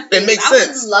 perception of it things. makes I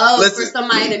sense. would love Listen. for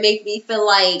somebody to make me feel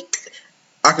like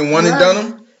I can one and done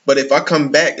them, but if I come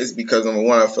back, it's because number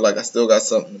one, I feel like I still got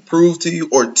something to prove to you,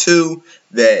 or two,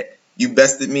 that you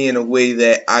bested me in a way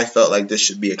that I felt like this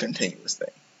should be a continuous thing.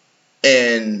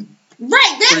 And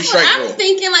right. That's what strike I'm rule.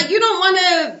 thinking. Like you don't want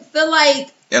to feel like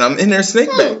I'm in there snake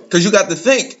back because you got to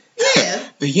think. yeah.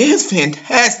 The year's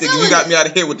fantastic, and you got me out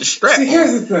of here with the strap. See,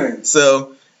 here's the thing.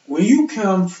 So When you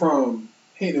come from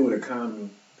hitting it with a condom,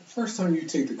 the first time you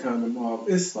take the condom off,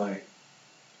 it's like,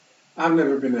 I've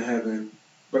never been to heaven,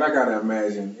 but I gotta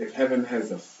imagine if heaven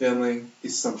has a feeling,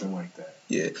 it's something like that.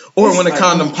 yeah, or It's when a like,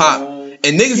 condom I'm pop, home.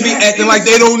 and niggas be Yes, acting like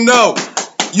they don't know.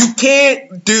 You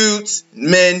can't, dudes,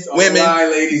 men, It's a women, lie,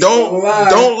 ladies.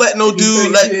 don't let no You say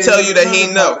dude didn't tell have you a that he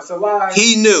condom know. pop. It's a lie.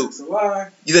 He knew. It's a lie.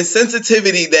 The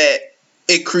sensitivity that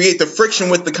it creates, the friction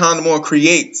with the condom on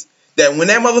creates, that when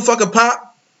that motherfucker pop,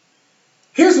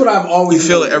 Here's what I've you always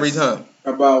feel it noticed every time.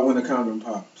 about when a condom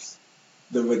pops.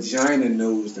 The vagina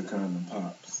knows the condom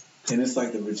pops. And it's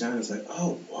like the vagina's like,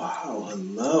 oh, wow,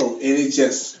 hello. And it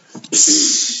just...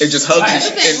 It just hugs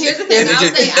Here's you. the thing. And I'll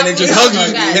it say, just I and it just will hugs say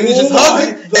you. that. And it just hugs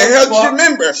you. What And the it helps you fuck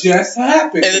remember. just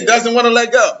happened. And it doesn't want to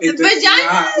let go. It The does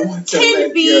not want vaginas to can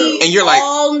let be go. And you're like,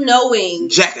 all knowing.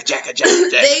 Jacka.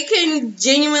 They can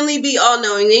genuinely be all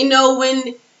knowing. They know when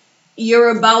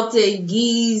you're about to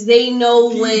geese. They know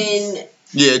when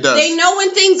Yeah, it does. they know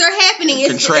when things are happening.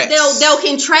 Contracts. They'll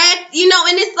contract,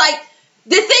 and it's like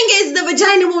the thing is the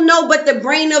vagina will know, but the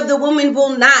brain of the woman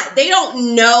will not. They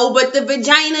don't know, but the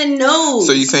vagina knows.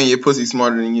 So you saying your pussy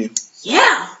smarter than you?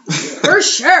 Yeah, for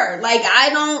sure. Like I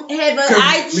 'Cause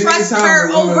many trust times her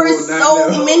a woman over will not so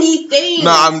know. many things.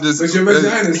 No, I'm just But your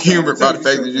vagina's humor by the trying to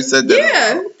fact tell that you you said that.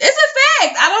 Yeah, it's a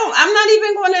fact. I'm not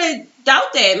even going to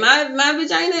doubt that. My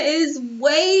vagina is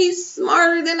way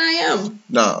smarter than I am.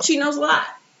 No. She knows a lot.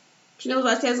 She knows a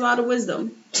lot. She has a lot of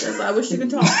wisdom. That's why I wish you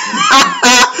could talk.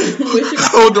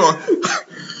 Hold on.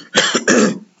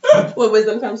 What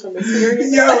wisdom comes from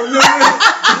experience? Yo,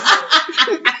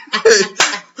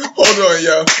 Hold on,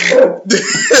 yo.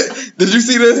 Did you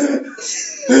see this?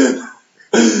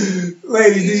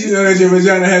 ladies, did you know that your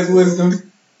vagina has wisdom?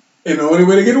 And the only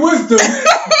way to get wisdom is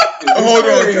Hold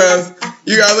on, cuz.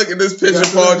 You gotta look at this picture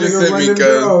Paul just sent me, cuz.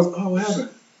 Oh, what happened?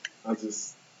 I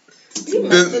just... You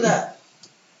messed it up.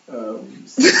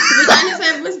 Vaginas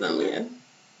have wisdom, yeah.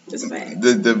 Just a fact.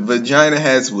 The vagina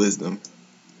has wisdom.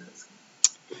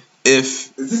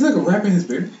 if Is this nigga rapping his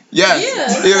beard? yes,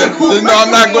 Yeah. no,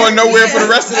 I'm not going nowhere for the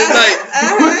rest of the night.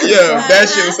 Yeah, that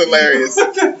shit was hilarious.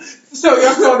 So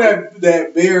y'all saw that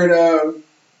beard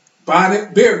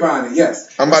beard bonnet? Yes.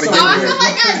 I'm about to Oh, get I in feel here.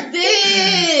 like I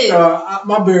did.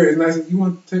 My beard is nice. You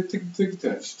want to take a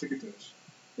touch? Take a touch.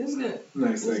 It's good.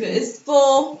 Nice. It's Thank good. you. It's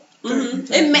full. Thank you, It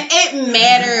thank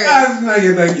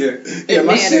matters. Thank you. Yeah,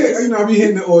 my shit. matters. You know, I be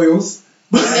hitting the oils.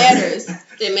 It matters. It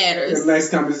It's matters. a nice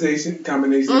combination of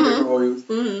different oils.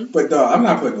 Mm-hmm. But dog, I'm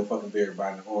not putting no fucking beard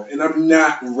bonnet on, and I'm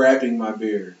not wrapping my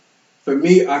beard. For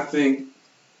me, I think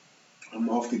I'm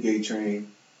off the gay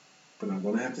train, but I'm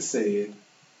gonna have to say it.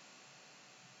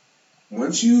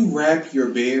 Once you wrap your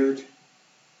beard,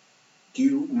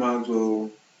 you might as well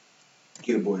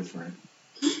get a boyfriend.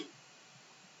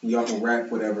 Y'all can wrap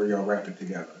whatever y'all wrapping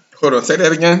together. Hold on, say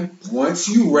that again. Once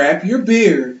you wrap your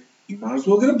beard, you might as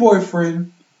well get a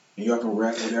boyfriend, and y'all can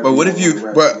wrap whatever. But what if y'all you? wanna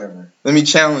wrap But together. let me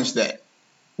challenge that.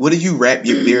 What if you wrap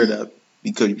your beard up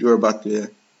because you're about to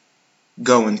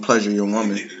go and pleasure your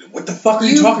woman? What the fuck are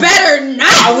you You talking about? better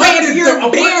not wrap your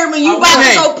beard when you about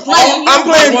to go play. I'm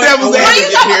playing devil's What are you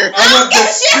advocate talking here. about? I don't give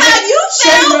a shit how you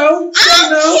Say feel. no. I don't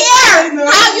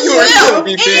care how you You ain't feel. gonna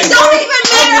be And big. it don't even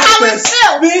matter how want it the feels.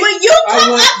 spit. When you I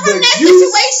come want up from the that juice.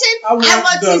 situation, I want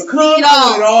to the see cum. it I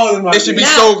want it all. all in my It should be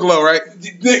beard. Soul Glow, right?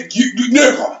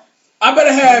 Nigga, I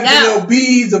better have the No. little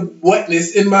beads of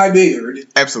wetness in my beard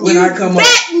Absolutely. when I come up.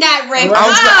 That not right. Right.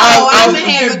 I'm and- gonna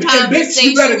have a and bitch, you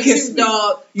conversation better with kiss you, me.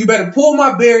 dog. You better pull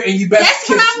my beard and you better That's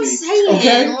kiss what I'm me. saying.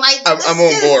 Okay? Like, I'm this on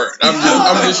is- board.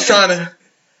 I'm just trying to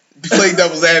play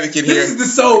devil's advocate This here. is the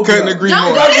soul. Couldn't Glow. agree Don't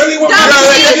more. do I this really want dumb to No,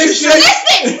 shit. this shit. Listen,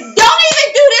 don't even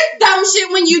do this dumb shit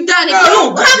when you done it. No,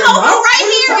 Don't wrap come your over mouth. What right are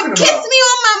you here and talking kiss about? me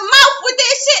on my mouth with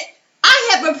that shit. I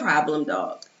have a problem,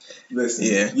 dog. Listen,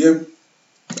 Yeah. your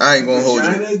I ain't gonna hold you.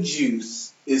 vagina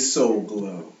juice is Soul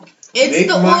Glow. It's Make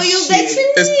the my oil shit- that you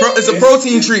need. It's a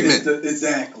protein treatment.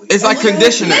 Exactly. It's like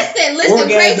conditioner. Listen, Orgasm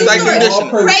crazy is like story.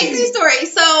 conditioner. Crazy story.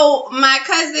 So my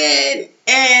cousin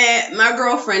and my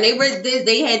girlfriend,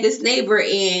 they had this neighbor,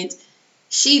 and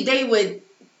they would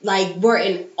like were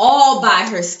in all by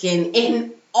her skin,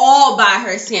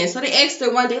 So they asked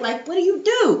her one day, like, "What do you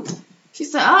do?" She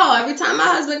said, "Oh, every time my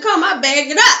husband come, I bag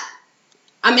it up.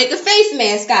 I make a face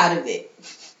mask out of it,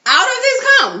 out of his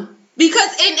cum." Because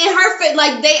in her face,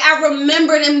 like I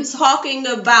remember them talking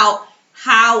about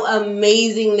how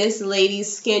amazing this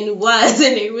lady's skin was,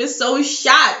 and they were so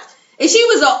shocked. And she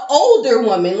was an older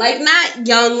woman, like not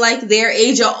young, like their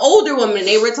age, an older woman.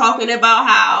 They were talking about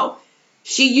how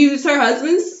she used her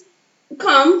husband's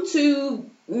cum to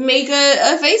make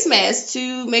a face mask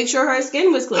to make sure her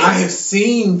skin was clear. I have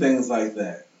seen things like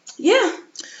that. Yeah.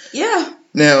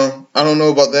 Now, I don't know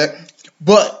about that,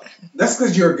 but That's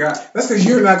because you're a guy. That's because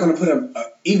you're not going to put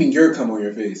even your cum on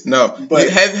your face. no. But-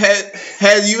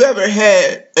 Have you ever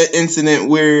had an incident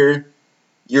where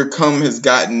your cum has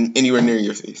gotten anywhere near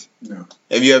your face? No.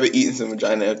 Have you ever eaten some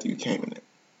vagina after you came in it?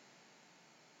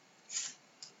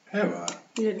 Have I?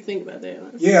 You had to think about that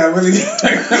one. Yeah, I really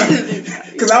did.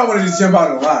 Because I want to just jump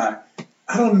out and lie.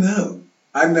 I don't know.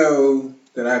 I know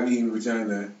that I've eaten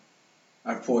vagina.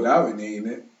 I pulled out and eaten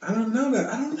it. I don't know that.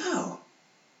 I don't know.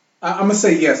 I'm going to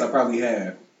say yes, I probably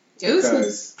have. It was some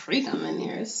Because pre-cum in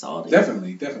here. It's salty.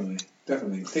 definitely.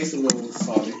 Tastes a little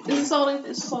salty. It's salty.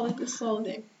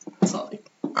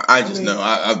 I just know.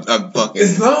 I've fucking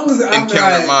As long as I'm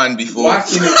encountered not mine before.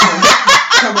 watching it come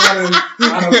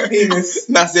out of penis.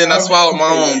 Not saying I swallowed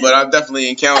my own, but I've definitely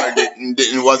encountered it and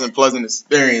it wasn't a pleasant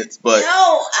experience. But No,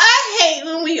 I hate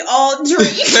when we all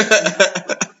drink.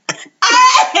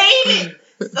 I hate it.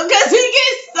 Because we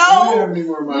get so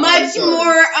much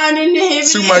more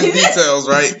uninhibited. too much details,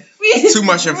 right? Too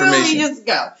much information. Really just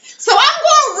go. So I'm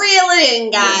going to reel it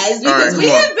in, guys, because All right, we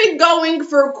come on. have been going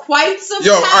for quite some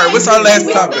Yo, time. all right, what's our last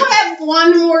we topic? still have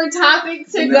one more topic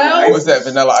to Vanilla go. ice. What's that?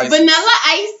 Vanilla ice. Vanilla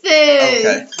ices.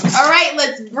 Okay. All right,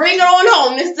 let's bring it on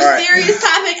home. This is a All right. serious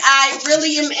topic. I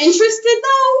really am interested,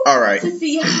 though, All right. to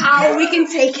see how we can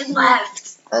take it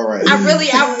left. All right. I'm really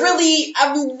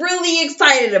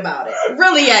excited about it.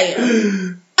 Really, I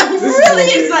am. I'm This is really gonna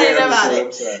be a excited great about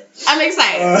episode, it. I'm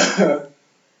excited.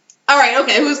 All right,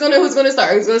 okay. Who's gonna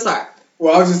start?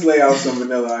 Well, I'll just lay out some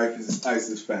vanilla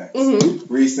ice's facts.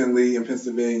 Mm-hmm. Recently in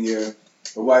Pennsylvania,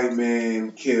 a white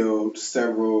man killed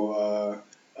several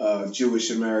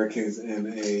Jewish Americans in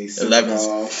a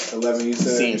synagogue. 11, you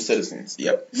said? Senior citizens.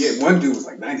 Yep. Yeah, one dude was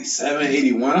like 97,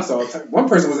 81. I saw one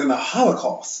person was in the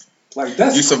Holocaust. Like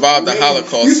that's You survived the crazy.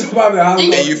 Holocaust. You survived the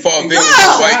Holocaust. And you fought got victims,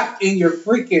 right? shot in your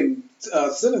freaking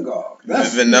synagogue.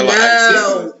 That's Vanilla ice.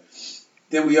 ridiculous.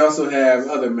 Then we also have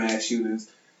other mass shootings.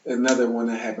 Another one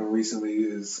that happened recently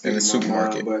is In the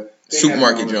supermarket. But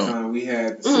Supermarket jump. We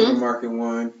had the supermarket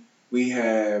one. We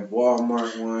have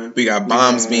Walmart one. We got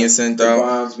bombs being sent out.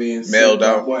 Bombs being mailed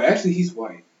out. Well, actually, he's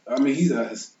white. I mean, he's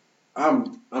a.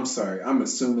 I'm sorry. I'm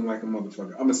assuming like a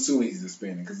motherfucker. I'm assuming he's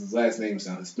Hispanic because his last name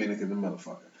sounds Hispanic as a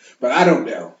motherfucker. But I don't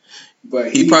know.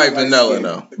 But he probably vanilla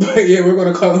though. But yeah, we're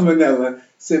gonna call him vanilla.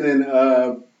 Sending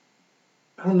I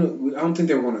don't know. I don't think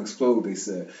they were gonna explode. They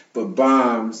said, but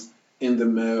bombs in the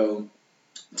mail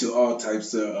to all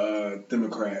types of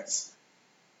Democrats.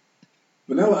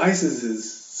 Vanilla Ice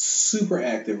is super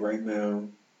active right now.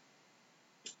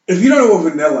 If you don't know what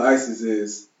Vanilla Ice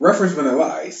is, reference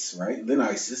Vanilla Ice, right? Then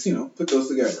ISIS, put those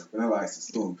together. Vanilla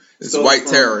Ice, boom. It's white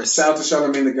terrorists. Shout out to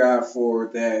Charlamagne the God for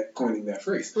coining that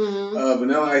phrase. Mm-hmm.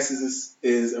 Vanilla Ice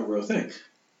is a real thing.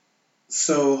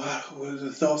 So, what are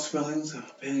the thoughts, feelings,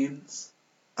 opinions?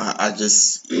 I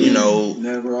just,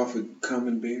 Never offered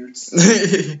common beards.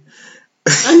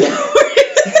 I know.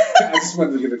 I just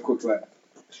wanted to get a quick laugh.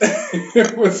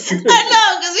 What's good? I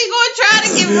know, because we're going to try to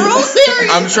get real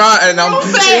serious. I'm trying, and I'm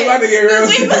about to get real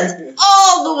serious.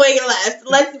 All the way left.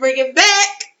 Let's bring it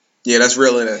back. Yeah, that's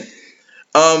real in it.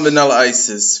 Vanilla Ice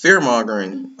is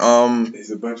fear-mongering. There's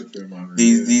a bunch of fear-mongering.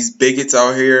 These bigots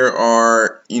out here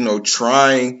are,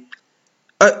 trying.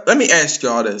 Let me ask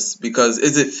y'all this, because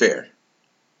is it fair?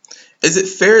 Is it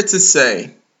fair to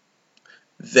say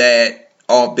that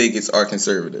all bigots are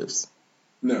conservatives?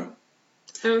 No.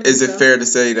 Is it fair to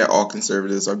say that all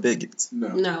conservatives are bigots?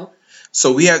 No.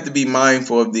 So we have to be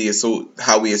mindful of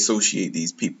how we associate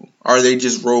these people. Are they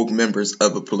just rogue members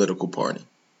of a political party?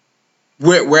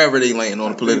 Wherever they land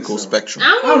on the political spectrum.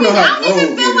 I don't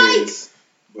even feel like.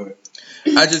 But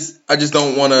I just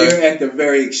don't want to. They're at the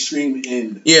very extreme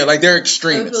end. Yeah, like they're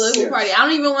extremists. The political party. I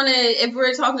don't even want to. If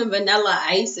we're talking Vanilla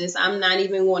ISIS, I'm not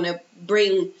even going to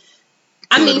bring.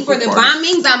 For the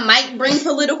bombings, I might bring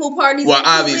political parties. Well,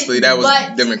 obviously, that was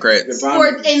Democrats.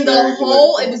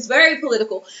 It was very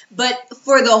political. But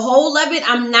for the whole of it,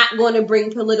 I'm not going to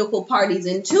bring political parties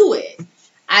into it.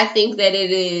 I think that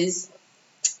it is.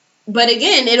 But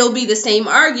again, it'll be the same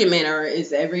argument. Or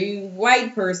is every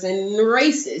white person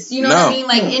racist? You know what I mean?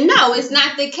 And no, it's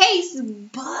not the case.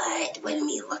 But when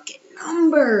we look at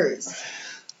numbers.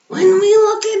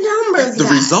 The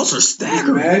results are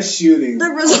staggering. Mass shootings. The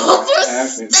results are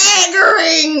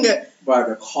staggering. By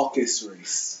the caucus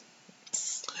race.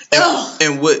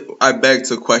 And what I beg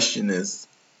to question is,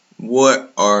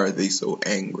 what are they so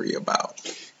angry about?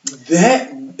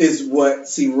 That is what,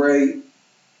 Ray,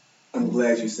 I'm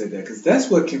glad you said that, because that's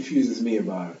what confuses me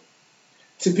about it.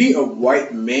 To be a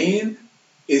white man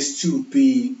is to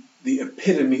be the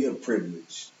epitome of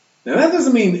privilege. Now, that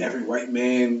doesn't mean every white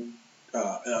man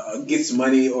gets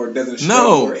money or doesn't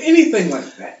struggle or anything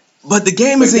like that. But the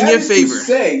game is in your favor.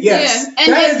 Say yes, yeah.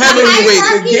 And that is heavily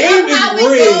weighted. The game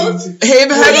is rigged.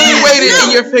 Heavily weighted in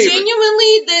your favor.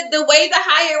 Genuinely, the way the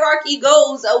hierarchy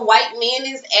goes, a white man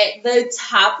is at the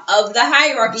top of the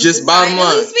hierarchy. Just bottom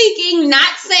line. Speaking,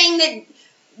 not saying that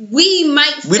we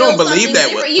might. We don't believe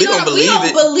that. We don't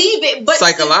believe it. But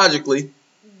psychologically,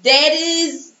 that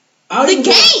is I'll the even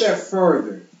game. Go a step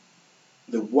further.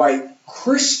 The white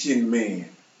Christian man.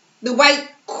 The white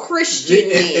Christian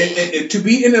man. To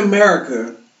be in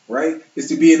America, right, is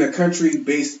to be in a country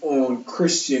based on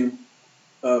Christian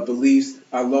beliefs.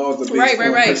 Our laws are based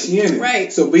on Christianity.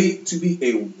 Right. So to be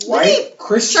a white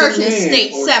Christian church man and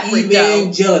state or separate,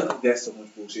 evangelical. That's so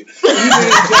much bullshit.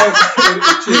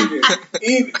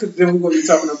 Because then we're going to be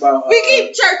talking about. We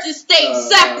keep church and state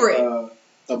separate.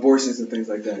 Abortions and things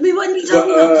like that. We wouldn't be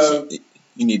talking about.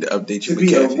 You need to update your to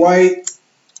be a white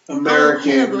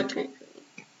American Oh,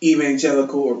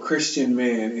 evangelical or Christian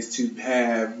man is to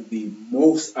have the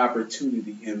most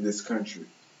opportunity in this country.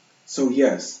 So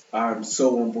yes, I'm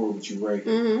so on board with you, Ray.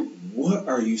 Mm-hmm. What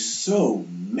are you so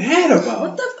mad about?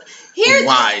 What the?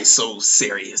 Why so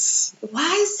serious?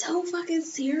 Why so fucking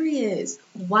serious?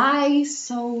 Why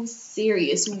so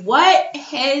serious? What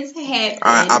has happened?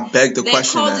 I beg the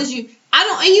question. Causes you. I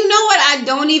don't. And you know what? I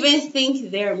don't even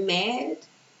think they're mad.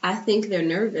 I think they're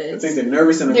nervous. I think they're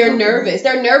nervous and uncomfortable.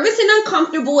 They're nervous and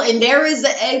uncomfortable, and there is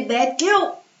that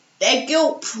guilt. That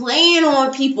guilt playing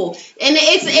on people, and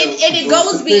it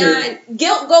goes beyond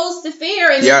guilt. Goes to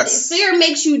fear, and fear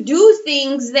makes you do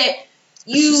things that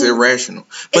it's irrational.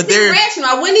 But it's irrational.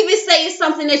 I wouldn't even say it's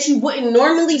something that you wouldn't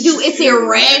normally do. It's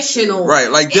irrational. Right,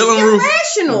 like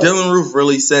Dylan Roof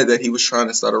really said that he was trying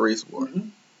to start a race war. Mm-hmm.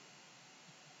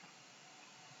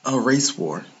 A race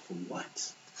war. For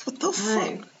what? What the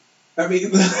fuck? I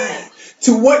mean,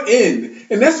 to what end?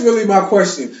 And that's really my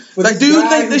question. For Like, do you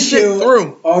think this shit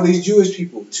through? All these Jewish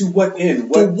people. To what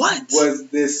end? For what? Was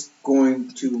this going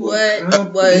to What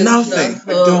accomplish? was Nothing.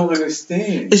 the I don't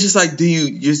understand. It's just like, do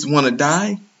you just want to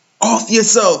die? Off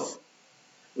yourself.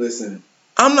 Listen.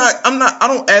 I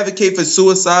don't advocate for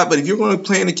suicide, but if you're going to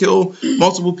plan to kill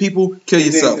multiple people, kill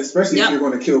yourself. Especially if you're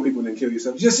going to kill people, then kill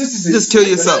yourself. Just kill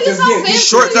yourself.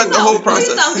 Shortcut the whole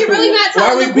process. You're really not Why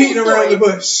telling are we beating around the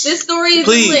bush? This story is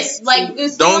Please. lit. Like, the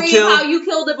story of how you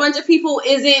killed a bunch of people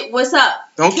isn't what's up.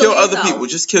 Don't kill other people.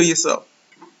 Just kill yourself.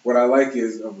 What I like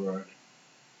is,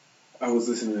 I was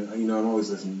listening, I'm always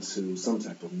listening to some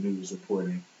type of news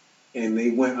reporting, and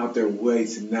they went out their way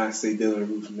to not say Dylann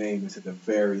Roof's name until the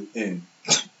very end.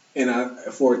 And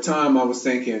for a time, I was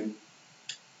thinking,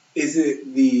 is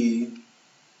it the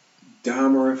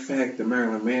Dahmer effect, the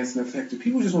Marilyn Manson effect? Do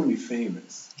people just want to be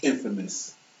famous,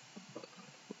 infamous?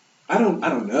 I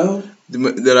don't know.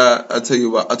 Did I tell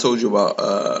you about? I told you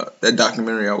about that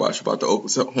documentary I watched about the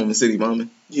Oklahoma City bombing.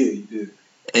 Yeah, you did.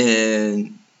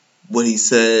 And what he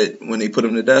said when they put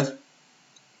him to death,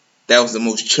 that was the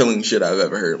most chilling shit I've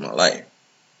ever heard in my life.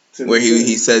 Where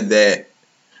he said that,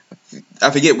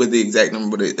 I forget what the exact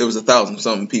number, but it was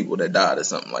 1,000-something people that died or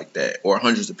something like that, or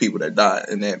hundreds of people that died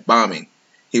in that bombing.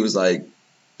 He was like,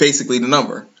 basically the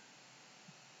number,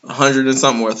 100 and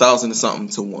something or 1,000 and something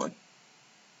to 1.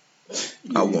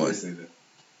 Yeah, I won.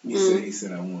 He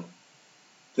said I won.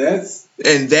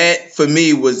 And that for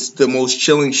me was the most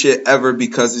chilling shit ever,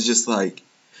 because it's just like,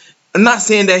 I'm not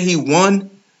saying that he won,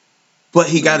 but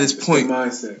he got his point. The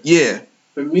mindset. Yeah.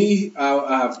 For me,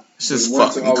 it's just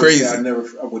fucking crazy. I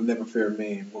would never fear a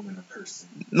man, woman, or person.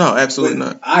 No, absolutely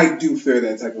not. I do fear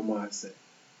that type of mindset.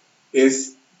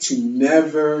 It's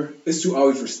to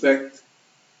always respect,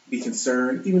 be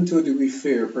concerned, even to a degree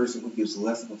fear a person who gives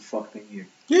less of a fuck than you.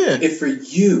 Yeah. If for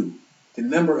you, the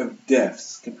number of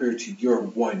deaths compared to your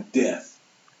one death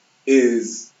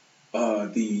is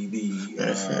the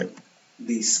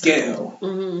scale,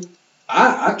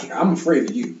 I'm afraid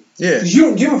of you. Yeah.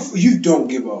 Because you don't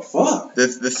give a fuck. The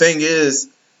thing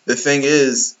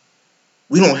is,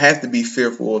 we don't have to be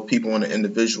fearful of people on an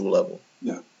individual level.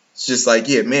 No. It's just like,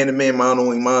 yeah, man to man,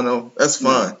 mano a mano, that's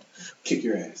fine. Kick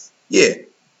your ass. Yeah.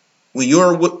 When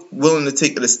you're willing to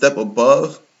take it a step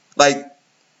above, like,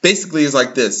 basically it's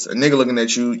like this. A nigga looking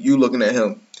at you, you looking at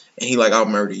him, and he like, I'll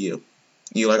murder you.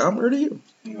 You like, I'll murder you.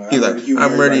 He's like,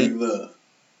 I'll murder you.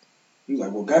 He's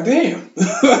like, well, goddamn.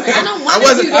 I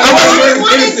wasn't I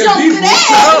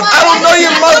don't know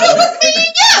your mother.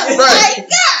 Right. Like,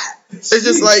 God. It's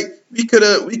just like we could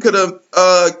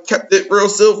have kept it real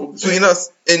civil between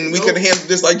us, and we could have handled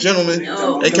this like gentlemen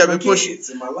and kept it pushing.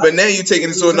 But now you're taking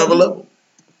it to another level.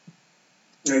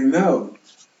 I know.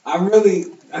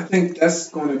 I think that's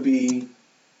going to be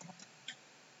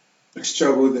a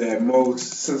struggle that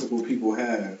most sensible people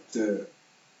have.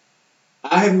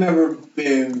 I have never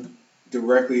been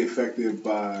directly affected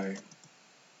by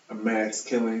a mass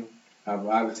killing. I've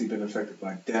obviously been affected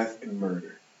by death and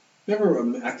murder.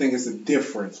 I think it's a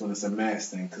difference when it's a mass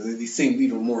thing, because it seems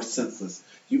even more senseless.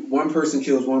 One person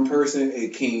kills one person,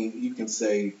 you can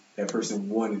say that person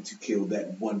wanted to kill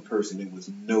that one person. It was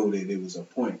noted, it was a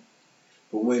point.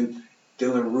 But when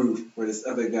Dylann Roof or this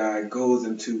other guy goes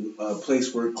into a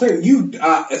place where clearly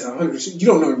as 100%, you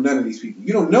don't know none of these people.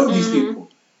 You don't know these people,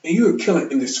 and you are killing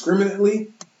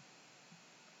indiscriminately.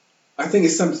 I think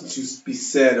it's something to be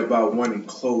said about wanting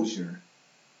closure.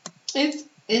 It's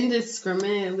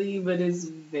indiscriminately, but it's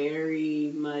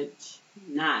very much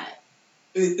not.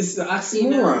 It's the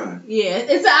oxymoron. Yeah,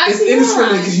 it's an oxymoron. It's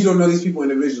indiscriminate because you don't know these people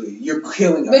individually. You're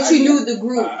killing. But you knew the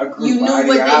group. You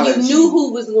knew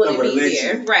who was going to be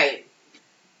there, right?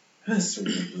 That's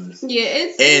ridiculous.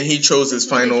 Yeah, and he chose his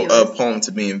final poem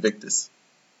to be Invictus.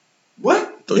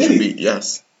 What? Those should be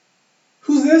yes.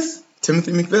 Who's this?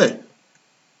 Timothy McVeigh.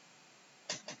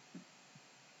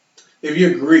 If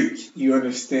you're Greek, you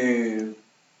understand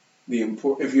the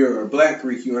import. If you're a Black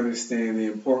Greek, you understand the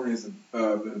importance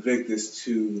of Invictus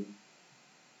to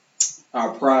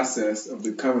our process of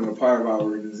becoming a part of our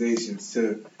organizations.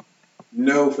 To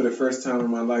know for the first time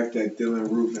in my life that Dylann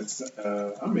Roof,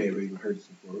 I may have even heard this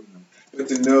before, but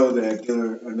to know that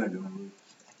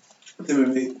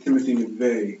Timothy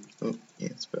McVeigh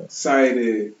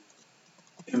cited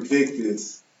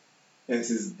Invictus as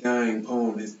his dying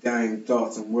poem, his dying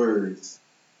thoughts and words,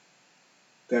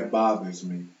 that bothers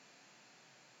me.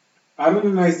 Out of the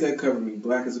nights that cover me,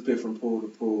 black as a pit from pole to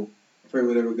pole, I pray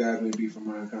whatever God may be for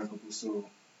my unconquerable soul.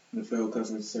 In the fell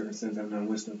customs of circumstance, I'm not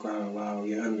whistling, crying aloud,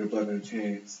 yet under the blood and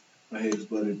chance, my head is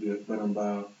blooded, but I'm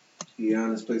bowed. The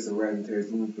honest place of writing tears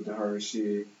looms with the hardest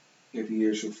shit. Yet the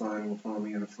years shall find and will find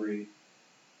me unafraid.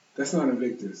 That's not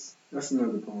Invictus. That's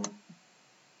another poem.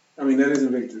 I mean, that is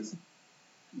Invictus.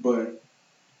 But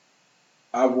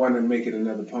I want to make it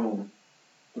another poem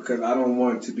because I don't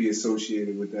want to be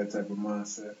associated with that type of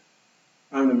mindset.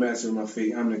 I'm the master of my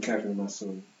fate. I'm the captain of my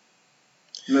soul.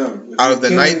 No. Out of the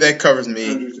night that covers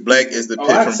me, black is the pit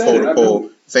from pole to pole.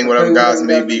 Sing whatever gods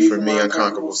may be for me,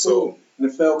 unconquerable soul. And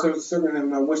the fell comes to serpent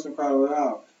and I wish them crowd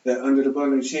aloud. That under the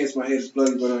abundant chance my head is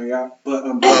bloody, but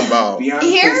I'm bowed. Beyond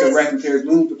the face of wrath and tears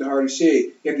looms with the heart of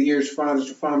shade. Yet the years find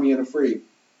me unafraid.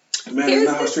 The man is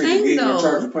not how straight you gave me a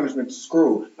charge of punishment to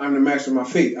scroll. I'm the master of my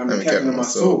fate. I'm the captain of my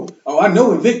soul. Oh, I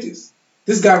know Invictus.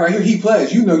 This guy right here, he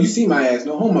pledged. You see my ass,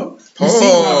 no homo.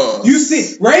 You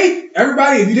see, Ray?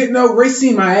 Everybody, if you didn't know, Ray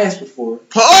seen my ass before.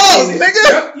 Pause,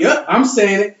 nigga. Yep, I'm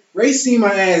saying it. Ray seen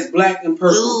my ass black and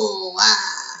purple. Ooh,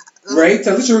 Ray,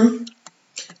 tell the truth.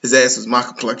 His ass was my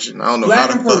complexion. I don't know black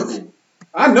how the fuck.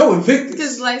 I know Invictus.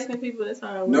 Because light-skinned people, that's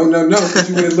how I No. Because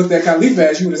you would have looked at Khalif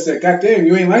ass, you would have said, God damn,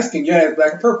 you ain't light-skinned, your ass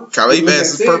black and purple. Khalif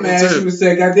ass is purple, too. You would have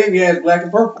said, God damn, your ass black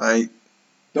and purple.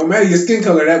 Don't matter your skin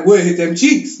color, that would hit them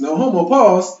cheeks. No homo,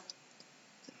 pause.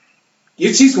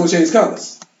 Your cheeks gonna change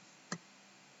colors.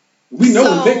 We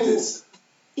know Invictus.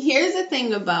 Here's the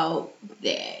thing about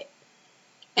that.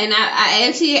 And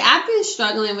I've been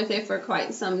struggling with it for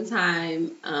quite some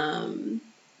time.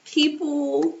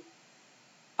 People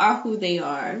are who they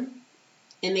are,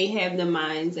 and they have the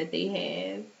minds that they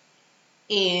have,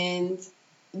 and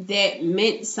that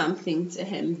meant something to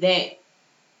him. That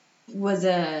was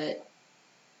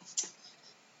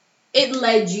it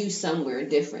led you somewhere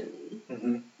differently,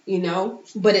 you know,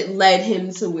 but it led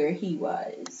him to where he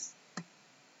was.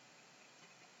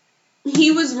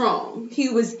 He was wrong. He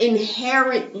was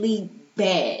inherently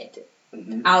bad.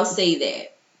 I'll say that.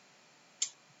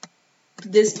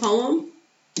 This poem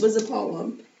was a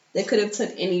poem that could have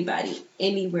took anybody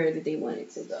anywhere that they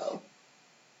wanted to go.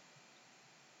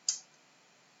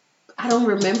 I don't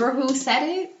remember who said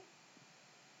it,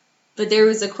 but there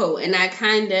was a quote, and I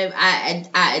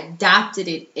adopted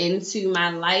it into my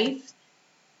life,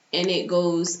 and it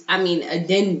goes,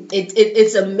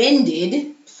 it's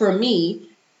amended for me.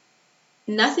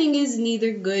 Nothing is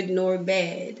neither good nor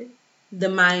bad. The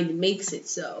mind makes it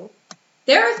so.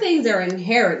 There are things that are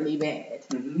inherently bad.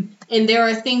 And there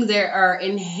are things that are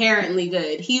inherently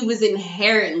good. He was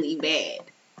inherently bad.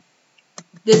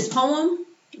 This poem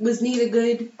was neither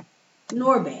good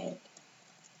nor bad.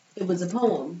 It was a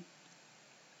poem.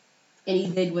 And he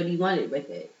did what he wanted with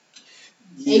it.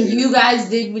 Yeah. And you guys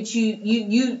did what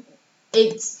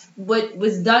it's what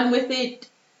was done with it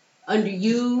under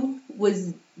you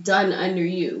was done under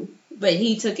you. But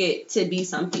he took it to be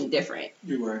something different.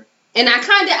 You're right. And I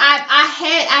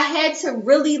had to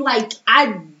really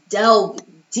I delved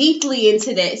deeply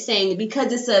into that saying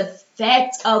because it's a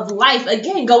fact of life.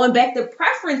 Again, going back to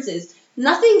preferences.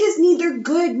 Nothing is neither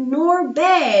good nor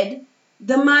bad.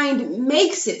 The mind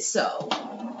makes it so.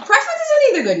 Preferences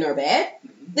are neither good nor bad.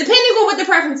 Depending on what the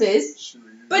preference is.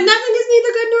 But nothing is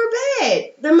neither good nor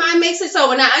bad. The mind makes it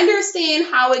so. And I understand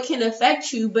how it can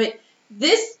affect you, but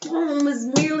this poem is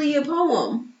merely a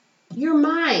poem. Your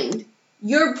mind,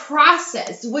 your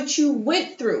process, what you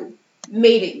went through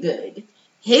made it good.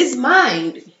 His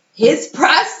mind, his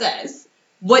process,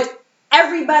 what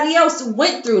everybody else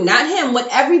went through, not him, what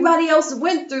everybody else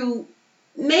went through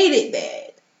made it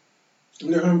bad.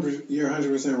 You're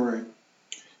 100% right.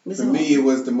 For me, it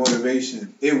was the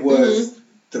motivation. It was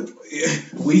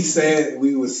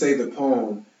we would say the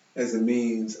poem as a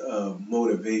means of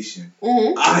motivation.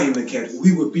 I am the captain.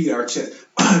 We would beat our chest.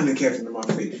 I'm the captain of my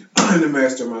fate. I'm the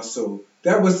master of my soul.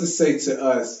 That was to say to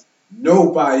us,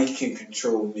 nobody can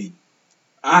control me.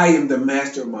 I am the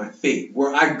master of my fate.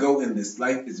 Where I go in this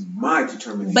life is my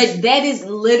determination. But that is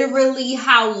literally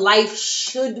how life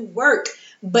should work.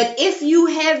 But if you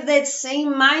have that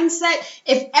same mindset,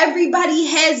 if everybody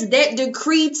has that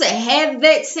decree to have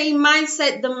that same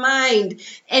mindset, the mind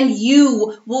and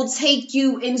you will take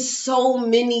you in so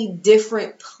many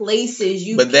different places.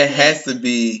 But there has to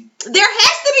be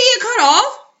a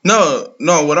cutoff. No.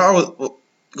 What I was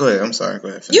go ahead. I'm sorry. Go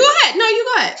ahead. Finish. You go ahead. No, you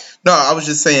go ahead. No, I was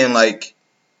just saying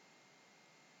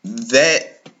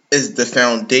that is the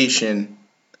foundation.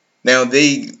 Now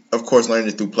they, of course, learned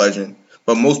it through pleasure.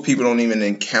 But most people don't even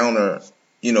encounter,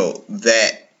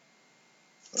 that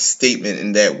statement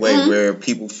in that way where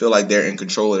people feel like they're in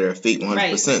control of their fate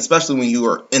 100%, especially when you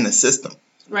are in a system.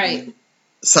 Right.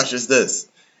 Such as this.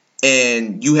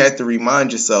 And you have to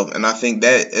remind yourself, and I think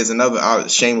that is another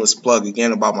shameless plug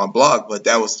again about my blog, but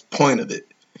that was the point of it.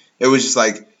 It was just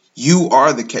You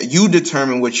are you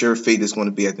determine what your fate is going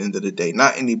to be at the end of the day,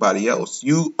 not anybody else.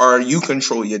 You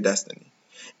control your destiny.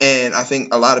 And I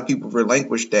think a lot of people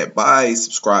relinquish that by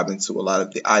subscribing to a lot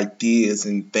of the ideas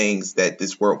and things that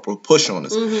this world will push on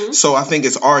us. Mm-hmm. So I think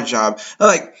it's our job.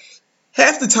 Like,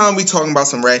 half the time we talking about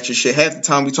some ratchet shit, half the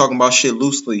time we talking about shit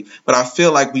loosely, but I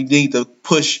feel like we need to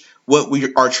push what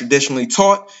we are traditionally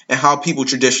taught and how people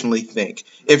traditionally think.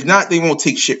 If not, they won't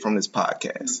take shit from this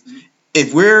podcast.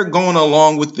 If we're going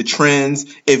along with the trends,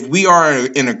 if we are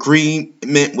in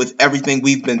agreement with everything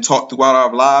we've been taught throughout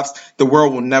our lives, the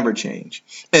world will never change.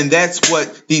 And that's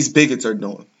what these bigots are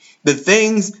doing. The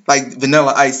things like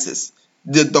Vanilla Isis,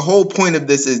 the whole point of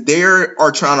this is they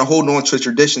are trying to hold on to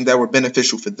traditions that were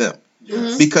beneficial for them.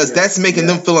 Yes. Because that's making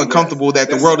them feel uncomfortable that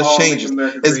the world is changing.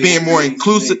 It's being more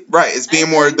inclusive, right? It's being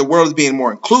more. The world is being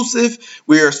more inclusive.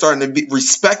 We are starting to be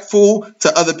respectful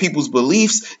to other people's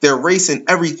beliefs, their race, and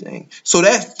everything. So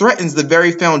that threatens the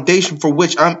very foundation for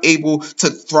which I'm able to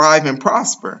thrive and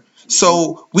prosper.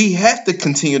 So we have to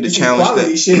continue to challenge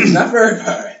equality that. Shit is not very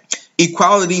hard.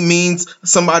 Equality means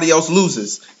somebody else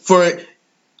loses. For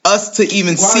us to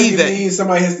even see that, means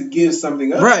somebody has to give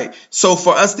something up. Right. So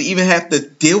for us to even have to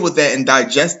deal with that and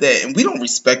digest that, and we don't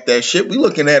respect that shit. We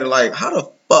looking at it like, how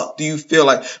the fuck do you feel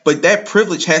like? But that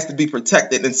privilege has to be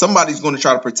protected, and somebody's going to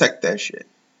try to protect that shit.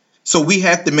 So we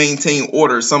have to maintain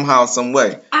order somehow, some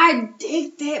way. I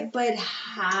dig that, but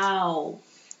how?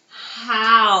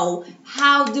 How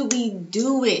do we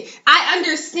do it? I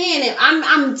understand it.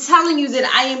 I'm telling you that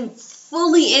I am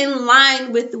fully in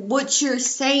line with what you're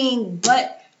saying,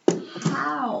 but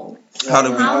how? How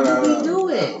do we do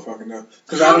it? I don't fucking know.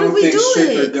 Because I don't think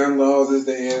stricter gun laws is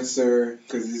the answer.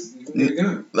 Because you can get a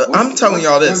gun. I'm telling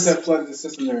y'all this.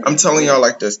 I'm telling y'all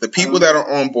like this. The people that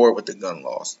are on board with the gun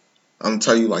laws, I'm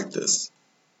telling you like this.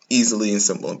 Easily and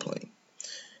simple and plain.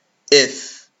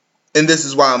 And this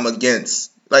is why I'm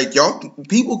against, like, y'all,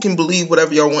 people can believe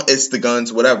whatever y'all want. It's the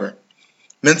guns, whatever.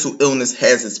 Mental illness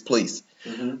has its place.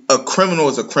 Mm-hmm. A criminal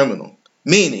is a criminal.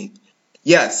 Meaning,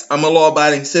 yes, I'm a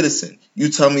law-abiding citizen. You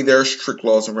tell me there are strict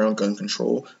laws around gun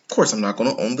control. Of course, I'm not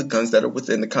going to own the guns that are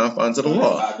within the confines of the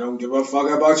law. I don't give a fuck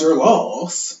about your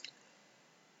laws.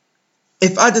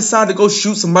 If I decide to go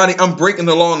shoot somebody, I'm breaking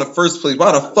the law in the first place.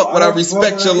 Why the fuck would I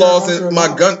respect your laws and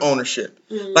my gun ownership?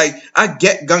 Mm-hmm. Like, I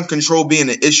get gun control being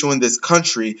an issue in this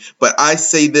country, but I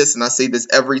say this, and I say this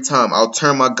every time. I'll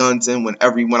turn my guns in when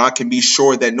I can be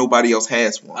sure that nobody else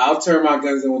has one. I'll turn my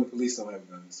guns in when the police don't have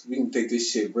guns. We can take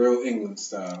this shit real England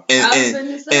style.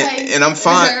 And I'm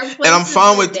fine. And I'm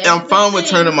fine with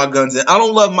turning my guns in. I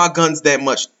don't love my guns that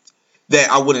much that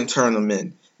I wouldn't turn them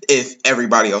in. If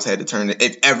everybody else had to turn it,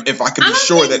 if I could be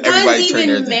sure that everybody turned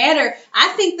theirs in. Matter. I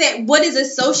think that what is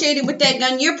associated with that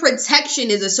gun, your protection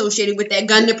is associated with that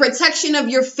gun. The protection of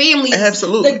your family.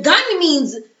 Absolutely. The gun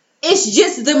means it's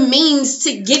just the means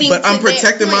to getting. But I'm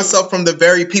protecting myself from the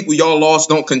very people y'all laws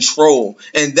don't control,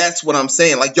 and that's what I'm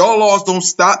saying. Like, y'all laws don't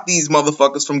stop these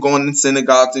motherfuckers from going in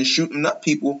synagogues and shooting up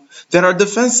people that are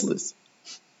defenseless.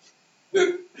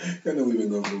 I know we've been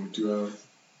going for 2 hours.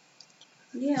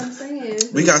 Yeah, I'm saying.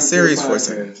 We got serious for a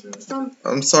second.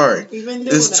 I'm sorry.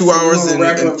 It's 2 hours and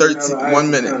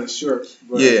 1 minute. Kind of short,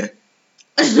 yeah.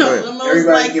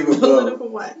 Everybody give a bow.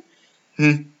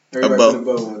 Everybody put a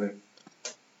bow on it.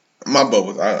 My bow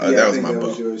was that was my bow.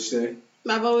 Was yours, Shay.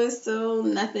 My bow is still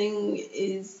nothing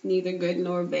is neither good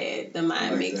nor bad. The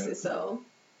mind makes it so.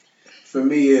 For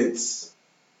me, it's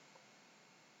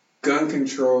gun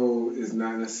control is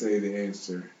not necessarily the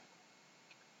answer.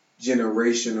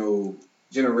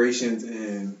 Generations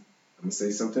and I'm gonna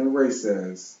say something race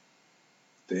says.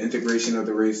 The integration of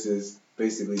the races,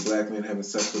 basically black men having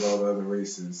sex with all the other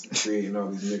races and creating all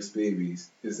these mixed babies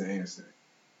is the answer.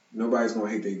 Nobody's gonna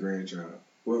hate their grandchild.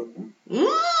 Well,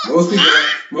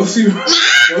 most people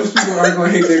aren't gonna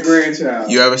hate their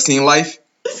grandchild. You ever seen Life?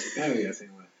 Hell yeah, I've seen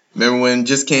Life. Remember when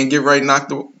Just Can't Get Right knocked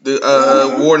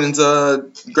the warden's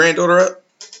granddaughter up?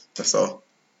 That's all.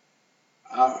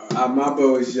 My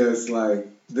bow is just like,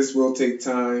 this will take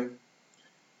time.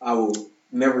 I will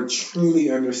never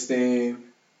truly understand.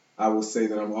 I will say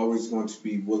that I'm always going to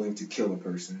be willing to kill a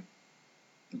person,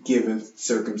 given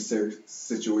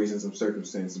situations and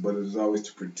circumstances, but it is always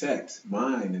to protect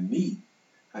mine and me.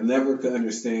 I never could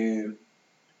understand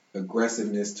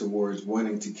aggressiveness towards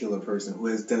wanting to kill a person who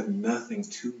has done nothing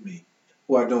to me,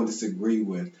 who I don't disagree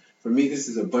with. For me, this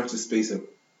is a bunch of space of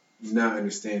not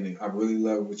understanding. I really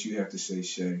love what you have to say,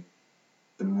 Shay.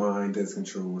 The mind does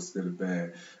control what's good or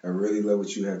bad. I really love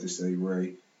what you have to say,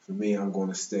 Ray. For me, I'm going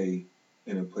to stay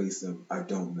in a place of I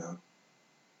don't know.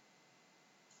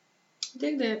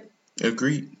 Dig that.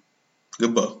 Agreed.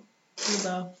 Good bow. Good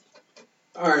bow.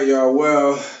 All right, y'all.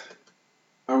 Well,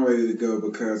 I'm ready to go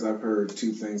because I've heard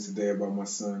 2 things today about my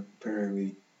son.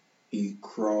 Apparently, he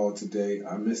crawled today.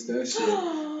 I missed that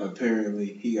shit. Apparently,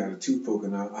 he got a tooth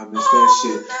poking out. I missed that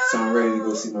shit. No. So I'm ready to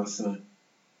go see my son.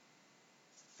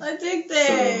 I think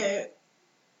that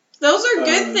those are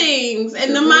good things, and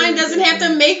the they're mind very doesn't good have to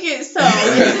things. make it so.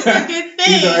 It's just a good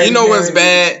He's all right. thing. You know what's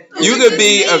bad? Those You are could good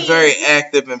be a things. very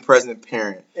active and present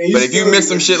parent, And but if you still miss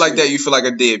some get shit like that, you feel like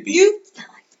a deadbeat. You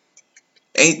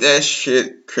Ain't that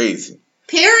shit crazy?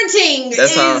 parenting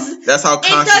That's is how it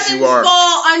conscious doesn't you are.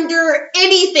 fall under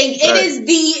anything. It Right. is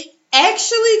the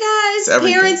actually, It's guys,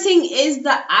 everything. parenting is the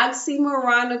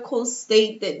oxymoronical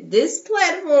state that this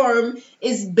platform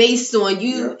is based on.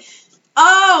 Yep.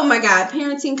 Oh my God,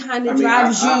 parenting kind of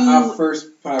drives our first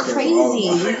podcast was all crazy.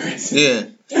 about parents. Yeah.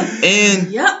 Yep. And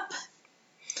Yep.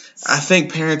 I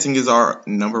think parenting is our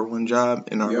number one job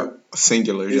and our Yep.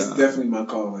 singular It's job. definitely my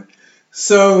calling.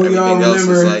 So, Everything y'all else is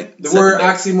remember, like the word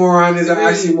secondary. oxymoron is an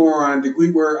oxymoron. The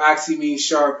Greek word oxy means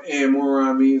sharp and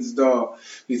moron means dog.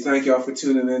 We thank y'all for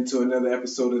tuning in to another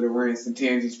episode of the Rants and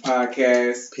Tangents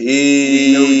podcast.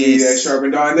 We know we need that Peace. sharp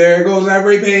and dog. And there it goes. That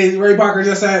Ray Parker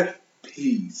just said,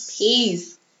 peace.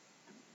 Peace.